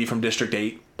the lady from District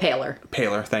 8. Paler,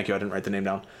 thank you, I didn't write the name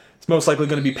down. It's most likely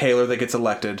gonna be Paler that gets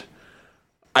elected.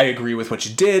 I agree with what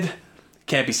you did.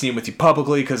 Can't be seen with you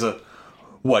publicly because of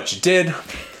what you did.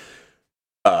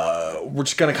 We're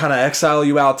just gonna kind of exile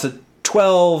you out to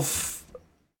 12.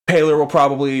 Paler will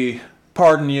probably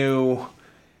pardon you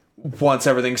once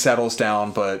everything settles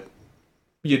down, but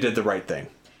you did the right thing.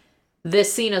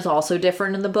 This scene is also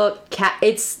different in the book.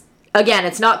 It's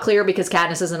not clear because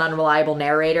Katniss is an unreliable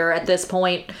narrator at this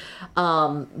point,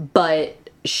 but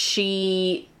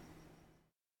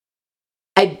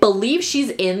I believe she's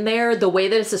in there, the way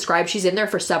that it's described, she's in there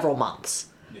for several months.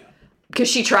 Because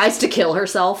she tries to kill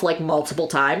herself, multiple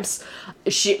times.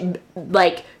 She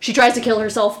tries to kill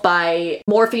herself by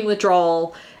morphine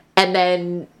withdrawal, and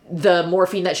then the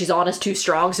morphine that she's on is too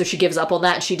strong, so she gives up on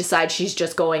that, and she decides she's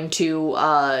just going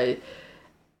to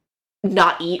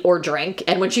not eat or drink.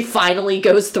 And when she finally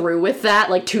goes through with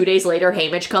that, 2 days later,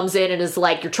 Haymitch comes in and is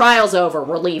like, your trial's over,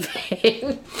 we're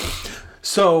leaving.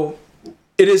 So,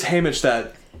 it is Haymitch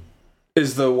that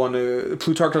is the one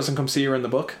Plutarch doesn't come see her in the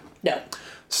book? No.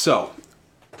 So,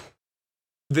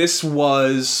 this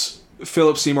was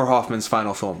Philip Seymour Hoffman's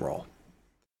final film role.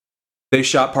 They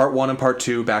shot part 1 and part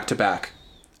 2 back to back.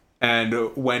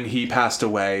 And when he passed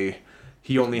away,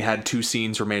 he only had 2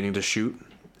 scenes remaining to shoot.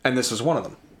 And this was one of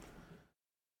them.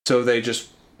 So they just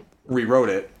rewrote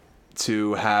it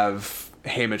to have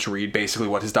Haymitch read basically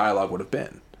what his dialogue would have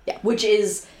been. Yeah, which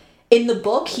is, in the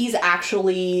book, he's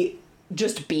actually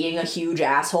just being a huge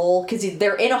asshole. Because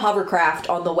they're in a hovercraft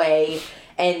on the way,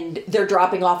 and they're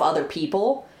dropping off other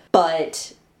people.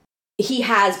 But he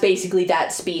has basically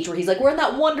that speech where he's like, we're in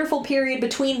that wonderful period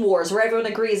between wars where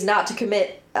everyone agrees not to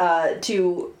commit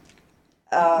commit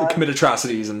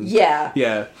atrocities. And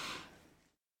yeah.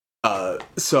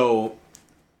 So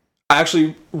I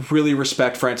actually really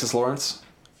respect Francis Lawrence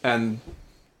and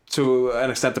to an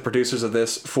extent the producers of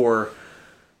this for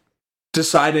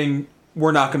deciding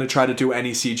we're not going to try to do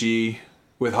any CG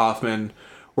with Hoffman.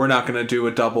 We're not going to do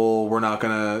a double. We're not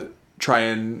going to try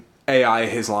and AI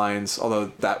his lines,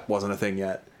 although that wasn't a thing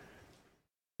yet.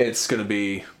 It's going to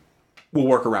be, we'll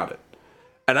work around it.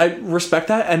 And I respect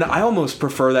that, and I almost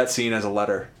prefer that scene as a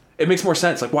letter. It makes more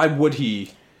sense. Why would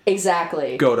he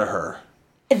exactly go to her?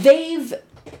 They've,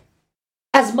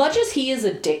 as much as he is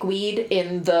a dickweed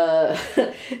in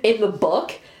the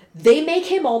book, they make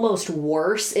him almost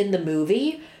worse in the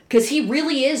movie, because he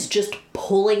really is just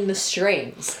pulling the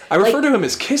strings. I refer to him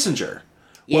as Kissinger.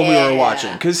 when we were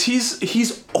watching, because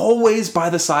he's always by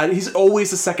the side. He's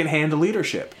always the second hand to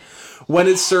leadership. When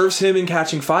it serves him in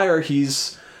Catching Fire,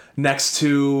 he's next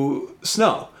to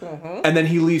Snow, and then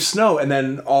he leaves Snow, and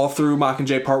then all through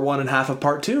Mockingjay Part 1 and half of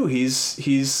Part 2,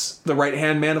 he's the right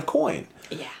hand man of Coin,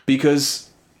 because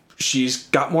she's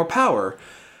got more power.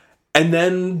 And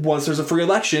then once there's a free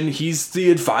election, he's the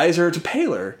advisor to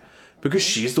Paler, because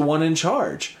she's the one in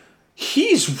charge.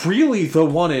 He's really the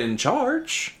one in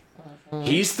charge.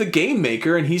 He's the game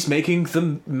maker, and he's making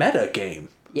the meta game.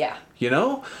 Yeah. You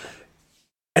know?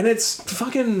 And it's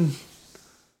fucking...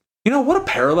 You know, what a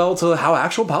parallel to how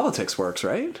actual politics works,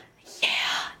 right?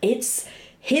 Yeah.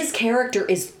 His character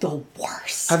is the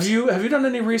worst. Have you done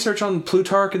any research on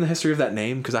Plutarch and the history of that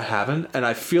name? Because I haven't, and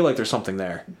I feel like there's something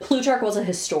there. Plutarch was a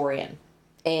historian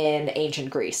in ancient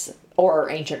Greece,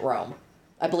 or ancient Rome.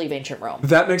 I believe ancient Rome.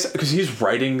 That makes sense, because he's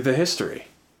writing the history.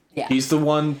 Yeah. He's the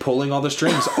one pulling all the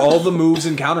strings, all the moves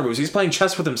and counter moves. He's playing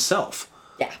chess with himself.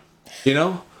 Yeah. You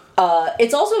know?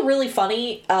 It's also really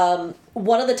funny.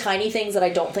 One of the tiny things that I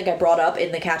don't think I brought up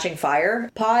in the Catching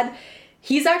Fire pod,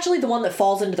 he's actually the one that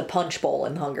falls into the punch bowl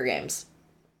in the Hunger Games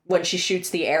when she shoots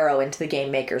the arrow into the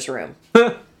game maker's room.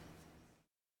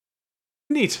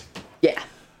 Neat. Yeah.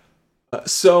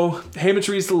 So Haymitch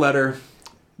reads the letter.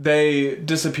 They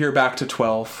disappear back to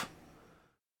 12.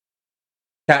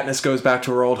 Katniss goes back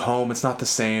to her old home. It's not the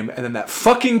same. And then that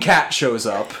fucking cat shows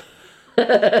up.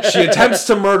 She attempts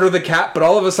to murder the cat, but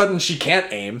all of a sudden she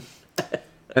can't aim.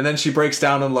 And then she breaks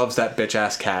down and loves that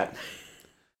bitch-ass cat.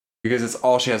 Because it's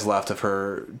all she has left of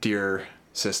her dear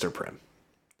sister Prim.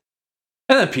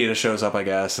 And then Peeta shows up, I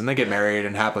guess, and they get married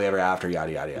and happily ever after,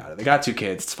 yada, yada, yada. They got 2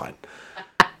 kids. It's fine.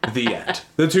 The end.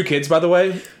 The 2 kids, by the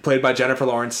way, played by Jennifer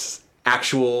Lawrence,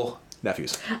 actual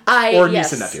nephews.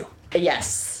 Niece and nephew.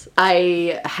 Yes.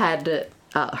 I had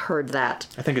heard that.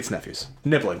 I think it's nephews.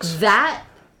 Nibblings. That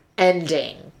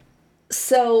ending.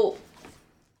 So,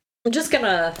 I'm just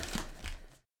gonna...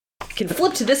 can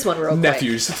flip to this one real quick.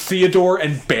 Nephews. Theodore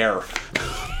and Bear.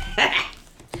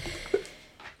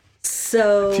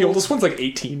 So... The oldest one's like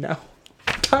 18 now.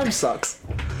 Time sucks.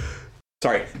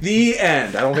 Sorry. The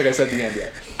end. I don't think I said the end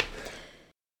yet.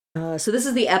 So this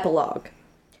is the epilogue.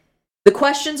 The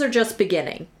questions are just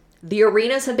beginning. The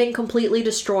arenas have been completely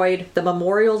destroyed, the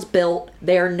memorials built,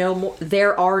 there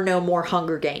are no more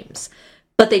Hunger Games.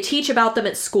 But they teach about them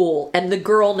at school, and the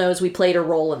girl knows we played a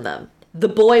role in them. The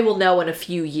boy will know in a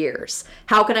few years.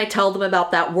 How can I tell them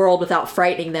about that world without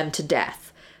frightening them to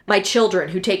death? My children,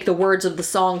 who take the words of the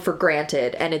song for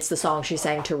granted, and it's the song she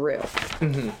sang to Rue.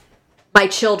 Mm-hmm. My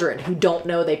children, who don't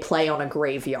know they play on a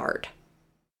graveyard.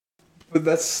 But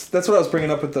that's what I was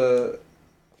bringing up with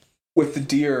the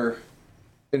deer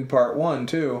in part 1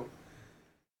 too.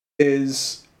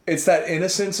 It's that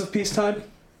innocence of peacetime.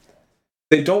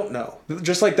 They don't know.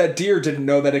 Just like that deer didn't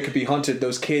know that it could be hunted,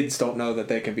 those kids don't know that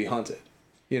they can be hunted.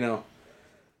 You know?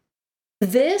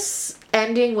 This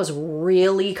ending was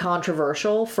really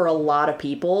controversial for a lot of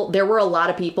people. There were a lot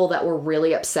of people that were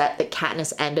really upset that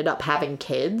Katniss ended up having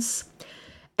kids.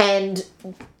 And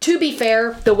to be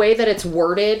fair, the way that it's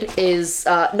worded is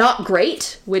not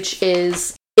great, which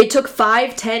is, it took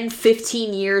 5, 10,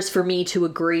 15 years for me to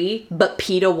agree, but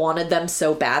Peeta wanted them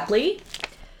so badly.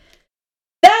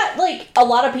 That, like, a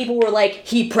lot of people were like,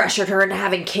 he pressured her into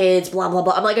having kids, blah, blah,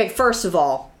 blah. I'm like, first of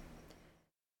all,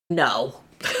 no.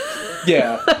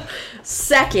 Yeah.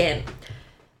 Second,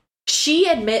 she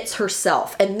admits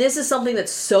herself, and this is something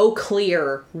that's so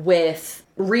clear with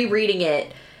rereading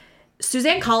it,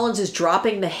 Suzanne Collins is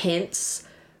dropping the hints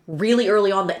really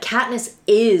early on that Katniss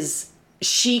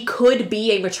she could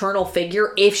be a maternal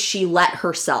figure if she let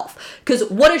herself. Because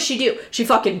what does she do? She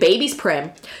fucking babies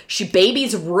Prim. She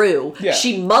babies Rue. Yeah.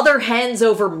 She mother hens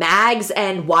over Mags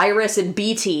and Wyrus and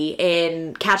Beatty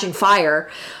in Catching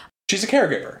Fire. She's a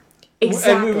caregiver.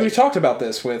 Exactly. And we talked about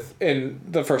this in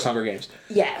the first Hunger Games.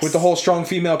 Yes. With the whole strong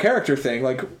female character thing.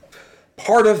 Like,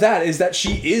 part of that is that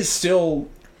she is still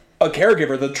a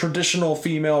caregiver, the traditional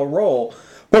female role,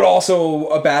 but also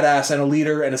a badass and a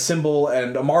leader and a symbol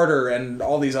and a martyr and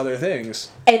all these other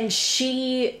things. And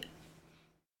she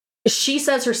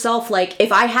says herself, like,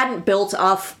 if I hadn't built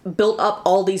up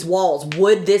all these walls,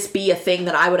 would this be a thing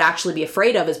that I would actually be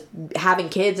afraid of, is having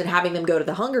kids and having them go to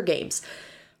the Hunger Games?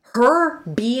 Her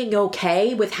being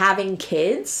okay with having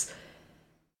kids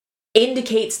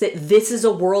indicates that this is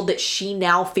a world that she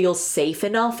now feels safe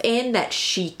enough in that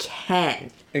she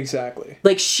can. Exactly.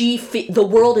 Like, the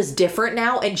world is different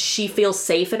now, and she feels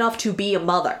safe enough to be a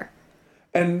mother.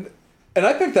 And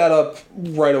I picked that up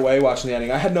right away watching the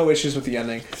ending. I had no issues with the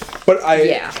ending. But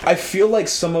I feel like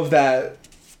some of that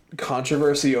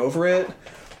controversy over it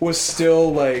was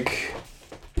still, like,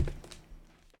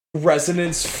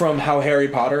 resonance from how Harry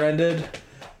Potter ended.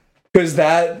 Because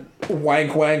that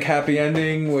wank happy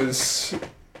ending was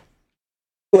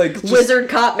like just, wizard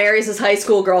cop marries his high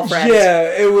school girlfriend.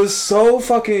 Yeah, it was so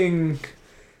fucking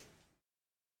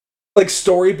like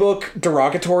storybook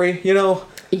derogatory, you know?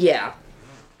 Yeah.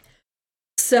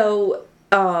 So,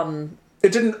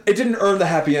 it didn't earn the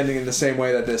happy ending in the same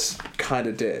way that this kind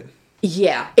of did.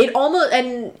 Yeah. It almost,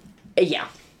 and yeah.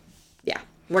 Yeah.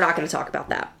 We're not going to talk about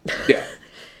that. Yeah.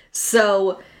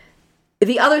 So,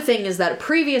 the other thing is that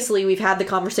previously we've had the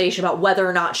conversation about whether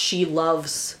or not she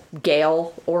loves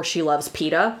Gale or she loves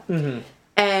Peeta. Mm-hmm.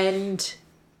 And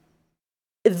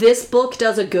this book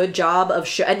does a good job of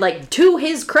and like, to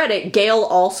his credit, Gale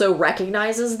also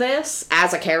recognizes this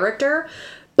as a character,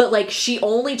 but like, she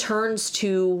only turns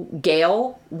to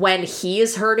Gale when he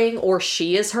is hurting or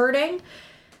she is hurting.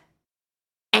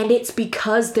 And it's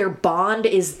because their bond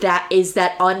is that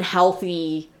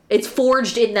unhealthy. It's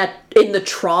forged in the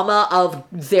trauma of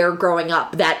their growing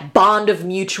up, that bond of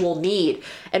mutual need.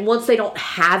 And once they don't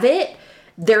have it,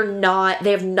 they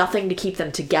have nothing to keep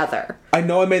them together. I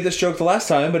know I made this joke the last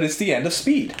time, but it's the end of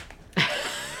Speed.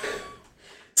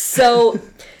 So,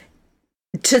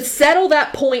 to settle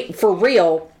that point for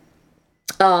real,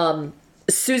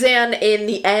 Suzanne, in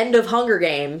the end of Hunger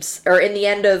Games, or in the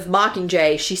end of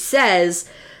Mockingjay, she says,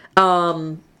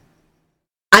 I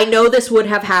know this would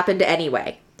have happened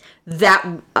anyway. That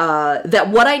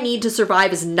what I need to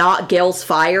survive is not Gale's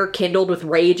fire kindled with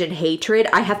rage and hatred.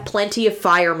 I have plenty of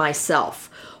fire myself.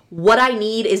 What I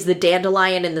need is the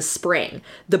dandelion in the spring,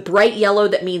 the bright yellow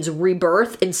that means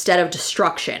rebirth instead of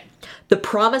destruction, the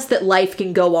promise that life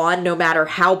can go on no matter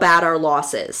how bad our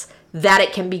loss is, that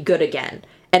it can be good again,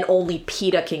 and only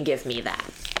Peeta can give me that.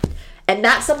 And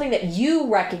that's something that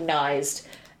you recognized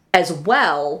as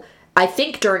well, I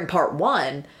think, during part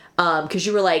 1, because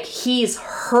you were like, he's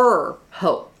her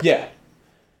hope. Yeah.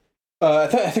 I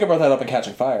think I brought that up in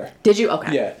Catching Fire. Did you?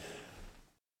 Okay. Yeah.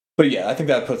 But yeah, I think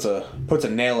that puts a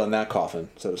nail in that coffin,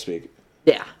 so to speak.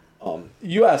 Yeah.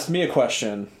 You asked me a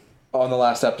question on the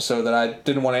last episode that I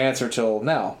didn't want to answer till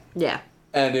now. Yeah.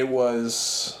 And it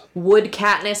was... Would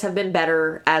Katniss have been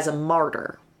better as a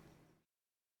martyr?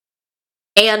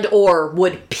 And or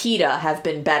would Peeta have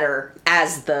been better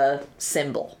as the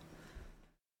symbol?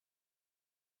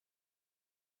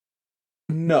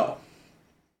 No.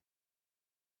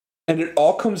 And it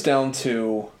all comes down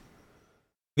to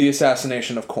the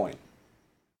assassination of Coin.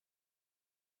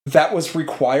 That was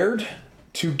required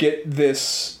to get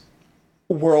this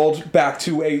world back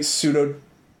to a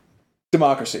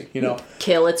pseudo-democracy, you know?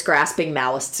 Kill its grasping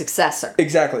malice successor.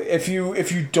 Exactly. If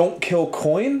you don't kill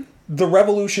Coin, the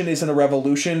revolution isn't a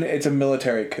revolution, it's a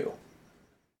military coup.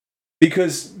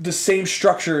 Because the same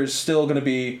structure is still going to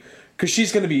be... Because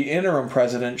she's going to be interim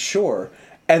president, sure.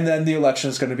 And then the election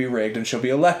is going to be rigged and she'll be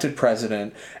elected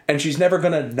president. And she's never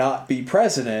going to not be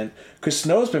president because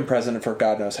Snow's been president for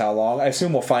God knows how long. I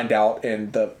assume we'll find out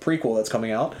in the prequel that's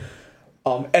coming out.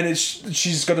 And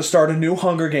she's going to start a new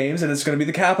Hunger Games and it's going to be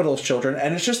the Capitol's children.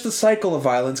 And it's just the cycle of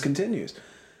violence continues.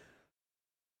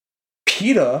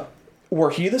 Peeta,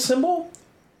 were he the symbol,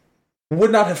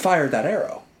 would not have fired that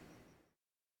arrow.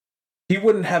 He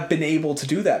wouldn't have been able to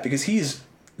do that because he's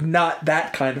not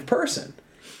that kind of person.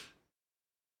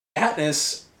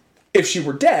 Katniss, if she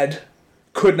were dead,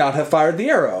 could not have fired the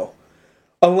arrow.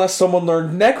 Unless someone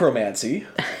learned necromancy.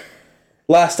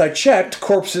 Last I checked,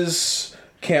 corpses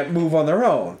can't move on their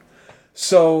own.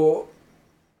 So,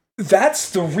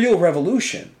 that's the real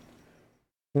revolution.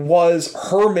 Was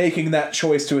her making that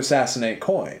choice to assassinate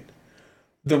Coin.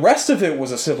 The rest of it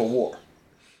was a civil war.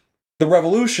 The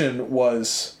revolution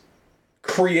was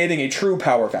creating a true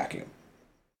power vacuum.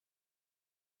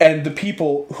 And the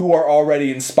people who are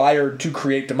already inspired to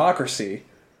create democracy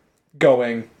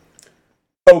going,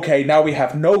 okay, now we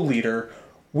have no leader,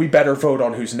 we better vote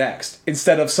on who's next.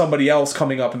 Instead of somebody else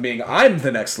coming up and being, I'm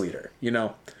the next leader, you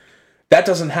know? That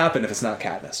doesn't happen if it's not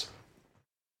Katniss.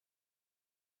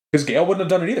 Because Gale wouldn't have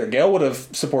done it either. Gale would have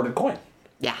supported Coin.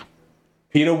 Yeah.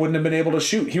 Peeta wouldn't have been able to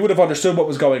shoot. He would have understood what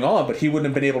was going on, but he wouldn't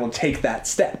have been able to take that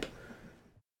step.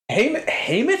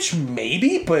 Haymitch,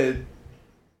 maybe, but...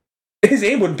 his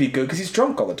aim wouldn't be good because he's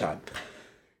drunk all the time.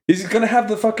 He's going to have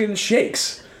the fucking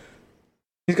shakes.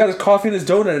 He's got his coffee and his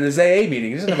donut at his AA meeting.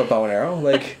 He doesn't have a bow and arrow.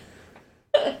 Like,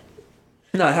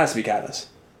 no, it has to be Katniss.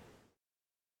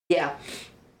 Yeah.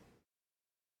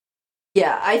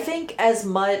 Yeah, I think as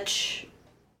much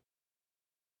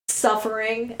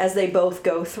suffering as they both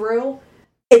go through,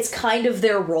 it's kind of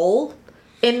their role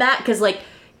in that. Because, like,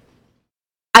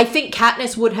 I think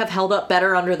Katniss would have held up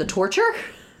better under the torture.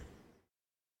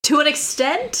 To an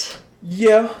extent.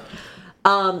 Yeah.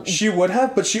 She would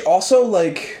have, but she also,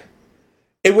 like,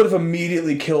 it would have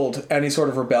immediately killed any sort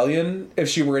of rebellion if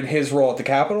she were in his role at the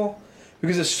Capitol.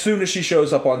 Because as soon as she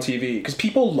shows up on TV, because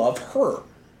people love her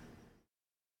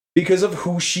because of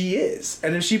who she is.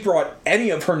 And if she brought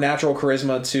any of her natural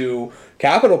charisma to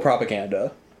Capitol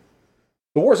propaganda,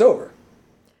 the war's over.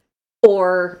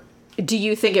 Or do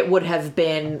you think it would have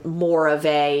been more of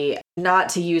a, not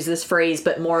to use this phrase,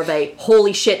 but more of a,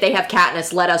 holy shit, they have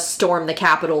Katniss, let us storm the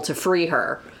Capitol to free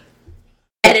her?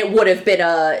 And it would have been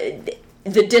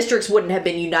the districts wouldn't have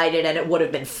been united and it would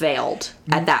have been failed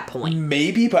at that point.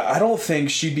 Maybe, but I don't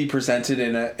think she'd be presented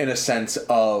in a sense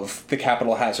of the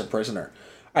Capitol has her prisoner.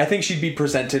 I think she'd be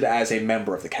presented as a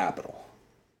member of the Capitol.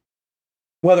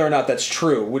 Whether or not that's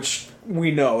true, which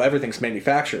we know everything's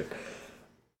manufactured.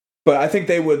 But I think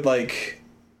they would, like,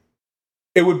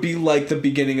 it would be like the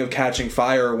beginning of Catching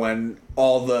Fire when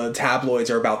all the tabloids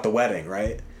are about the wedding,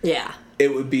 right? Yeah.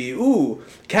 It would be, ooh,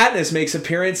 Katniss makes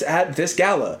appearance at this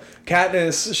gala.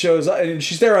 Katniss shows up, and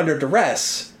she's there under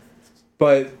duress,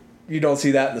 but you don't see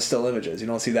that in the still images. You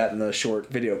don't see that in the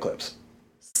short video clips.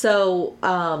 So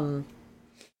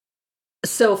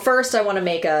first I want to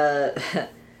make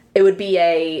it would be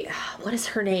a, what is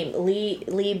her name? Li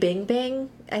Bingbing,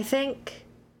 I think.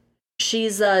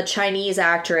 She's a Chinese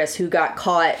actress who got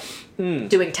caught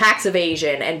doing tax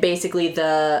evasion, and basically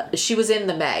she was in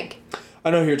the Meg. I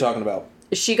know who you're talking about.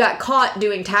 She got caught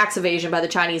doing tax evasion by the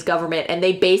Chinese government, and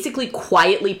they basically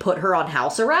quietly put her on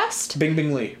house arrest.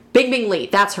 Bingbing Li. Bingbing Li,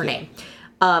 that's her name.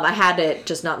 I had it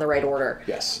just not in the right order.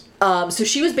 Yes. So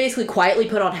she was basically quietly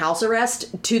put on house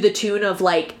arrest to the tune of,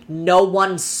 like, no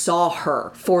one saw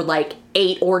her for, like,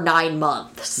 8 or 9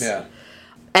 months. Yeah.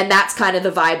 And that's kind of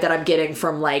the vibe that I'm getting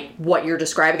from, like, what you're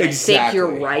describing. Exactly. I think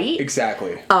you're right.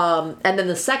 Exactly. And then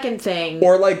the second thing...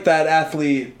 Or like that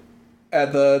athlete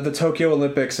at the Tokyo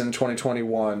Olympics in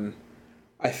 2021.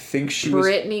 I think she was...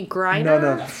 Brittany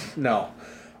Griner? No.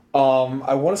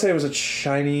 I want to say it was a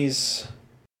Chinese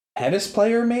tennis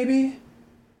player, maybe?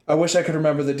 I wish I could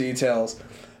remember the details.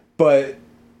 But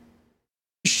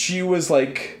she was,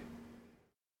 like...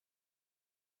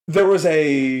 There was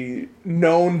a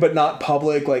known but not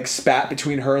public, like, spat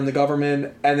between her and the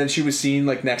government, and then she was seen,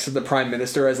 like, next to the prime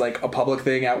minister as, like, a public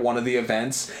thing at one of the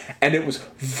events, and it was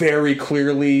very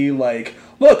clearly, like,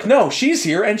 look, no, she's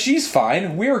here, and she's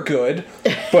fine, we're good,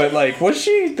 but, like, was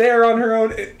she there on her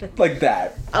own? Like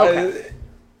that. Okay.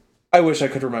 I wish I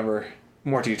could remember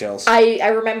more details. I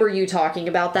remember you talking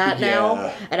about that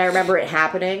now, and I remember it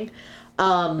happening.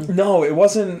 No, it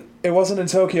wasn't in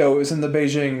Tokyo. It was in the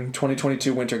Beijing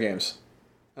 2022 Winter Games.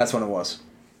 That's when it was.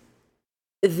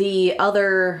 The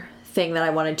other thing that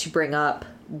I wanted to bring up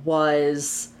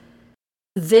was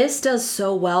this does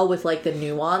so well with, like, the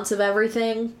nuance of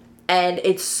everything, and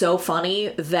it's so funny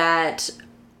that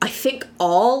I think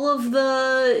all of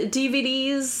the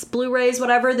DVDs, Blu-rays,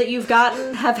 whatever that you've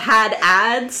gotten have had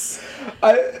ads.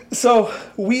 So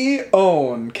we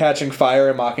own Catching Fire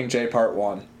and Mockingjay Part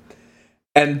 1.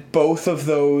 And both of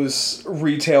those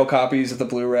retail copies of the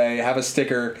Blu-ray have a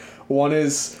sticker. One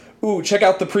is, ooh, check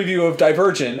out the preview of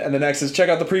Divergent, and the next is check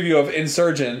out the preview of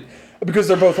Insurgent, because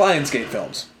they're both Lionsgate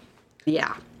films.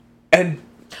 Yeah. And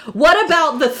what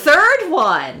about the third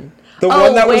one? The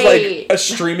one that was, like, a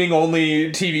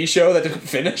streaming-only TV show that didn't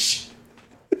finish?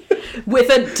 With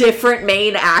a different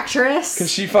main actress?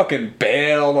 Because she fucking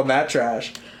bailed on that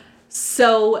trash.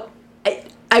 So...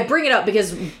 I bring it up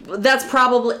because that's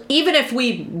probably, even if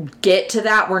we get to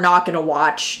that, we're not going to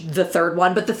watch the third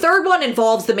one. But the third one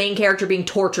involves the main character being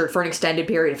tortured for an extended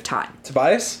period of time.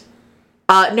 Tobias?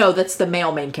 No, that's the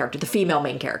male main character, the female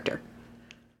main character.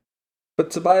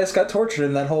 But Tobias got tortured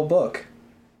in that whole book.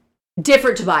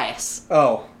 Different Tobias.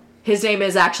 Oh. His name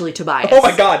is actually Tobias. Oh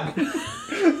my god.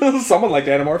 Someone liked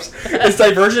Animorphs. Is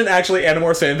Divergent actually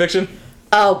Animorphs fanfiction?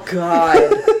 Oh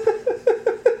god.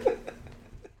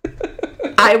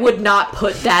 I would not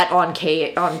put that on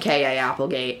K.A.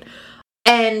 Applegate.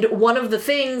 And one of the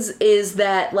things is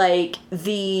that, like,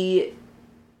 the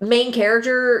main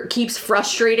character keeps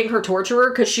frustrating her torturer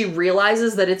because she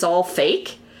realizes that it's all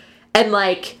fake. And,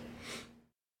 like,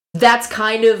 that's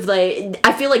kind of, like,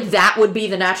 I feel like that would be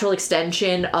the natural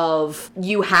extension of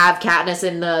you have Katniss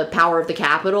in the power of the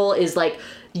Capitol, is, like,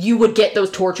 you would get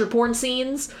those torture porn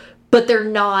scenes, but they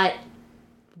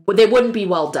wouldn't be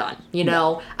well done, you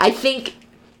know? No. I think...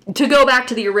 To go back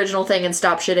to the original thing and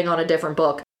stop shitting on a different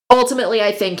book, ultimately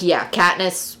I think, yeah,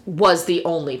 Katniss was the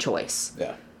only choice.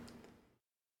 Yeah.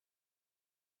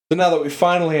 So now that we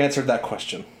finally answered that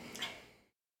question,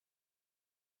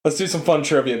 let's do some fun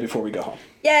trivia before we go home.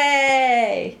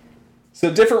 Yay!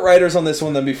 So different writers on this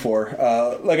one than before.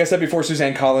 Like I said before,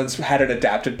 Suzanne Collins had an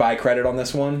adapted by credit on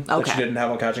this one that she didn't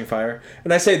have on Catching Fire.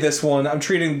 And I say this one, I'm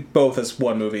treating both as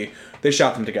one movie. They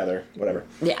shot them together, whatever.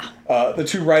 Yeah. The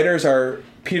two writers are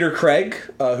Peter Craig,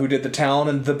 who did The Town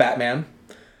and The Batman,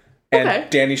 and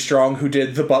Danny Strong, who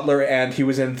did The Butler, and he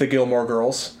was in The Gilmore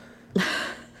Girls.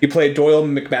 He played Doyle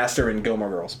McMaster in Gilmore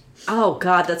Girls. Oh,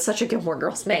 God, that's such a Gilmore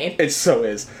Girls name. It so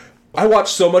is. I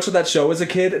watched so much of that show as a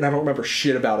kid, and I don't remember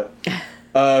shit about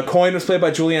it. Coin was played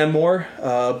by Julianne Moore.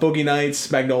 Boogie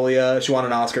Nights, Magnolia. She won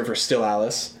an Oscar for Still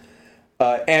Alice.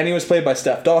 Annie was played by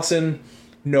Steph Dawson.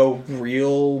 No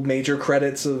real major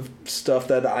credits of stuff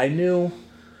that I knew.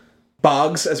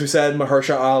 Boggs, as we said,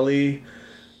 Mahershala Ali.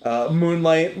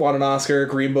 Moonlight won an Oscar.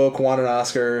 Green Book won an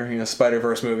Oscar.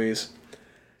 Spider-Verse movies.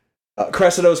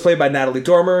 Cressida was played by Natalie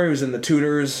Dormer, who's in The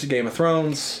Tudors, Game of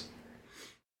Thrones.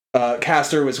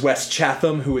 Castor was Wes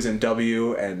Chatham, who was in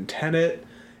W and Tenet.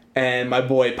 And my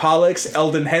boy Pollux,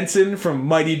 Eldon Henson from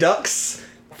Mighty Ducks,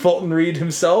 Fulton Reed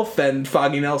himself, and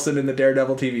Foggy Nelson in the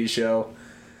Daredevil TV show.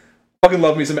 Fucking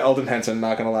love me some Eldon Henson,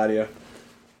 not gonna lie to you.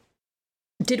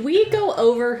 Did we go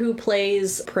over who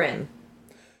plays Prim?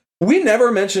 We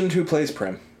never mentioned who plays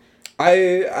Prim.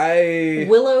 I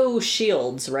Willow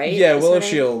Shields, right? Yeah, Willow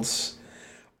Shields.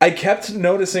 I kept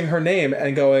noticing her name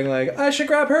and going like, I should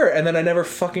grab her, and then I never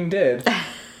fucking did.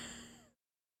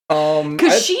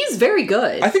 Because she's very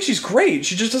good. I think she's great.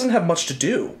 She just doesn't have much to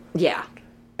do. Yeah.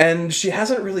 And she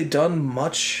hasn't really done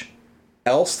much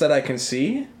else that I can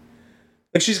see.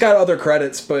 Like, she's got other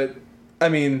credits, but, I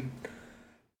mean,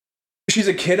 she's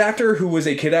a kid actor who was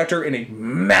a kid actor in a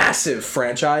massive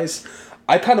franchise.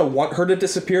 I kind of want her to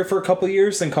disappear for a couple of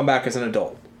years and come back as an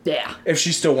adult. Yeah. If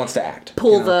she still wants to act.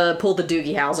 Pull the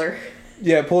Doogie Howser.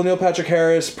 Yeah, pull Neil Patrick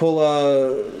Harris, pull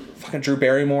fucking Drew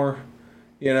Barrymore,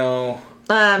 maybe.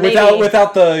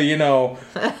 without the,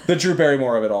 the Drew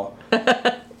Barrymore of it all.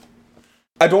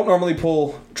 I don't normally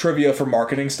pull trivia for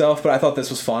marketing stuff, but I thought this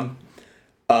was fun.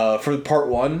 For part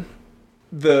one,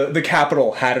 the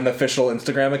Capitol had an official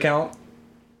Instagram account.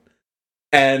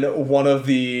 And one of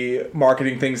the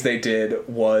marketing things they did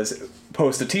was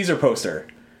post a teaser poster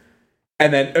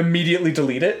and then immediately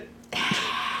delete it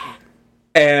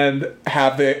and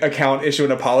have the account issue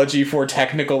an apology for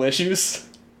technical issues.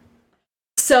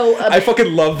 So I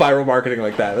fucking love viral marketing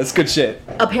like that. That's good shit.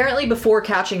 Apparently before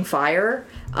Catching Fire,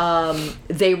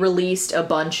 they released a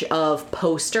bunch of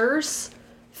posters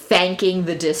thanking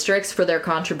the districts for their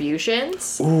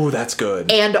contributions. Ooh, that's good.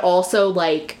 And also,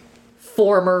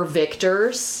 former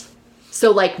victors.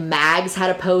 So, Mags had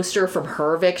a poster from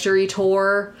her victory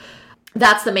tour.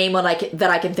 That's the main one that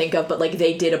I can think of, but,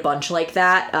 they did a bunch like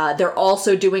that. They're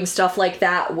also doing stuff like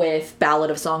that with Ballad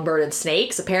of Songbirds and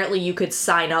Snakes. Apparently, you could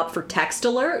sign up for text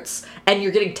alerts, and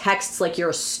you're getting texts like you're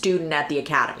a student at the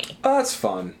academy. Oh, that's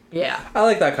fun. Yeah. I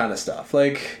like that kind of stuff.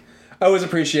 I always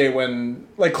appreciate when,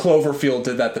 Cloverfield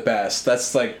did that the best.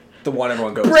 That's, the one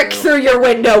everyone goes Brick through your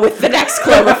window with the next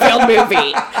Cloverfield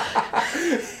movie.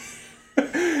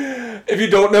 If you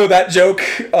don't know that joke,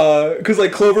 because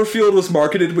Cloverfield was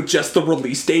marketed with just the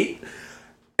release date,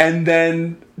 and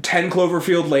then 10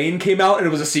 Cloverfield Lane came out, and it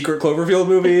was a secret Cloverfield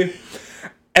movie.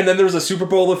 And then there was a Super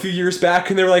Bowl a few years back,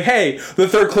 and they were like, hey, the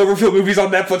third Cloverfield movie's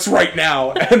on Netflix right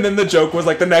now. And then the joke was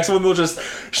the next one they'll just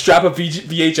strap a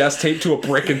VHS tape to a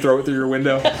brick and throw it through your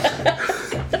window.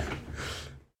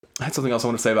 I had something else I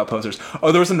want to say about posters.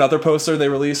 Oh, there was another poster they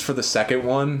released for the second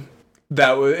one.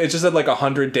 It just had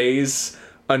 100 days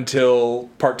until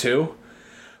part 2.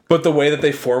 But the way that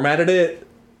they formatted it,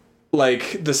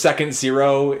 the second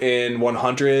 0 in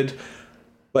 100,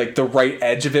 the right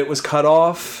edge of it was cut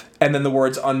off. And then the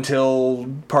words until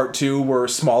part 2 were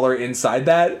smaller inside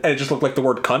that. And it just looked like the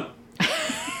word cunt.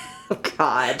 Oh,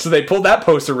 God. So they pulled that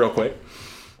poster real quick.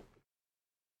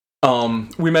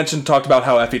 We talked about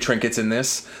how Effie Trinket's in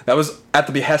this. That was at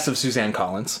the behest of Suzanne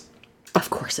Collins. Of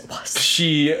course it was.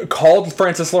 She called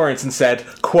Francis Lawrence and said,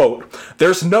 quote,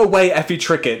 there's no way Effie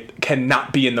Trinket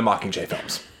cannot be in the Mockingjay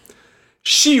films.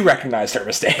 She recognized her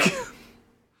mistake.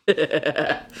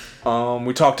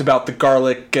 We talked about the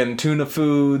garlic and tuna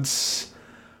foods.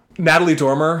 Natalie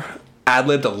Dormer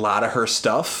ad-libbed a lot of her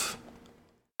stuff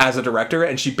as a director,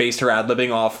 and she based her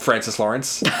ad-libbing off Francis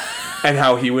Lawrence and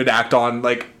how he would act on,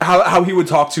 how he would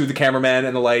talk to the cameraman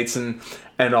and the lights and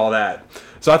all that.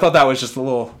 So I thought that was just a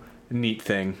little neat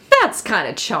thing. That's kind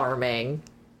of charming.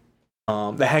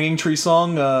 The Hanging Tree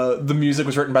song, the music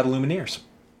was written by the Lumineers.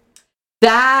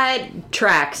 That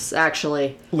tracks,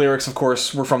 actually. Lyrics, of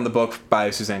course, were from the book by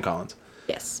Suzanne Collins.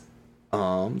 Yes.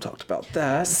 Talked about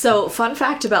that. So, fun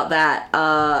fact about that,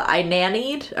 I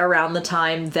nannied around the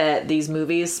time that these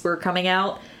movies were coming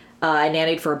out. I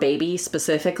nannied for a baby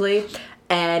specifically.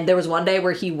 And there was one day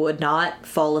where he would not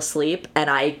fall asleep, and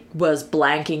I was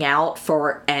blanking out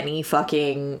for any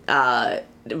fucking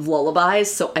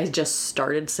lullabies, so I just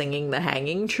started singing The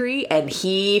Hanging Tree, and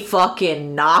he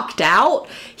fucking knocked out.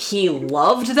 He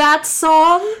loved that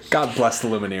song. God bless the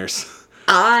Lumineers.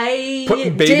 I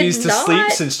putting babies to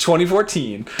sleep since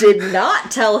 2014. Did not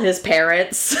tell his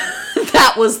parents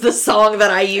that was the song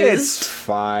that I used. It's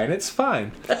fine. It's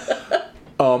fine.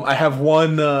 I have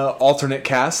one alternate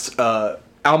cast.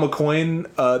 Al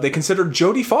McCoy, they considered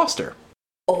Jodie Foster.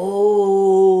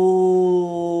 Oh,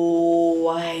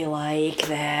 I like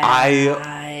that.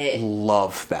 I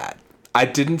love that. I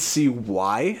didn't see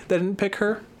why they didn't pick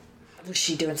her. Was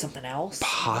she doing something else?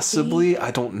 Possibly.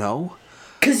 I don't know.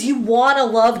 Because you want to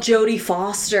love Jodie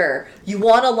Foster. You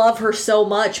want to love her so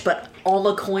much, but Al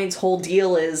McCoy's whole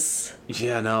deal is...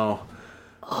 Yeah, no.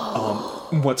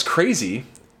 What's crazy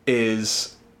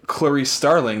is Clarice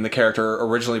Starling, the character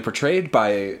originally portrayed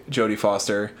by Jodie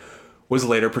Foster, was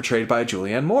later portrayed by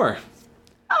Julianne Moore.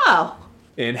 Oh.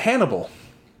 In Hannibal.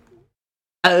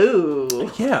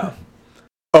 Oh. Yeah.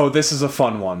 Oh, this is a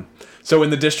fun one. So in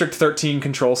the District 13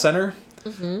 Control Center,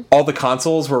 all the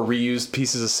consoles were reused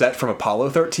pieces of set from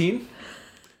Apollo 13.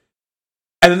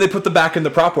 And then they put them back in the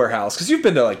prop warehouse. Because you've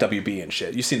been to like WB and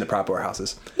shit. You've seen the prop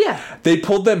warehouses. Yeah. They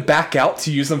pulled them back out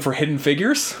to use them for Hidden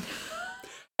Figures.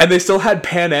 And they still had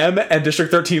Pan Am and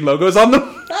District 13 logos on them.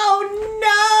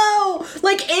 Oh no!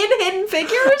 Like in Hidden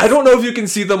Figures? I don't know if you can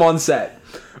see them on set.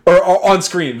 Or on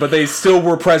screen. But they still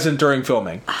were present during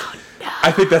filming. Oh no.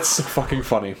 I think that's so fucking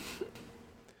funny.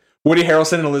 Woody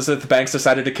Harrelson and Elizabeth Banks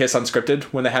decided to kiss unscripted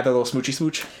when they had their little smoochy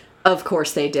smooch. Of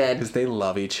course they did. Because they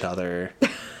love each other.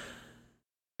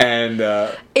 And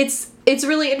it's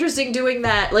really interesting doing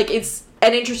that. Like, it's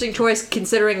an interesting choice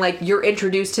considering, like, you're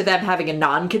introduced to them having a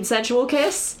non-consensual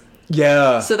kiss.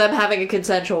 Yeah. So them having a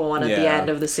consensual one at the end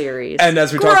of the series. And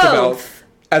as we talked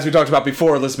about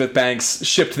before, Elizabeth Banks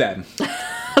shipped them.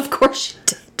 Of course she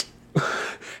did.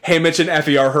 Hey Mitch and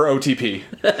Effie are her OTP.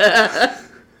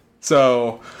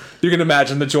 So you can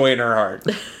imagine the joy in her heart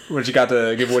when she got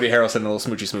to give Woody Harrelson a little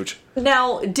smoochy smooch.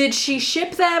 Now, did she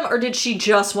ship them or did she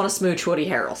just want to smooch Woody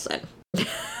Harrelson?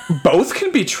 Both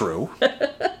can be true.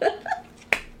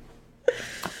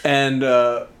 And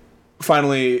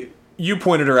finally, you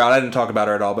pointed her out. I didn't talk about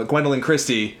her at all, but Gwendolyn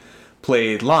Christie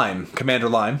played Lime, Commander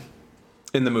Lime,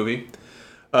 in the movie.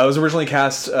 It was originally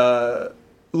cast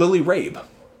Lily Rabe,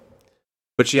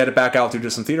 but she had to back out due to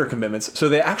some theater commitments. So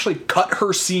they actually cut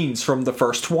her scenes from the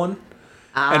first one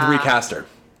and recast her.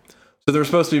 So there was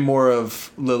supposed to be more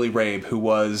of Lily Rabe, who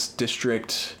was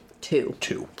District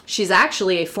 2. She's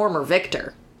actually a former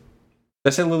Victor.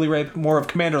 Did I say Lily Rabe? More of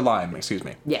Commander Lime, excuse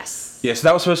me. Yes. Yeah, so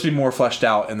that was supposed to be more fleshed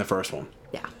out in the first one.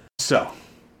 Yeah. So.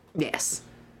 Yes.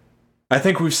 I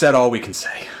think we've said all we can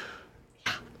say.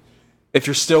 Yeah. If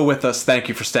you're still with us, thank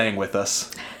you for staying with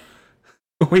us.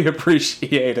 We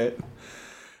appreciate it.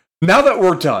 Now that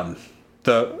we're done,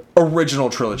 the original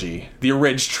trilogy, the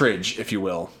Tridge, if you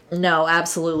will. No,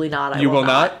 absolutely not. You will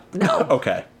not? No.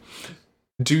 Okay.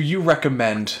 Do you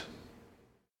recommend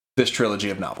this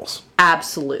trilogy of novels?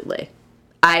 Absolutely.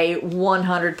 I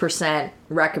 100%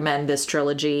 recommend this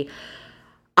trilogy.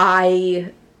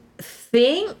 I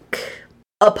think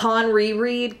upon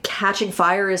reread, Catching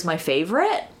Fire is my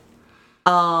favorite.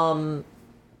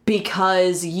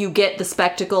 Because you get the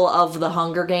spectacle of the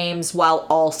Hunger Games while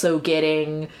also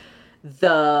getting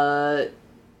the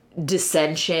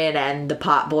dissension and the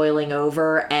pot boiling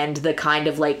over and the kind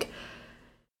of like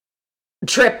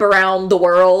trip around the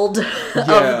world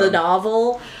of the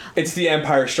novel. It's the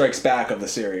Empire Strikes Back of the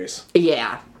series.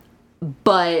 Yeah.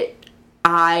 But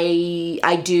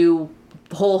I do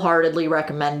wholeheartedly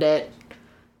recommend it.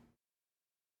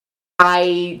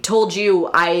 I told you,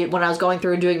 when I was going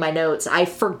through and doing my notes, I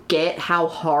forget how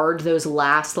hard those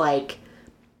last,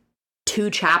 2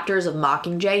 chapters of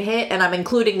Mockingjay hit, and I'm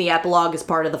including the epilogue as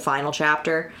part of the final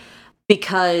chapter,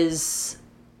 because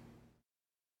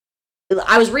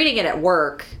I was reading it at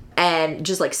work, and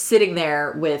just, sitting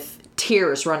there with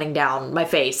tears running down my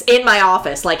face, in my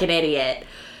office, like an idiot,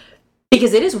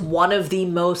 because it is one of the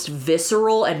most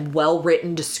visceral and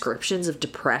well-written descriptions of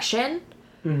depression.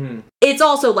 Mm-hmm. It's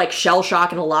also shell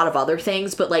shock and a lot of other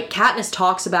things, but Katniss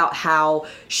talks about how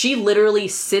she literally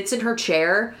sits in her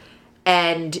chair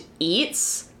and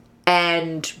eats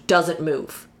and doesn't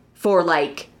move for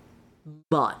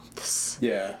months.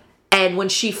 Yeah. And when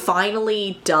she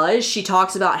finally does, she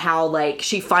talks about how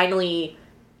she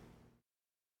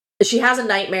has a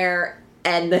nightmare,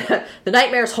 and the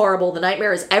nightmare is horrible. The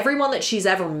nightmare is everyone that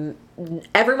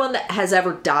has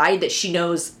ever died that she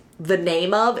knows the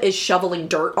name of is shoveling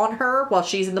dirt on her while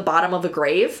she's in the bottom of a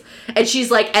grave. And she's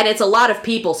like, and it's a lot of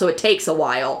people, so it takes a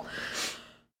while.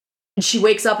 And she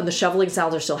wakes up and the shoveling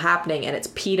sounds are still happening, and it's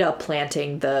Peeta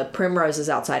planting the primroses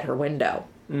outside her window.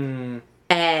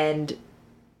 And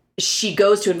she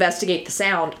goes to investigate the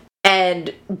sound,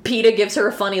 and Peeta gives her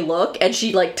a funny look, and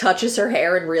she, like, touches her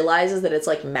hair and realizes that it's,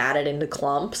 like, matted into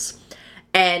clumps.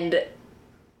 And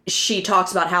she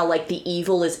talks about how, like, the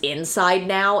evil is inside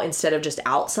now instead of just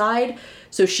outside.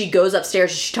 So she goes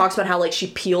upstairs and she talks about how, like, she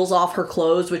peels off her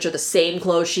clothes, which are the same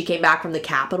clothes she came back from the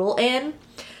Capitol in.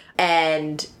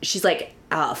 And she's, like,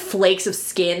 flakes of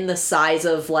skin the size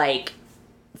of, like,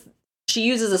 she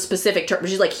uses a specific term, but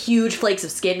she's, like, huge flakes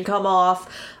of skin come off.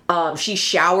 She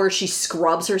showers, she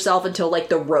scrubs herself until, like,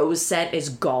 the rose scent is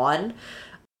gone.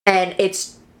 And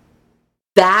it's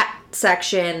that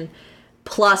section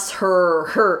plus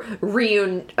her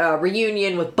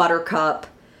reunion with Buttercup,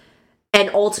 and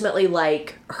ultimately,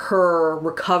 like, her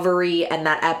recovery and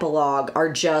that epilogue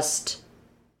are just,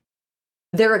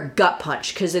 they're a gut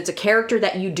punch, because it's a character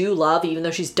that you do love, even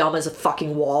though she's dumb as a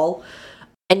fucking wall.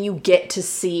 And you get to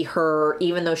see her,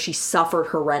 even though she suffered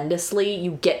horrendously,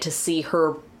 you get to see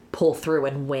her pull through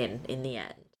and win in the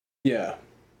end. Yeah.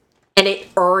 And it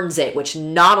earns it, which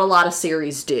not a lot of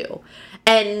series do.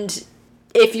 And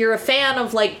if you're a fan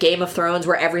of, like, Game of Thrones,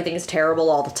 where everything is terrible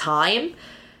all the time,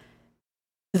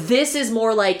 this is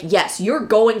more like, yes, you're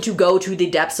going to go to the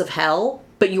depths of hell,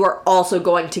 but you are also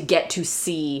going to get to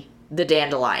see the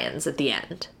dandelions at the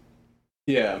end.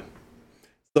 Yeah.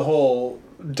 The whole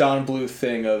Don Bluth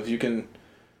thing of you can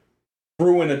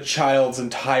ruin a child's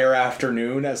entire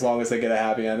afternoon as long as they get a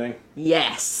happy ending.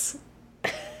 Yes.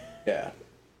 Yeah.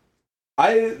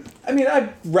 I mean,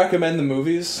 I recommend the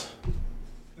movies.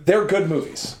 They're good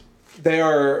movies. They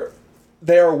are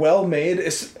well made.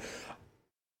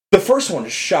 The first one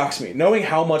shocks me, knowing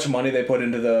how much money they put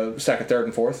into the second, third,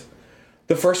 and fourth.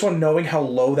 The first one, knowing how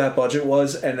low that budget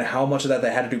was and how much of that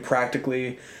they had to do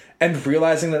practically, and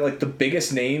realizing that, like, the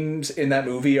biggest names in that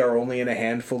movie are only in a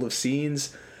handful of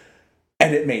scenes,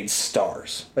 and it made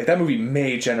stars. Like, that movie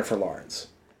made Jennifer Lawrence.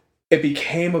 It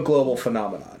became a global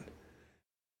phenomenon.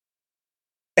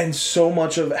 And so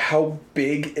much of how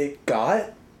big it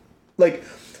got, like,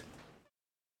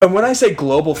 and when I say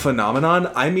global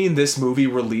phenomenon, I mean this movie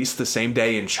released the same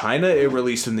day in China it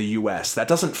released in the US. That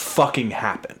doesn't fucking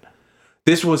happen.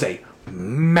 This was a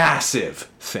massive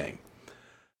thing.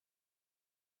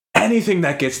 Anything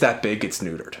that gets that big gets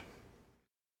neutered.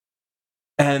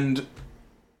 And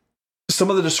some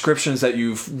of the descriptions that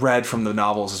you've read from the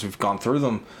novels as we've gone through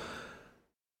them,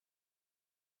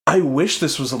 I wish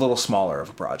this was a little smaller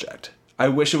of a project. I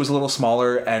wish it was a little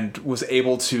smaller and was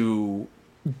able to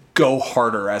go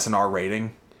harder as an R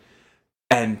rating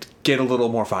and get a little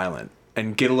more violent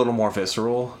and get a little more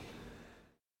visceral.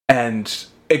 And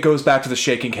it goes back to the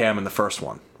shaking cam in the first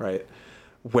one, right?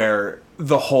 Where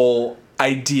the whole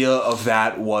idea of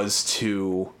that was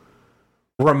to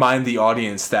remind the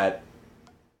audience that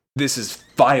this is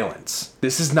violence.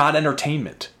 This is not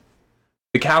entertainment.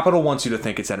 The Capitol wants you to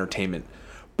think it's entertainment,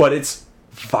 but it's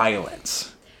violence.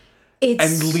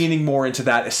 And leaning more into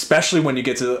that, especially when you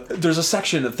get to... There's a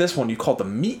section of this one you call the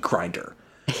meat grinder.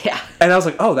 Yeah. And I was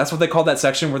like, oh, that's what they called that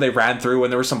section where they ran through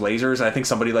and there were some lasers and I think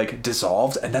somebody, like,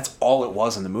 dissolved. And that's all it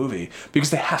was in the movie.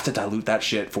 Because they have to dilute that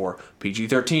shit for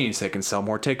PG-13 so they can sell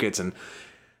more tickets. And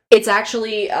it's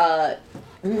actually...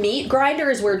 meat grinder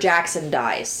is where Jackson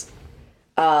dies.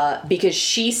 Because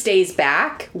she stays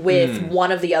back with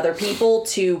one of the other people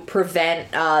to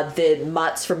prevent the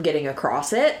mutts from getting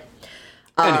across it.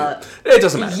 Anyway, it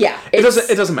doesn't matter. Yeah. It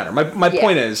doesn't matter. My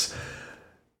point is...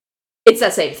 It's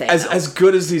that same thing. As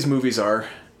good as these movies are,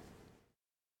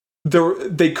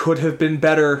 they could have been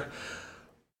better,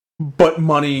 but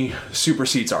money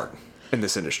supersedes art in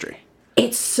this industry.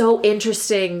 It's so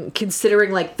interesting,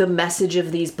 considering, like, the message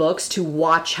of these books, to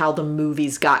watch how the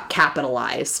movies got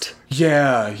capitalized.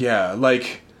 Yeah.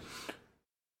 Like,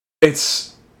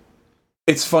 it's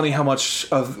funny how much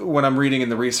of, when I'm reading in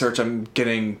the research, I'm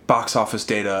getting box office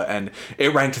data, and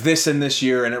it ranked this in this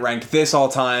year, and it ranked this all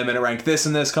time, and it ranked this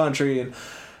in this country, and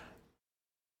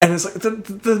it's like,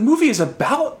 the movie is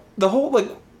about, the whole, like,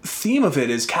 theme of it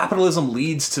is capitalism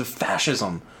leads to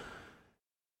fascism,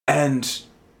 and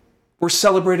we're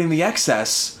celebrating the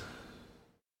excess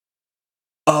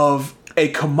of a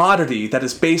commodity that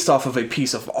is based off of a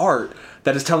piece of art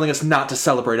that is telling us not to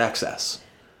celebrate excess.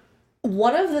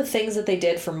 One of the things that they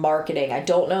did for marketing, I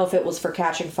don't know if it was for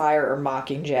Catching Fire or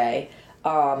Mockingjay,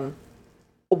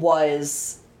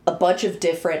 was a bunch of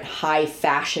different high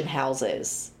fashion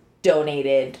houses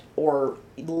donated or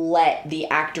let the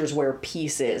actors wear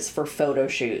pieces for photo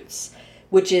shoots,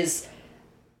 which is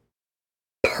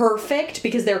perfect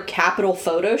because they're capital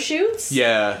photo shoots.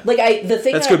 Yeah. Like,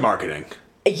 that's good marketing.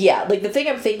 Yeah, like, the thing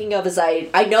I'm thinking of is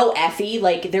I know Effie,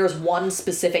 like, there's one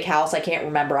specific house, I can't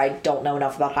remember, I don't know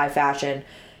enough about high fashion.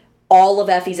 All of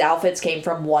Effie's outfits came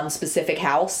from one specific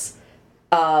house,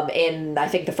 in, I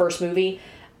think, the first movie.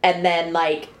 And then,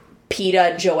 like,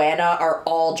 Peeta and Joanna are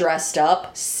all dressed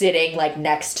up, sitting, like,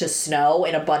 next to Snow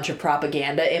in a bunch of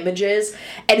propaganda images.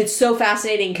 And it's so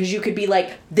fascinating, because you could be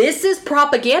like, this is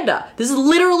propaganda. This is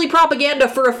literally propaganda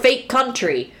for a fake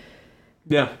country.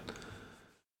 Yeah.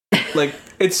 Like,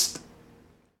 it's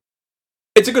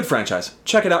a good franchise.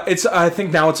 Check it out. I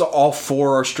think now it's all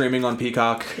 4 are streaming on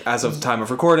Peacock as of time of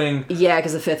recording. Yeah,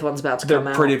 because the 5th one's about to come out.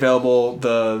 They're pretty available.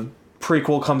 The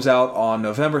prequel comes out on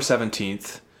November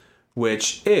 17th,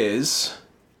 which is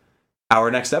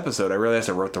our next episode. I realized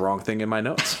I wrote the wrong thing in my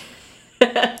notes.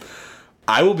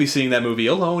 I will be seeing that movie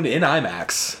alone in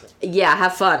IMAX. Yeah,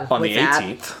 have fun on with the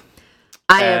 18th.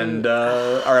 And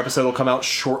our episode will come out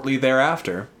shortly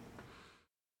thereafter.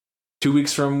 2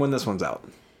 weeks from when this one's out.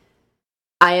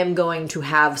 I am going to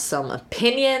have some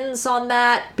opinions on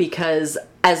that because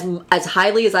as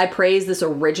highly as I praise this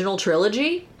original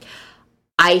trilogy,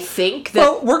 I think that...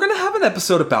 Well, we're going to have an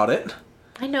episode about it.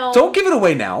 I know. Don't give it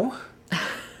away now.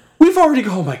 We've already...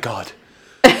 Oh my god.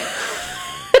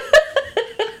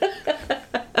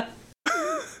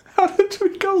 How did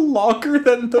we go longer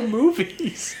than the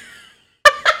movies?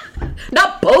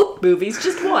 Not both movies,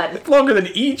 just one. Longer than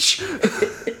each.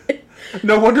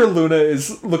 No wonder Luna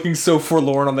is looking so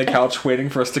forlorn on the couch waiting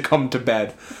for us to come to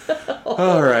bed.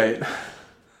 All right.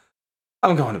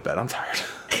 I'm going to bed. I'm tired.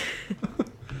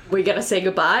 We gonna say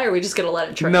goodbye, or are we just gonna let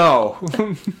it train? No.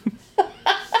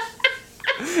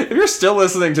 If you're still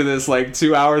listening to this like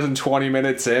 2 hours and 20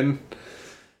 minutes in,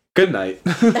 good night.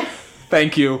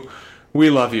 Thank you. We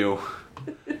love you.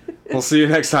 We'll see you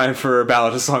next time for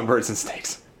Ballad of Songbirds and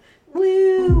Snakes.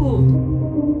 Woo!